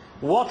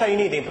 What I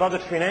need in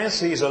project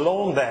finance is a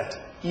loan that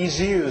is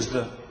used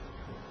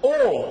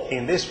all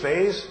in this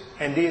phase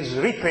and is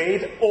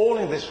repaid all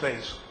in this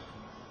phase.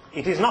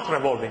 It is not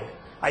revolving.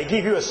 I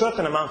give you a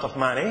certain amount of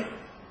money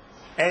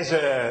as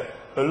a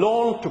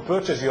loan to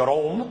purchase your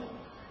home.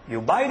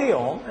 You buy the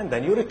home and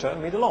then you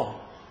return me the loan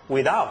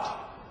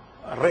without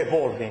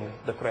revolving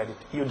the credit.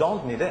 You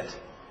don't need it.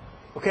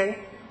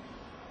 Okay?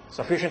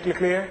 Sufficiently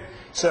clear?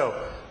 So,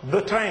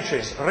 the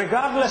tranches,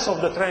 regardless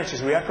of the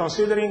tranches we are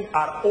considering,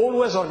 are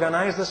always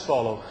organized as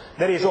follows.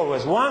 There is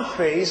always one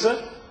phase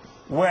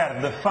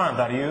where the funds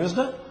are used,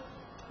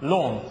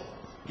 loan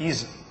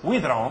is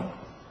withdrawn,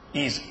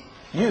 is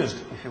used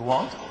if you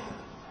want.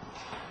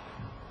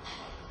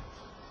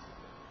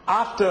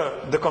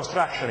 After the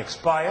construction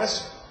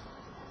expires,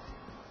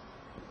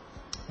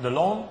 the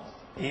loan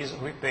is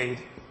repaid.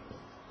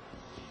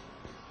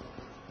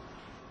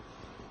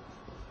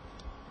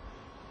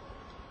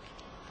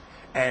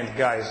 And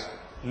guys,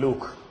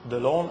 look, the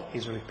loan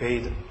is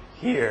repaid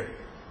here.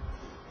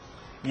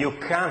 You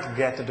can't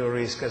get the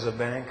risk as a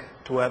bank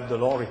to have the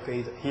loan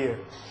repaid here.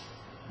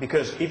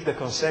 Because if the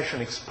concession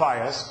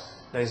expires,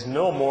 there is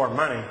no more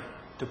money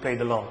to pay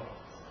the loan.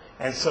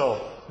 And so,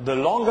 the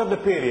longer the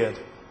period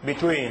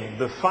between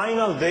the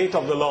final date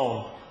of the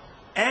loan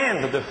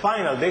and the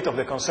final date of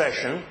the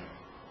concession,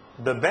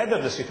 the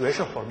better the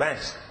situation for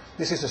banks.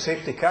 This is a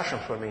safety cushion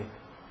for me.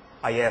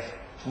 I have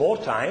more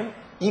time,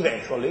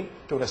 eventually,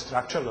 to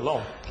restructure the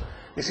loan.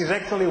 This is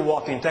actually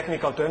what, in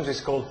technical terms,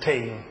 is called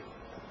tail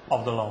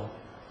of the loan.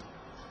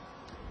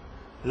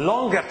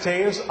 Longer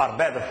tails are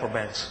better for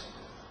banks.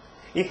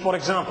 If, for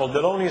example,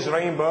 the loan is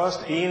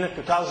reimbursed in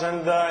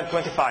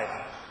 2025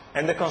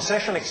 and the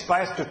concession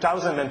expires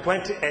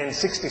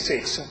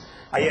 2066,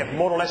 I have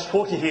more or less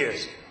 40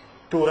 years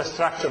to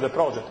restructure the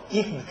project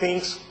if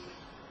things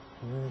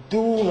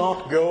do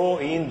not go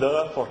in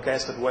the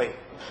forecasted way.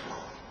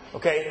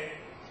 Okay?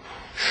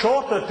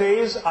 Shorter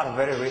tails are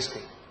very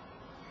risky.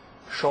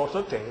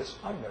 Shorter tails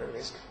are very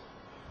risky.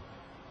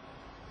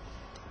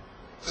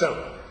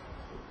 So,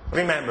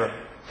 remember,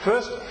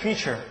 first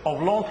feature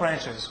of loan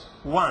tranches,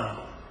 1,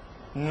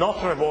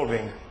 not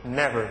revolving,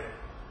 never.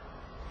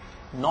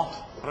 Not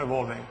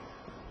revolving.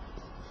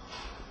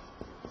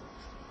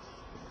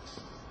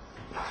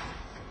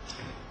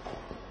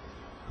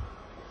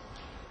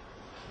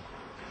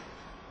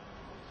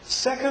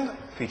 Second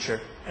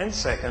feature and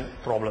second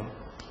problem.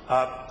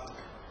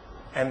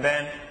 And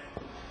then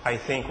I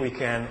think we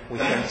can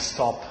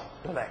stop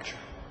the lecture.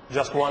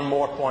 Just one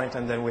more point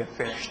and then we're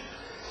finished.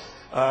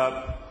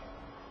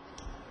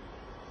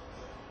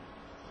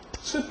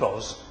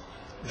 Suppose,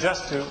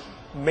 just to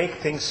make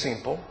things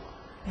simple,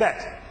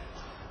 that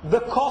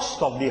the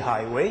cost of the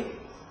highway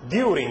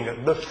during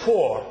the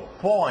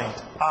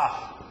 4.5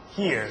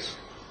 years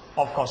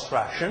of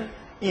construction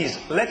is,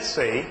 let's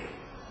say,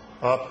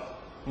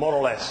 more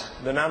or less,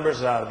 the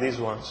numbers are these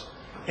ones,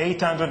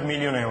 800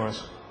 million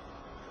euros.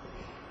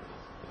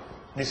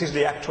 This is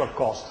the actual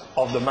cost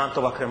of the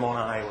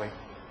Mantova-Cremona highway,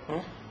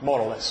 more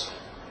or less.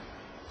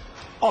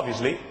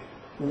 Obviously,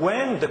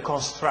 when the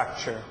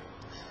constructor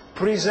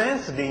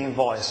presents the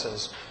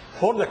invoices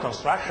for the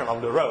construction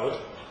of the road,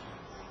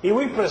 he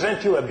will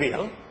present you a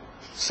bill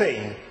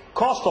saying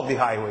cost of the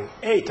highway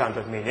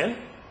 800 million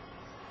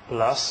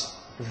plus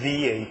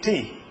VAT,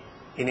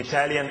 in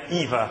Italian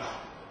IVA.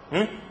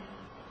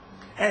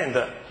 And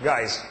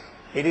guys,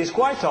 it is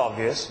quite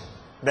obvious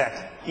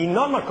that in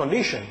normal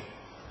condition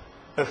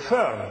a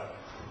firm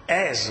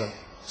has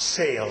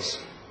sales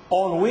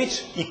on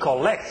which he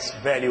collects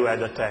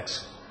value-added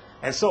tax.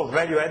 And so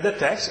value-added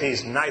tax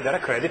is neither a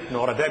credit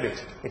nor a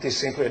debit. It is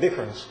simply a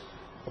difference.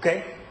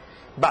 Okay?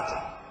 But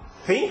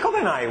think of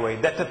an highway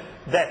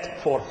that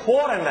for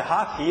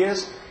 4.5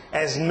 years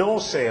has no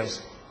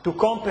sales to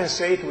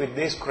compensate with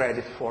this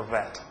credit for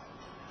VAT.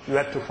 You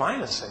have to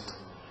finance it.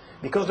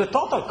 Because the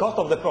total cost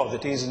of the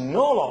project is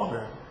no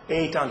longer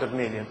 800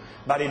 million,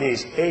 but it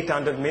is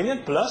 800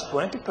 million plus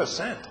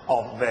 20%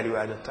 of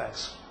value-added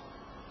tax.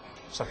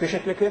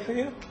 Sufficiently clear for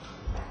you?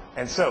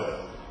 And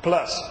so,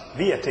 plus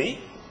VAT,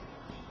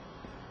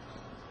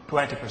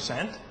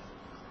 20%,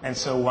 and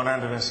so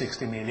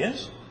 160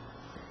 millions.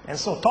 And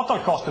so total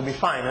cost to be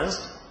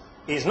financed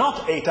is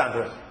not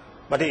 800,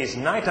 but it is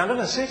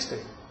 960.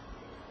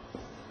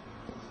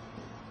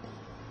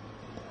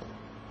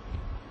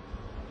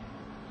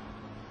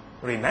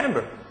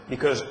 Remember,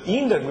 because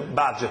in the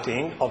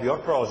budgeting of your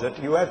project,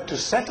 you have to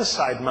set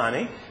aside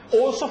money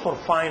also for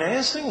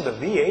financing the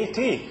VAT.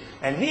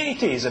 And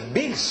VAT is a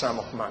big sum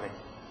of money.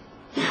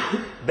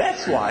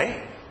 That's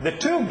why the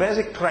two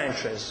basic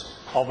tranches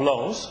of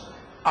loans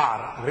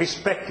are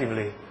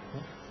respectively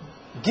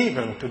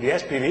given to the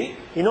SPV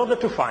in order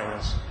to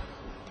finance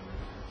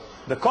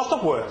the cost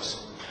of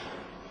works,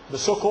 the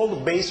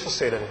so-called base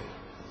facility,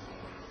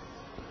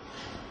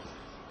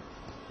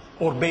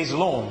 or base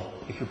loan,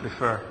 if you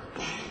prefer.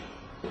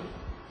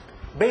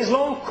 Base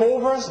loan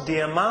covers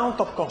the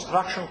amount of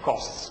construction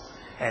costs,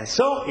 and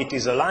so it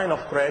is a line of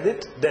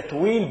credit that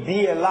will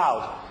be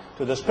allowed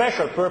to the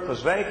special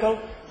purpose vehicle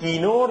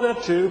in order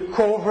to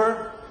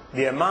cover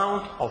the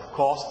amount of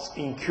costs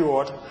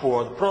incurred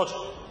for the project.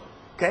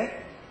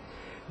 Okay?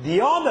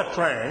 The other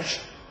tranche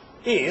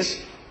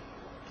is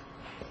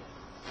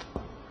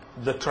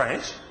the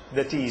tranche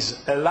that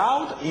is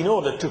allowed in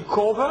order to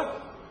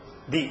cover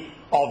the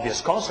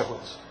obvious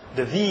consequence,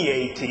 the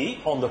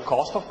VAT on the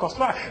cost of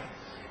construction.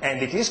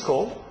 And it is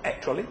called,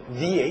 actually,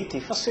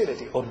 VAT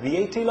facility or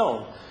VAT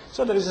loan.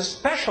 So there is a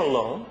special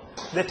loan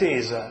that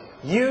is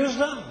used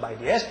by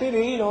the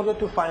SPV in order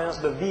to finance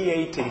the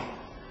VAT.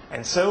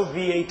 And so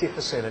VAT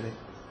facility.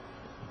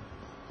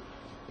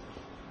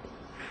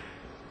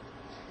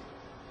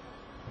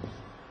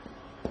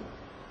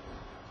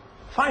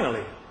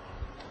 Finally,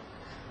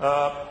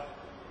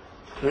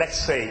 let's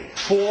say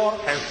 4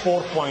 and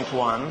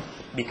 4.1,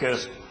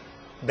 because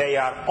they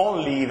are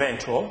only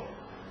eventual.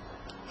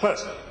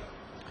 First,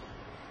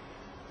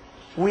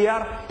 we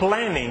are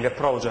planning a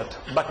project,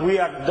 but we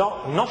are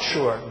not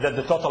sure that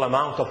the total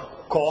amount of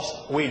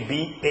cost will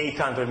be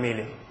 800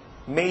 million.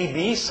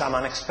 Maybe some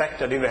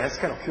unexpected events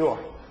can occur.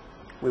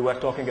 We were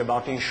talking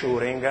about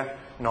insuring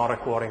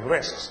non-recurring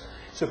risks.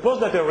 Suppose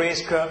that a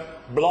risk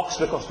blocks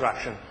the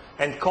construction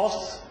and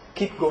costs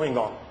keep going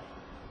on.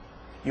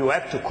 You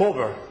have to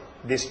cover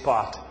this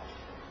part.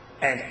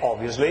 And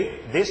obviously,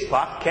 this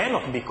part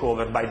cannot be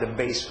covered by the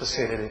base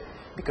facility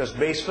because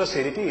base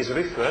facility is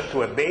referred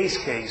to a base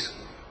case,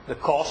 the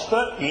cost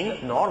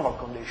in normal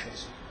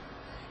conditions.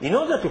 In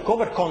order to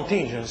cover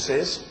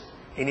contingencies,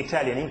 in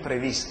Italian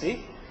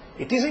imprevisti,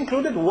 it is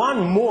included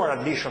one more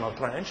additional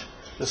tranche,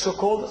 the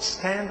so-called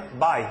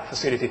standby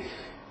facility.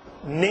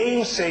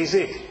 Name says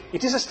it.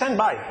 It is a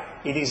standby.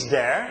 It is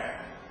there,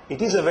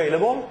 it is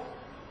available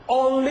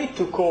only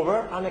to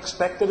cover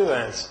unexpected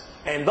events,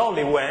 and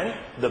only when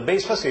the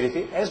base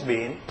facility has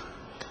been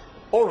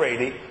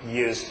already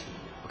used.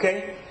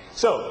 Okay?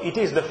 So it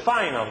is the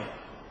final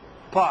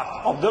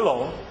part of the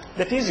loan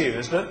that is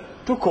used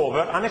to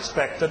cover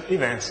unexpected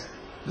events,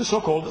 the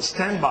so-called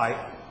standby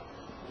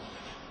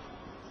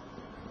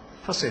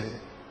facility.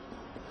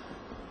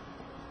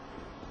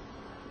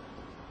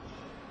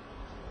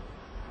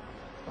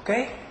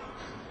 Okay?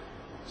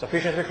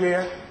 Sufficiently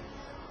clear?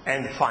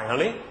 And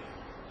finally,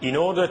 in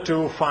order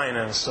to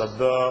finance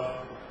the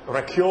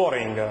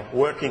recurring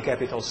working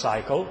capital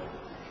cycle,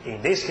 in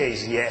this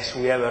case, yes,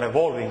 we have a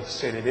revolving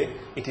facility.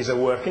 It is a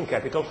working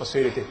capital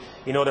facility.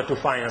 In order to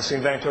finance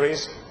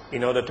inventories,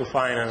 in order to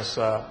finance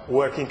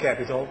working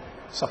capital,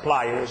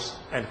 suppliers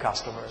and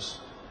customers.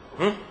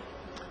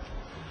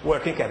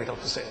 Working capital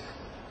facility.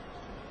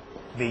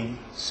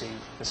 VC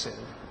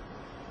facility.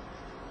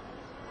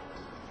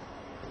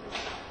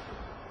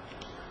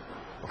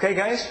 Okay,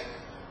 guys?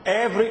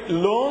 Every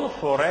loan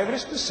for every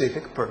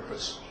specific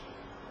purpose.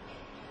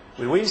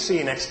 We will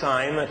see next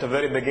time, at the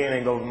very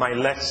beginning of my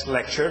next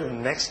lecture,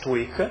 next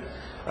week,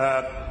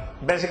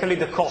 basically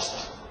the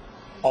cost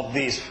of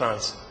these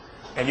funds.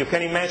 And you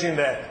can imagine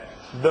that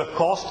the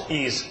cost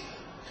is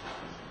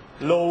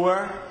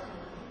lower,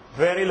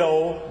 very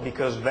low,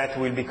 because that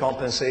will be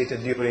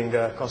compensated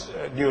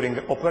during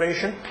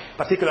operation,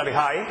 particularly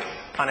high,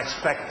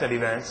 unexpected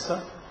events,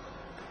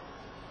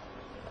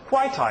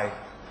 quite high,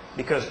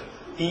 because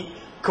it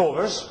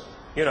covers,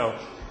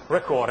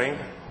 recurring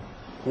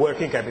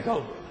working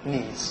capital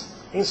needs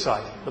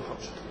inside the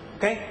project.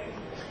 Okay?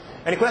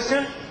 Any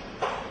question?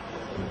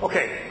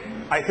 Okay.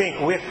 I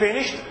think we're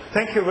finished.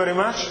 Thank you very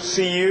much.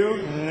 See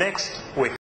you next week.